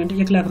पर्चेज गर्ने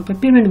 1 लाख रुपैयाँ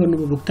पेमेन्ट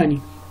गर्नुभयो भुक्तानी।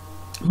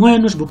 म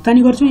हेर्नुस्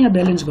भुक्तानी गर्छु यहाँ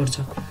ब्यालेन्स गर्छ,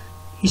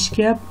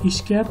 स्क्याप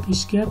स्क्याप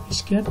स्क्याप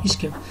स्क्याप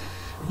स्क्याप।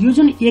 यो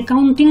जुन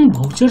एकाउन्टिङ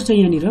भाउचर छ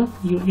यहाँनिर,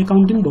 यो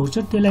एकाउन्टिङ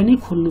भाउचर त्यसलाई नै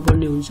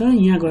खोल्नुपर्ने हुन्छ।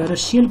 यहाँ गएर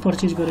सेल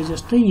पर्चेज गरे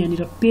जस्तै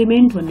यहाँनिर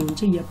पेमेन्ट भन्ने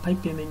हुन्छ, एफआई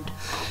पेमेन्ट।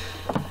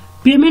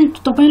 पेमेन्ट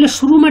तपाईले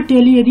सुरुमा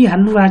टेली यदि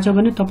हाल्नु भएको छ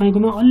भने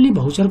तपाईकोमा अलि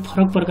भाउचर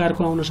फरक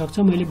प्रकारको आउन सक्छ।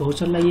 मैले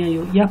भाउचरलाई यहाँ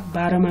यो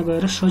F12 मा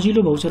गएर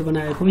सजिलो भाउचर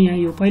बनाएको। यहाँ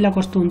यो पहिला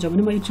कस्तो हुन्छ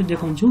भने म एकचोटि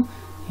देखाउँछु।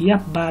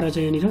 F12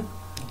 चाहिँ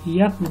यहाँनिर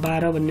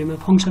F12 भन्नेमा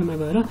फंक्सनमा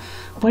गएर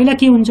पहिला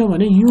के हुन्छ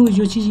भने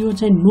यो चीज यो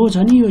चाहिँ नो छ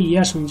नि, यो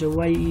यस हुन्छ,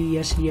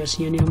 YES यस।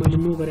 यहाँनिर मैले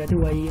नो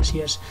गरेको थिएँ, YES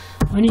यस।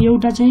 अनि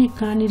एउटा चाहिँ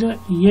कहाँनिर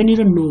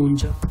यहाँनिर नो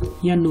हुन्छ,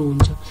 यहाँ नो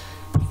हुन्छ।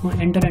 म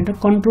एन्टर एन्टर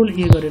कन्ट्रोल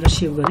ए गरेर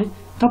सेभ गरे।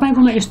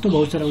 तपाईकोमा यस्तो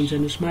भाउचर आउँछ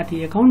हेर्नुस्, माथि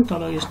एकाउन्ट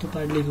तल यस्तो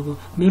पार्ट लेखेको।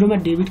 मेरोमा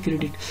डेबिट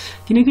क्रेडिट,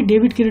 किनकि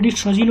डेबिट क्रेडिट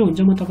सजिलो हुन्छ।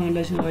 म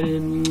तपाईलाई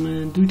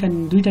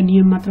दुईटा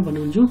नियम मात्र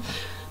भन्नुहुन्छ।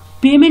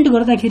 पेमेन्ट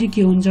गर्दाखेरि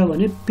के हुन्छ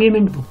भने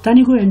पेमेन्ट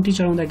भुक्तानीको एन्ट्री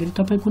चढाउँदाखेरि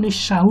तपाई कुनै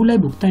साहुलाई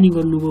भुक्तानी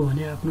गर्नुभयो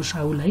भने आफ्नो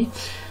साहुलाई,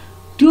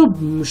 त्यो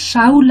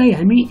साहुलाई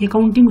हामी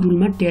एकाउन्टिङ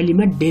रुलमा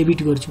ट्यालीमा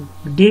डेबिट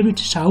गर्छौं। डेबिट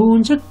साहु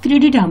हुन्छ,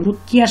 क्रेडिट हाम्रो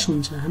क्याश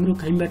हुन्छ। हाम्रो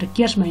हामीबाट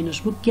क्याश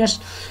माइनस भयो, क्याश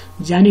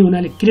जाने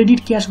हुनाले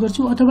क्रेडिट क्याश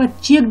गर्छु, अथवा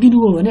चेक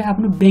दिनुभयो भने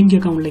आफ्नो बैंक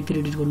एकाउन्टलाई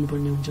क्रेडिट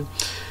गर्नुपर्ने हुन्छ।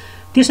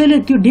 त्यसैले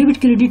त्यो डेबिट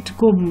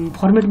क्रेडिटको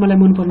फर्मेट मलाई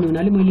मन पर्ने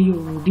हुनाले मैले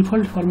यो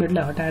डिफल्ट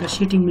फर्मेटलाई हटाएर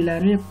सेटिङ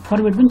मिलाएर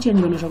फर्मेट पनि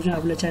चेन्ज गर्न सक्छु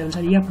आफूलाई चाहे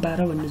अनुसार।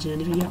 F12 भन्ने चाहिँ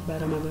यहाँनिर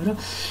F12 मा गएर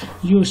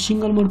यो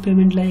सिंगल मोड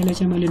पेमेन्टलाई यसलाई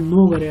चाहिँ मैले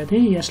नो गरेको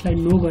थिएँ, यसलाई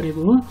नो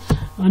गरेको हो।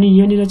 अनि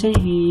यहाँनिर चाहिँ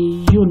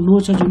यो नो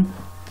छ जुन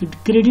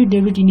क्रेडिट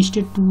डेबिट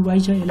इन्स्टेड 2Y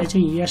छ, यसलाई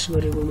चाहिँ यस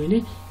गरेको मैले।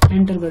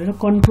 एन्टर गरेर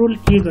कन्ट्रोल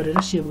ए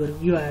गरेर सेभ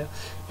गरेको, यो आयो।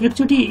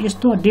 एकचोटि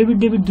यस्तो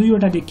डेबिट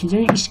दुईवटा देखिन्छ,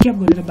 स्क्याप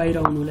गरेर बाहिर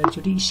आउनु होला।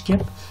 एकचोटि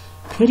स्क्याप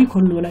फेरि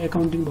खोल्नु होला,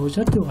 एकाउन्टिङ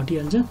भाउचर त्यो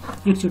हटिहाल्छ।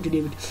 एकचोटि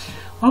डेबिट।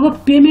 अब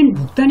पेमेन्ट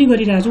भुक्तानी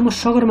गरिरहेको छु म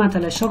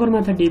सगरमाथालाई,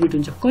 सगरमाथा डेबिट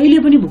हुन्छ। कहिले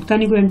पनि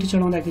भुक्तानीको एन्ट्री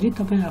चढाउँदाखेरि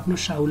तपाईँ आफ्नो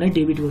साहुलाई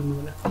डेबिट गर्नु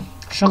होला,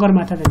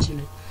 सगरमाथा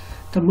फ्यान्सीलाई।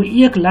 त म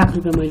 1 लाख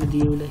रुपैयाँ मैले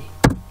दिएँ उसलाई,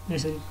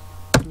 यसरी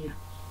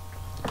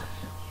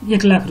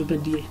 1 लाख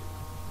रुपैयाँ दिएँ।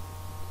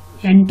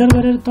 एन्टर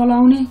गरेर तल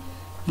आउने।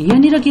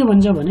 यहाँनिर के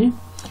भन्छ भने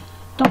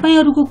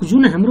तपाईहरुको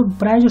जुन हाम्रो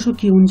प्रायजसो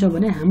के हुन्छ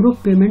भने हाम्रो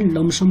पेमेन्ट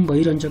लमसम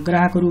भइरहन्छ।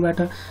 ग्राहकहरुबाट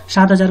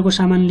 7000 को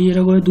सामान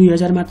लिएर गयो,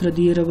 2000 मात्र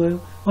दिएर गयो,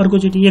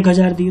 अर्कोचोटि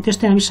 1000 दियो।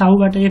 त्यस्तै हामी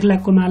साहुबाट 1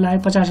 लाख को माल आयो,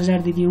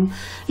 50000 दिदियौं।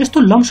 यस्तो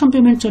लमसम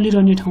पेमेन्ट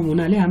चलिरहने ठाउँ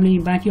हुनाले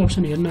हामीले बाँकी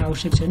अप्सन हेर्न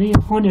आवश्यक छैन। यो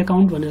अन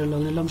एकाउन्ट भनेर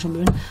लग्ने लमसम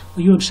पेमेन्ट,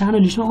 यो सानो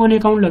लिस्टमा अन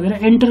एकाउन्ट लगेर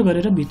एन्टर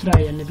गरेर भित्र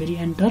आइहाल्ने। फेरि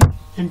एन्टर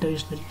एन्टर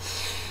यसरी।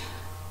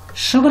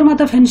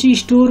 सगरमाथा फ्यान्सी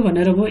स्टोर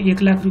भनेर भयो,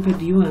 1 लाख रुपैयाँ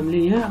दियो हामीले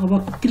यहाँ। अब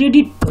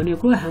क्रेडिट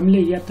भनेको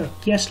हामीले या त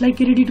क्याशलाई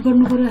क्रेडिट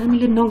गर्नु पर्यो,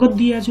 हामीले नगद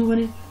दिएको छौं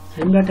भने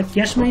हामीबाट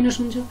क्याश माइनस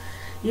हुन्छ।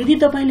 यदि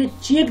तपाईले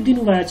चेक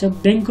दिनुभएको छ,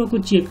 बैंकको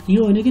चेक,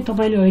 यो होइन कि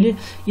तपाईले अहिले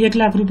 1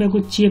 लाख रुपैयाँको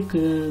चेक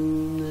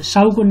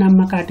साहुको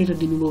नाममा काटेर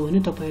दिनुभयो भने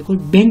तपाईको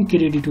बैंक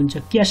क्रेडिट हुन्छ,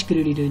 क्याश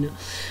क्रेडिट होइन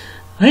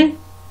है।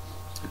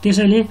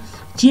 त्यसैले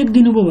चेक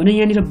दिनुभयो भने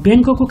यहाँनिर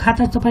बैंकको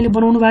खाता तपाईले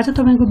बनाउनु भएको छ।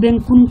 तपाईको बैंक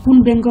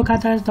कुन बैंकको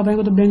खाता?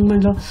 तपाईको त बैंकमा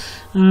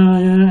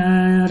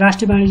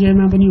राष्ट्रिय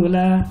वाणिज्यमा पनि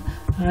होला,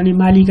 अनि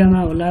मालिकामा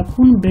होला।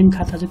 कुन बैंक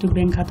खाता छ? त्यो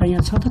बैंक खाता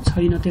यहाँ छ त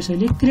छैन।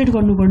 त्यसैले क्रेडिट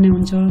गर्नुपर्ने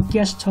हुन्छ।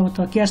 क्याश छ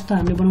त क्याश त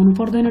हामीले बनाउनु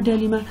पर्दैन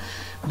ट्यालीमा।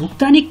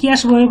 भुक्तानी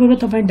क्याश भएको भए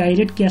तपाईँ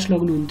डाइरेक्ट क्याश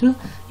लग्नुहुन्थ्यो।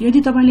 यदि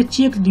तपाईले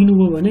चेक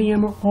दिनुभयो भने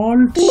यहाँ म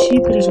अल्ट सी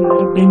प्रेस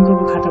गरेर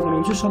बैंकको खाता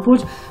बनाउँछु। सपोज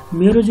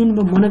मेरो जुन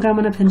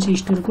मनोकामना फ्यान्सी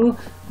स्टोरको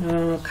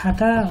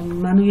खाता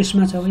मानौ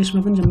यसमा छ,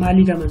 यसमा पनि छ,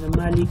 मालिकामा छ,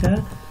 मालिका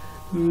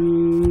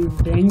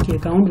बैंक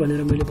एकाउन्ट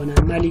भनेर मैले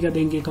बनाएँ, मालिका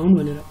बैंक एकाउन्ट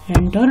भनेर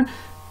एन्टर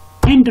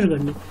एन्टर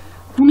गर्ने।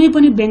 कुनै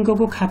पनि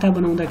बैंकको खाता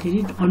बनाउँदाखेरि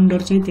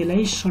अन्डर चाहिँ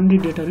त्यसलाई सन्डे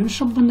डेटर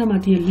सबभन्दा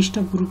माथि यहाँ लिस्ट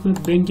अफ ग्रुपमा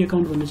बैंक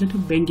एकाउन्ट भन्ने छ, त्यो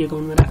बैंक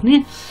एकाउन्टमा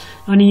राख्ने।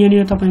 अनि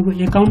यहाँनिर तपाईको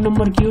एकाउन्ट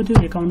नम्बर के हो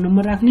त्यो एकाउन्ट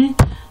नम्बर राख्ने।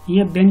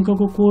 यहाँ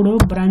बैंकको कोड हो,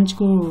 ब्रान्च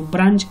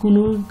कुन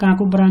हो,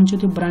 कहाँको ब्रान्च हो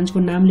त्यो ब्रान्चको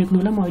नाम लेख्नु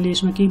होला। म अहिले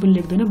यसमा केही पनि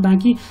लेख्दैन।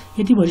 बाँकी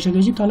यति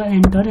भइसकेपछि तल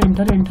एन्टर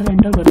एन्टर एन्टर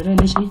एन्टर गरेर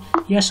यसलाई चाहिँ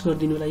यस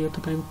गरिदिनु होला। यो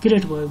तपाईको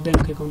क्रिएट भयो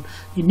बैंक एकाउन्ट।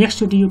 नेक्स्ट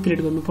चोटि यो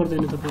क्रिएट गर्नु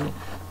पर्दैन तपाईले।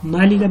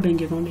 मालिका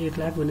बैंक एकाउन्ट 1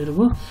 लाख भनेर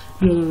भयो।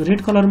 यो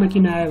रेड कलरमा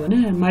किन आयो भने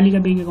मालिका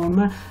बैंक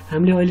एकाउन्टमा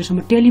हामीले अहिलेसम्म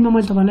ट्यालीमा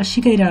मैले तपाईलाई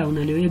सिकाइरहेको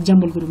हुनाले हो,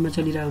 एक्जाम्पलको रूपमा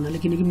चलिरहेको हुनाले,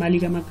 किनकि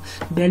मालिकामा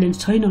ब्यालेन्स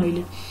छैन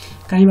अहिले।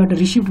 कहीँबाट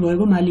रिसिप्ट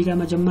भएको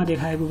मालिकामा जम्मा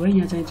देखाएको भए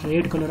यहाँ चाहिँ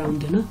रेड कलर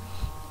आउँथेन।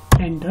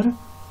 एन्टर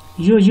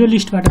यो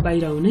लिस्टबाट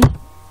बाहिर आउने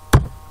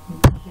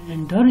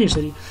एन्टर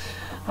यसरी।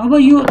 अब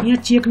यो यहाँ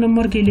चेक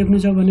नम्बर के लेख्नु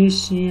छ भने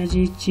यहाँ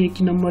चाहिँ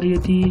चेक नम्बर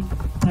यति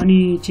अनि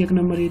चेक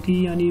नम्बर यति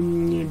अनि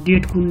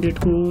डेट कुन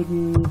डेटको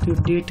त्यो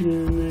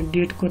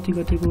डेट कति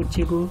कतिको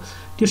चेक हो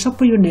त्यो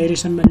सबै यो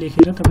नेरेसनमा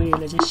लेखेर तपाईँ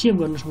यसलाई चाहिँ सेभ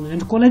गर्न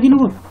सक्नुहुन्छ। कसलाई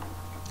दिनुभयो?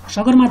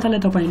 सगरमाथालाई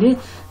तपाईले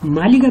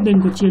मालिका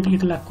बैंकको चेक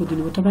 1 लाख को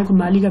दिनुभयो। तपाईको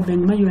मालिका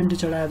बैंकमा यो एन्ट्री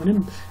चढायो भने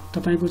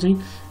तपाईको चाहिँ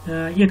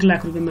 1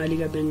 लाख रुपैयाँ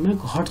मालिका बैंकमा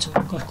घट्छ।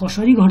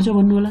 कसरी घट्छ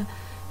भन्नु होला,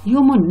 यो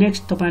म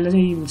नेक्स्ट तपाईलाई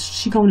चाहिँ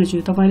सिकाउने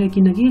छु। तपाईले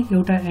किनकि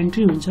एउटा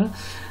एन्ट्री हुन्छ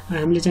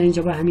हामीले चाहिँ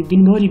जब हामी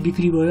दिनभरि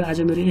बिक्री भयो, आज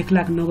मेरो 1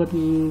 लाख नगद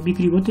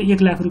बिक्री भयो, त्यो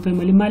 1 लाख रुपैयाँ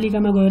मैले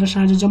मालिकामा गएर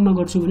साँझ जम्मा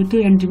गर्छु भने त्यो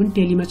एन्ट्री पनि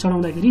टेलीमा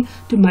चढाउँदाखेरि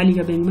त्यो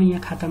मालिका बैंकमा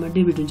यहाँ खातामा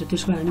डेबिट हुन्छ।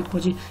 त्यसको हामी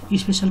पछि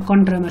स्पेशल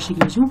कन्ट्रामा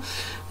सिक्नेछौँ।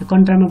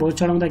 कन्ट्रामा भो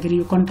चढाउँदाखेरि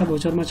यो कन्ट्रा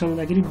भोचरमा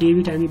चढाउँदाखेरि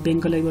डेबिट हामी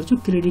बैंकलाई गर्छौँ,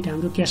 क्रेडिट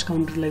हाम्रो क्याश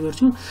काउन्टरलाई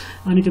गर्छौँ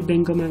अनि त्यो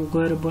बैंकमा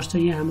गएर बस्छ।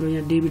 यहाँ हाम्रो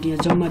यहाँ डेबिट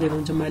यहाँ जम्मा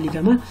देखाउँछ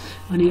मालिकामा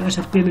अनि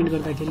यसरी पेमेन्ट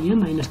गर्दाखेरि यहाँ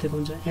माइनस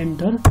देखाउँछ।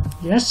 एन्टर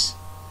यस,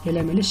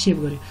 यसलाई मैले सेभ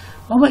गरेँ।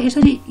 अब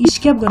यसरी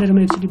स्क्याप गरेर म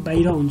एकचोटि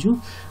बाहिर हुन्छु।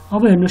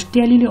 अब हेर्नुहोस्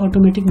ट्यालीले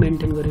अटोमेटिक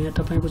मेन्टेन गर्यो। यहाँ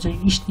तपाईको चाहिँ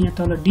यहाँ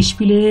तल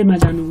डिस्प्लेमा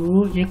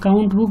जानुभयो,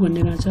 एकाउन्ट बुक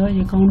भन्ने कहाँ छ,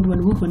 एकाउन्ट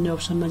बुक भन्ने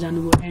अप्सनमा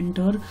जानुभयो,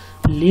 एन्टर,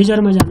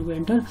 लेजरमा जानुभयो,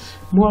 एन्टर।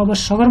 म अब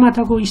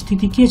सगरमाथाको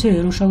स्थिति के छ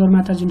हेरौँ।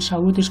 सगरमाथा जुन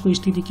साउ हो त्यसको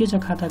स्थिति के छ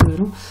खाताको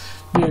हेरौँ।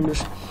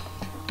 हेर्नुहोस्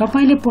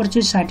तपाईले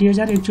पर्चेज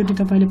 60,000 एकचोटि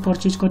तपाईले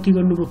पर्चेज कति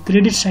गर्नुभयो,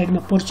 क्रेडिट साइडमा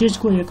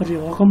पर्चेजको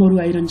रकमहरू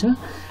आइरहन्छ,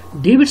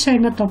 डेबिट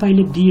साइडमा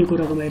तपाईले दिएको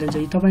रकम आइरहन्छ।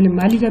 तपाईले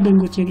मालिका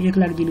बैंकको चेक 1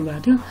 लाख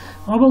दिनुभएको थियो,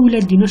 अब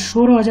उलाई दिन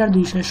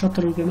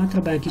 16,270 रुपैयाँ मात्र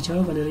बाँकी छ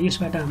भनेर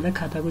यसबाट हामीलाई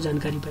खाताको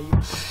जानकारी पाइयो।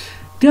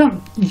 त्यो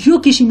यो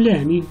किसिमले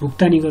हामी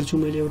भुक्तानी गर्छौँ।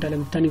 मैले एउटालाई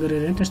भुक्तानी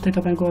गरेर त्यस्तै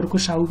तपाईको अर्को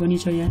साउ पनि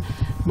छ। यहाँ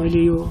मैले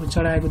यो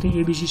चढाएको थिएँ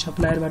एबीसी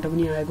सप्लायरबाट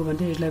पनि आएको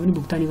भन्थे, यसलाई पनि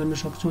भुक्तानी गर्न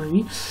सक्छौँ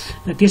हामी।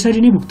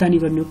 त्यसरी नै भुक्तानी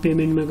गर्ने हो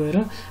पेमेन्टमा गएर।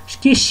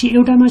 के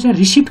एउटामा चाहिँ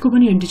रिसिप्टको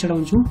पनि एन्ट्री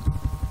चढाउँछु।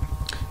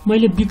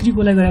 मैले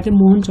बिक्रीको लागि गरेको थिएँ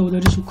मोहन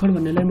चौधरी सुखर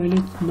भन्नेलाई मैले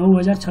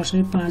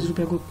 9,605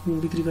 रुपैयाँको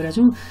बिक्री गरेको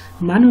छु।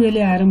 मानु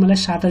यसले आएर मलाई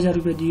 7,000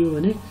 रुपैयाँ दियो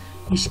भने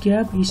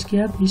स्क्याप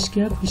स्क्याप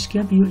स्क्याप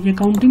स्क्याप यो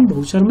एकाउन्टिङ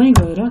भौचरमै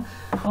गएर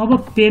अब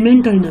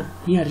पेमेन्ट होइन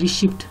यहाँ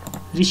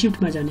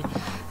रिसिप्टमा जाने।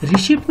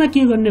 रिसिप्टमा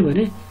के गर्ने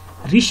भने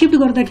रिसिप्ट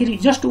गर्दाखेरि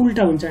जस्ट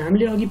उल्टा हुन्छ।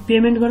 हामीले अघि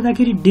पेमेन्ट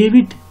गर्दाखेरि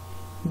डेबिट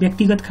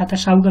व्यक्तिगत खाता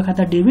साउका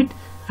खाता डेबिट,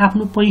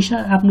 आफ्नो पैसा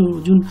आफ्नो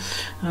जुन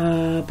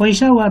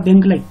पैसा वा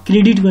बैंकलाई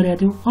क्रेडिट गरेका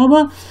थियौँ। अब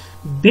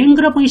बैंक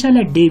र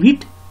पैसालाई डेबिट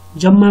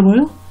जम्मा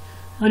भयो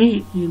अनि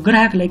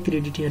ग्राहकलाई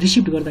क्रेडिट। यहाँ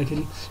रिसिप्ट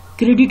गर्दाखेरि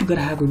क्रेडिट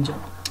ग्राहक हुन्छ।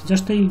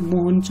 जस्तै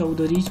मोहन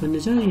चौधरी भन्ने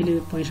छ, यसले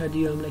पैसा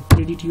दियो हामीलाई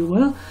क्रेडिट, यो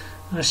भयो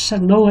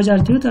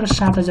 9,000 थियो तर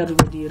 7,000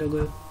 रुपैयाँ दिएर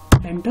गयो।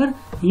 एन्टर।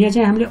 यहाँ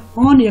चाहिँ हामीले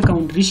अन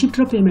एकाउन्ट रिसिप्ट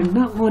र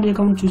पेमेन्टमा अन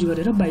एकाउन्ट चुज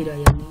गरेर बाहिर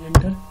आइहाल्ने।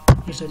 एन्टर।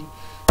 यसरी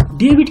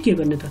डेबिट के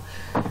गर्ने त,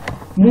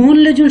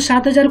 मोहनले जुन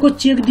 7,000 को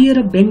चेक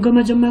दिएर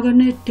बैंकमा जम्मा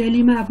गर्ने,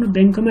 ट्यालीमा आफ्नो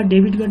बैंकमा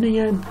डेबिट गर्ने।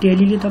 यहाँ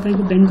ट्यालीले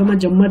तपाईको बैंकमा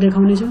जम्मा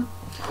देखाउने छ।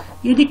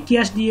 यदि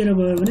क्याश दिएर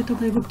गयो भने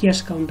तपाईको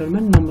क्याश काउन्टरमा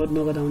नम्बर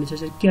नगद आउने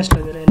छ। क्याश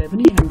लगेर यसलाई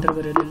पनि एन्टर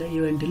गरेर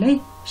यो एन्ट्रीलाई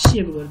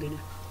सेभ गरिदिने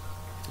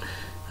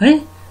है।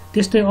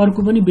 त्यस्तै अर्को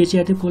पनि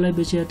बेचेको थियो, कसलाई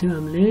बेचेको थियो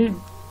हामीले,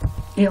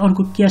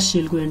 अर्को क्यास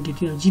सेलको एन्ट्री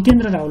थियो,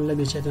 जितेन्द्र रावललाई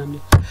बेचेको थियो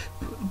हामीले।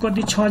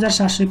 कति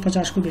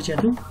 6,750 को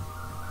बेचेको थियो।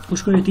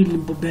 उसको यति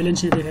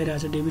ब्यालेन्स यहाँ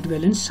देखाइरहेको छ, डेबिट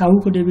ब्यालेन्स।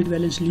 साउको डेबिट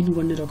ब्यालेन्स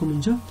लिनुपर्ने रकम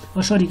हुन्छ,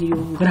 सरी यो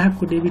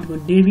ग्राहकको डेबिट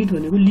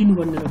भनेको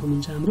लिनुपर्ने रकम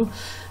हुन्छ। हाम्रो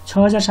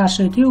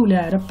 6,700 थियो, उसले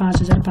आएर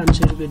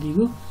 5,500 रुपैयाँ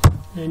दिएको।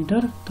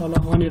 एन्टर। तल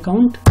अन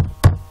एकाउन्ट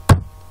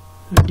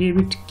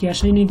डेबिट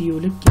क्यासै नै दियो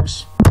उसले, क्यास।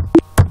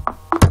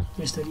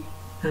 यसरी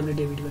हामीले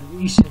डेबिट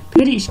गरेको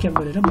फेरि स्क्याप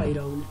गरेर बाहिर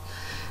आउने।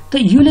 त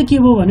योले के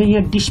भयो भने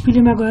यहाँ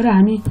डिस्प्लेमा गएर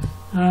हामी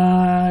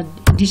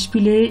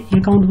डिस्प्ले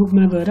एकाउन्ट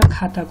बुकमा गएर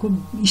खाताको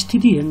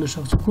स्थिति हेर्न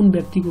सक्छौँ। कुन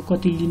व्यक्तिको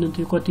कति लिन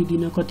थियो, कति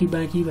दिन, कति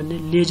बाँकी भन्ने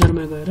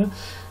लेजरमा गएर।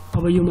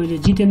 अब यो मैले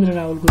जितेन्द्र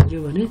रावलको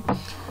हेऱ्यो भने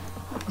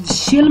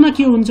सेलमा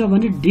के हुन्छ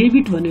भने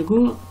डेबिट भनेको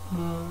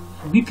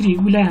बिक्री,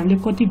 उसलाई हामीले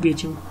कति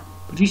बेच्यौँ,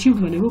 रिसिप्ट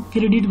भनेको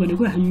क्रेडिट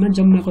भनेको हामीमा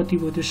जम्मा कति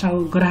भयो त्यो साउ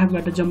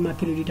ग्राहकबाट जम्मा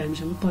क्रेडिट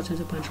हामीसँग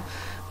 5,500।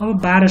 अब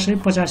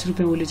 1,250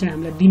 रुपैयाँ उसले चाहिँ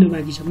हामीलाई दिन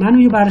बाँकी छ।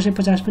 मानु यो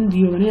 1,250 पनि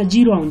दियो भने यहाँ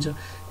जिरो आउँछ।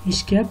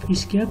 स्क्याप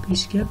स्क्याप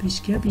स्क्याप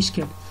स्क्याप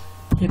स्क्याप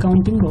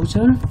एकाउन्टिङ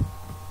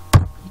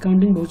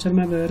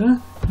भौचरमा गएर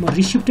म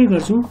रिसिप्टै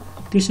गर्छु।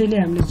 त्यसैले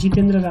हामीले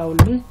जितेन्द्र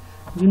रावलले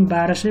जुन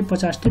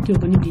 1,250 थियो त्यो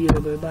पनि दिएर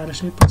गयो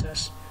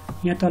 1,250।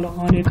 यहाँ तल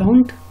अन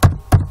एकाउन्ट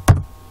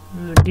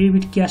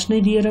डेबिट क्यास नै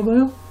दिएर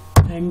गयो।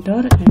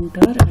 एन्टर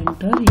एन्टर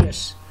एन्टर यस।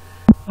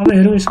 अब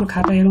हेरौँ यसको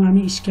खाता हेरौँ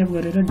हामी स्क्याप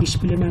गरेर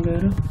डिस्प्लेमा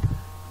गएर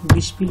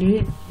display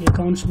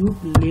accounts book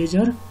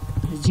laser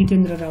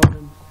Jitendra Rawal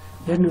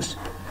हेर्नुहोस्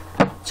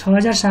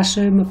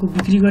 6,700 को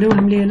बिक्री गऱ्यौँ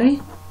हामीले। यसलाई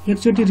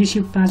एकचोटि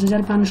रिसिप्ट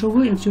 5,500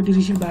 भयो, एकचोटि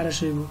रिसिप्ट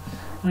 1,200 भयो।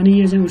 अनि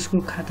यो चाहिँ उसको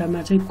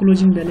खातामा चाहिँ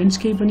क्लोजिङ ब्यालेन्स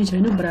केही पनि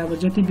छैन, बराबर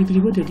जति बिक्री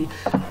भयो त्यति।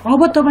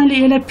 अब तपाईले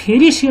यसलाई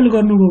फेरि सेल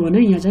गर्नुभयो भने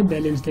यहाँ चाहिँ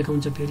ब्यालेन्स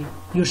देखाउँछ, फेरि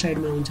यो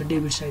साइडमा आउँछ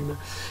डेबिट साइडमा।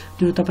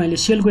 त्यो तपाईले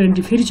सेलको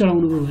एन्ट्री फेरि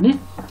चढाउनु भयो भने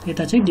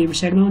यता चाहिँ डेबिट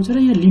साइडमा आउँछ र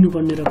यहाँ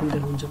लिनुपर्ने रकम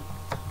देखाउँछ।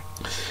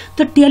 त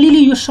त ट्यालीले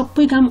यो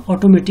सबै काम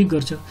अटोमेटिक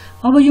गर्छ।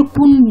 अब यो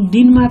कुन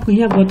दिनमा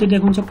यहाँ गते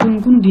देखाउँछ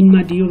कुन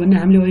दिनमा दियो भने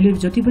हामीले अहिले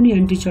जति पनि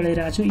एन्ट्री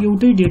चढाइरहेको छौँ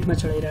एउटै डेटमा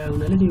चढाइरहेको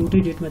हुनाले त्यो एउटै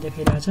डेटमा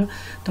देखाइरहेछ।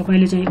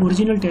 तपाईँले चाहिँ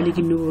ओरिजिनल ट्याली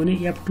किन्नुभयो भने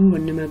F2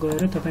 भन्नेमा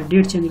गएर तपाईँ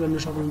डेट चेन्ज गर्न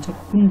सक्नुहुन्छ,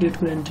 कुन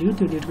डेटको एन्ट्री हो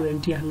त्यो डेटको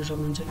एन्ट्री हाल्न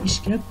सक्नुहुन्छ।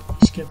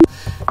 स्केप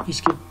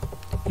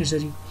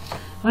यसरी।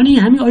 अनि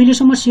हामी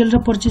अहिलेसम्म सेल र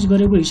पर्चेज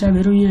गरेको हिसाब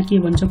हेरौँ। यहाँ के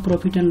भन्छ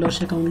profit and loss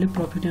एकाउन्टले,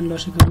 profit and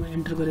loss एकाउन्टमा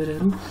एन्टर गरेर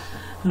हेरौँ।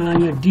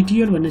 यहाँ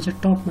डिटिएल भन्ने चाहिँ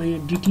टपमा,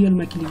 यहाँ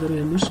डिटिएलमा क्लिक गरौँ।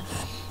 हेर्नुहोस्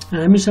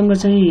हामीसँग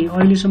चाहिँ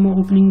अहिलेसम्म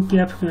ओपनिङ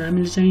क्याप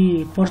हामीले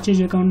चाहिँ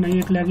पर्चेज एकाउन्टमा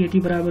 1 लाख यति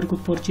बराबरको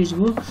पर्चेज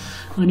भयो।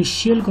 अनि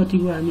सेल कति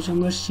भयो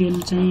हामीसँग, सेल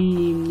चाहिँ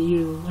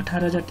यो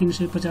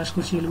 18,350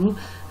 को सेल भयो।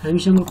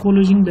 हामीसँग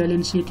क्लोजिङ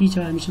ब्यालेन्स यति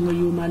छ, हामीसँग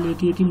यो माल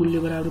यति मूल्य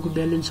बराबरको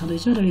ब्यालेन्स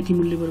छँदैछ र यति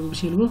मूल्य बराबरको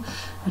सेल भयो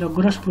र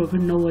ग्रस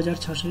प्रफिट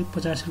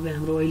 9,650 रुपियाँ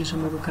हाम्रो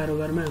अहिलेसम्मको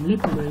कारोबारमा हामीले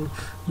कमायौँ।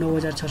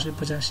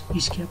 9,650।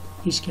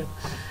 स्क्याप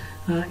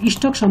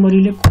स्टक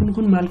समरीले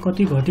कुन माल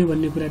कति घट्यो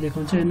भन्ने कुरा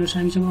देखाउँछ। हेर्नुहोस्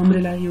हामीसँग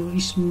अम्ब्रेला यो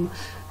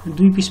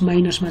 2 पिस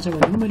माइनसमा छ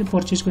भनेको मैले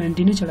पर्चेजको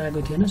एन्ट्री नै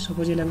चढाएको थिएन।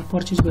 सपोज यसलाई म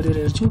पर्चेज गरेर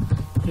हेर्छु।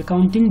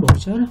 एकाउन्टिङ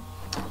भाउचर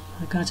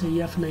कहाँ छ,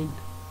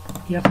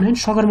 F9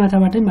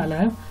 सगरमाथाबाटै माल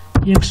आयो।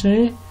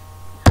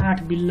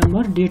 108 बिल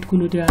नम्बर, डेट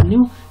कुन हो त्यो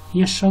हाल्यौँ।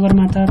 यहाँ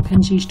सगरमाथा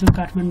फ्यान्सी स्टोर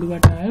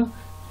काठमाडौँबाट आयो।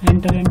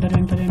 एन्टर।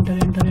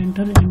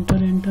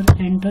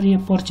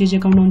 यहाँ पर्चेज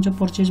एकाउन्ट हुन्छ,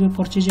 पर्चेजमा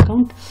पर्चेज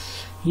एकाउन्ट।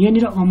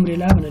 यहाँनिर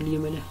अम्ब्रेला भनेर लिएँ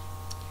मैले,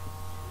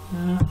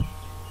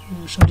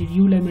 सरी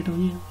युलाई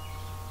मेटाउने,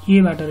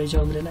 एबाट रहेछ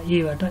अम्ब्रेला,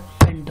 एबाट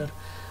एन्टर।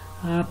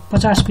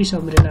 50 पिस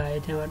अम्ब्रेला आयो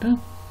त्यहाँबाट।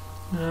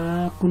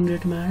 कुन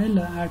रेटमा आयो ल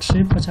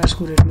 850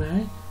 को रेटमा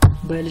आयो।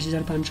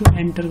 42,500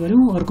 एन्टर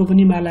गऱ्यौँ। अर्को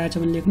पनि माल आएछ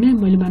भने लेख्ने,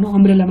 मैले मानौँ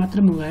अम्ब्रेला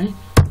मात्र मगाएँ।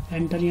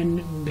 एन्टर। यहाँ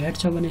भ्याट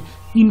छ भने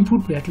इनपुट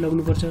भ्याट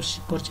लाग्नुपर्छ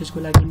पर्चेजको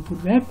लागि, इनपुट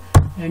भ्याट।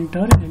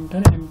 एन्टर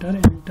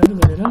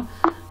गरेर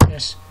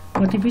यस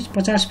कति पिस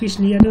 50 पिस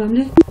लिएनौँ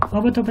हामीले।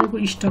 अब तपाईँको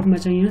स्टकमा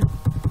चाहिँ यहाँ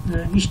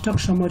स्टक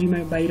समरीमा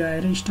बाहिर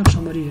आएर स्टक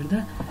समरी हेर्दा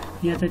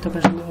यहाँ चाहिँ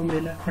तपाईँसँग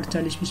अम्ब्रेला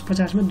 48 पिस,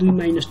 50 मा 2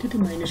 माइनस थियो, त्यो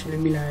माइनसले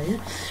मिलायो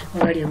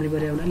अगाडि हामीले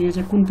गरे हुनाले यहाँ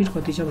चाहिँ कुन पिस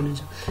कति छ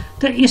भनिन्छ।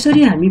 त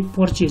यसरी हामी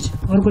पर्चेज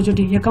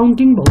अर्कोचोटि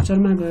एकाउन्टिङ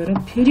भाउचरमा गएर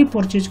फेरि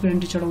पर्चेजको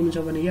एन्ट्री चढाउनु छ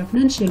भने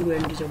F9, सेलको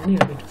एन्ट्री छ भने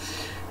हेर्नु।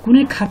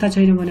 कुनै खाता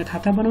छैन भने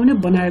खाता बनाउने,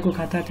 बनाएको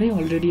खाता चाहिँ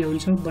अलरेडी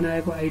आउँछ,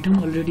 बनाएको आइटम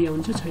अलरेडी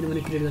आउँछ, छैन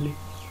भने क्रिएट गर्ने।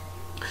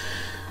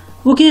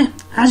 ओके,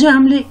 आज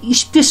हामीले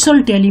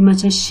स्पेशल ट्यालीमा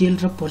चाहिँ सेल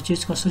र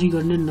पर्चेज कसरी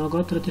गर्ने,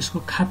 नगद र त्यसको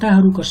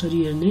खाताहरू कसरी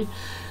हेर्ने,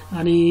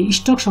 अनि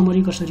स्टक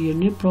समरी कसरी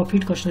हेर्ने,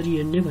 प्रफिट कसरी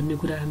हेर्ने भन्ने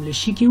कुरा हामीले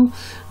सिक्यौँ।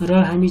 र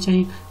हामी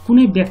चाहिँ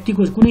कुनै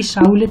व्यक्तिको कुनै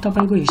साहुले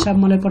तपाईँको हिसाब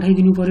मलाई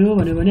पठाइदिनु पर्यो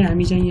भने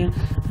हामी चाहिँ यहाँ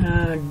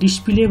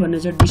डिस्प्ले भन्ने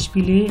चाहिँ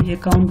डिस्प्ले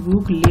एकाउन्ट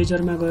बुक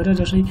लेजरमा गएर,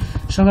 जसै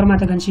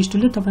सगरमाथा फ्यान्सी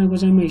स्टोरले तपाईँको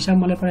चाहिँ म हिसाब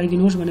मलाई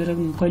पठाइदिनुहोस् भनेर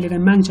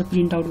कहिलेकाहीँ माग्छ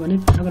प्रिन्ट आउट भने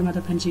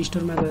सगरमाथा फ्यान्सी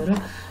स्टोरमा गएर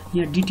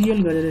यहाँ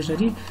डिटिएल गरेर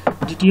यसरी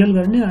डिटिएल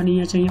गर्ने। अनि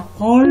यहाँ चाहिँ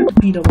अल्ट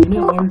पी दबाउने,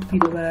 अल्ट पी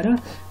दबाएर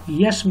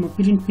यस म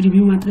प्रिन्ट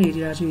प्रिभ्यू मात्र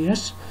हेरिरहेको छु।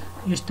 यस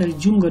यसरी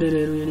जुम गरेर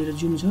हेरौँ, यहाँनिर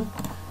जुम छ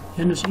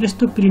हेर्नुहोस्,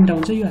 यस्तो प्रिन्ट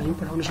आउँछ। यो हामी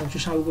पठाउन सक्छौँ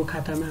साहुको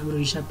खातामा, हाम्रो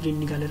हिसाब प्रिन्ट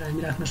निकालेर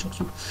हामी राख्न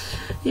सक्छौँ।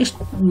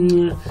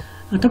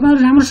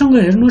 तपाईँहरू राम्रोसँग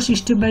हेर्नुहोस्,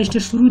 स्टेप बाई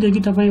स्टेप सुरुदेखि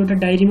तपाईँ एउटा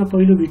डायरीमा,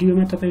 पहिलो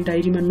भिडियोमा तपाईँ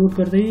डायरीमा नोट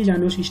गर्दै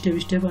जानुहोस्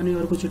स्टेप। अनि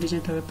अर्कोचोटि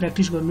चाहिँ तपाईँ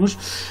प्र्याक्टिस गर्नुहोस्।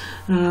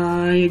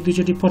 1-2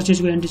 चोटि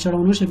पर्चेजको एन्ट्री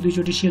चढाउनुहोस्, 1-2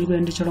 चोटि सेलको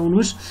एन्ट्री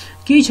चढाउनुहोस्।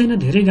 केही छैन,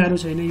 धेरै गाह्रो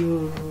छैन। यो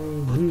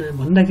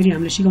भन्दाखेरि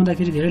हामीले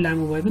सिकाउँदाखेरि धेरै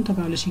लामो भयो पनि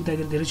तपाईँहरूले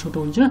सिक्दाखेरि धेरै छोटो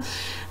हुन्छ।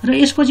 र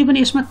यसपछि पनि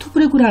यसमा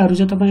थुप्रै कुराहरू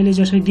छ। तपाईँले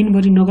जसरी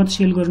दिनभरि नगद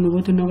सेल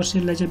गर्नुभयो, त्यो नगद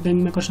सेललाई चाहिँ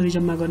ब्याङ्कमा कसरी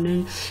जम्मा गर्ने,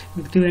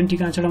 त्यो एन्ट्री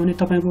कहाँ चढाउने,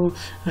 तपाईँको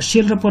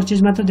सेल र पर्चेज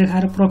मात्र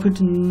देखाएर प्रफिट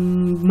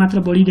मात्र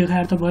बढी देखाएर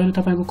त भएन।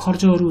 तपाईँको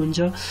खर्चहरू हुन्छ,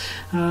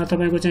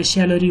 तपाईँको चाहिँ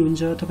स्यालेरी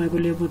हुन्छ,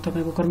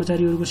 तपाईँको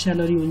कर्मचारीहरूको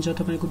स्यालेरी हुन्छ,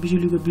 तपाईँको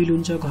बिजुलीको बिल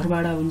हुन्छ, घर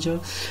भाडा हुन्छ,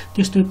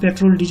 त्यस्तो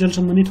पेट्रोल डिजल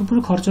सम्बन्धी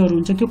थुप्रो खर्चहरू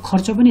हुन्छ। त्यो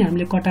खर्च पनि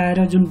हामीले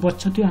कटाएर जुन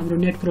बच्छ त्यो हाम्रो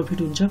नेट प्रफिट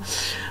हुन्छ।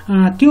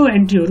 त्यो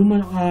एन्ट्रीहरूमा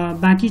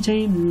बाँकी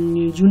चाहिँ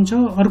जुन छ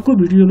अर्को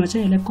भिडियोमा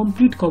चाहिँ यसलाई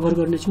कम्प्लिट कभर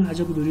गर्नेछु।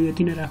 आजको भिडियो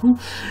यति नै राखौँ।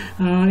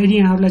 यदि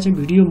यहाँहरूलाई चाहिँ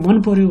भिडियो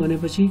मन पर्यो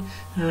भनेपछि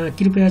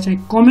कृपया चाहिँ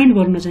कमेन्ट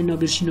गर्न चाहिँ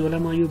नबिर्सिनु होला।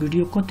 म यो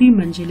भिडियो कति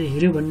मान्छेले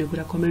हेऱ्यो भन्ने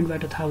कुरा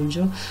कमेन्टबाट थाहा हुन्छ।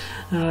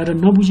 र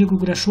नबुझेको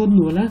कुरा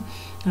सोध्नु होला।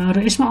 र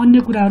यसमा अन्य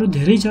कुराहरू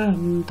धेरै छ।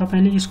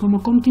 तपाईँले यसको म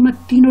कम्तीमा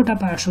 3वटा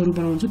पार्ट्सहरू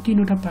बनाउँछु।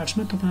 3वटा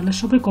पार्ट्समा तपाईँहरूलाई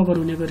सबै कभर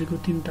हुने गरेको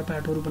 3वटा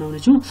पार्टहरू बनाउने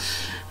छु।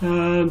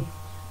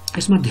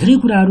 यसमा धेरै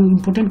कुराहरू,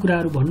 इम्पोर्टेन्ट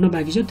कुराहरू भन्न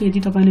बाँकी छ। यदि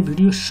तपाईँले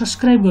भिडियो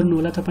सब्सक्राइब गर्नु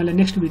होला, तपाईँलाई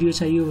नेक्स्ट भिडियो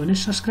चाहियो भने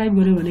सब्सक्राइब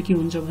गर्यो भने के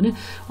हुन्छ भने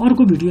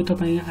अर्को भिडियो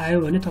तपाईँ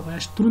आयो भने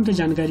तपाईँलाई तुरुन्तै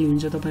जानकारी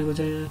हुन्छ। तपाईँको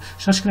चाहिँ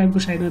सब्सक्राइबको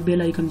साइडमा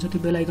बेल आइकन छ,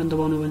 त्यो बेल आइकन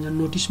दबाउनु भने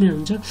नोटिसमै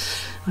हुन्छ।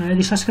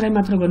 यदि सब्सक्राइब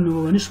मात्र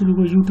गर्नुभयो भने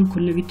सुरुको युट्युब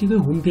खोल्ने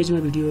बित्तिकै होम पेजमा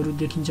भिडियोहरू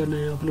देखिन्छ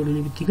नयाँ अपलोड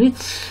हुने बित्तिकै।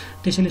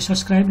 त्यसैले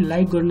सब्सक्राइब,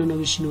 लाइक गर्न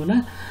नबिर्सिनु होला।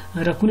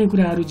 र कुनै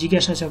कुराहरू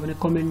जिज्ञासा छ भने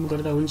कमेन्ट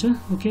गर्दा हुन्छ।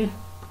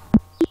 ओके।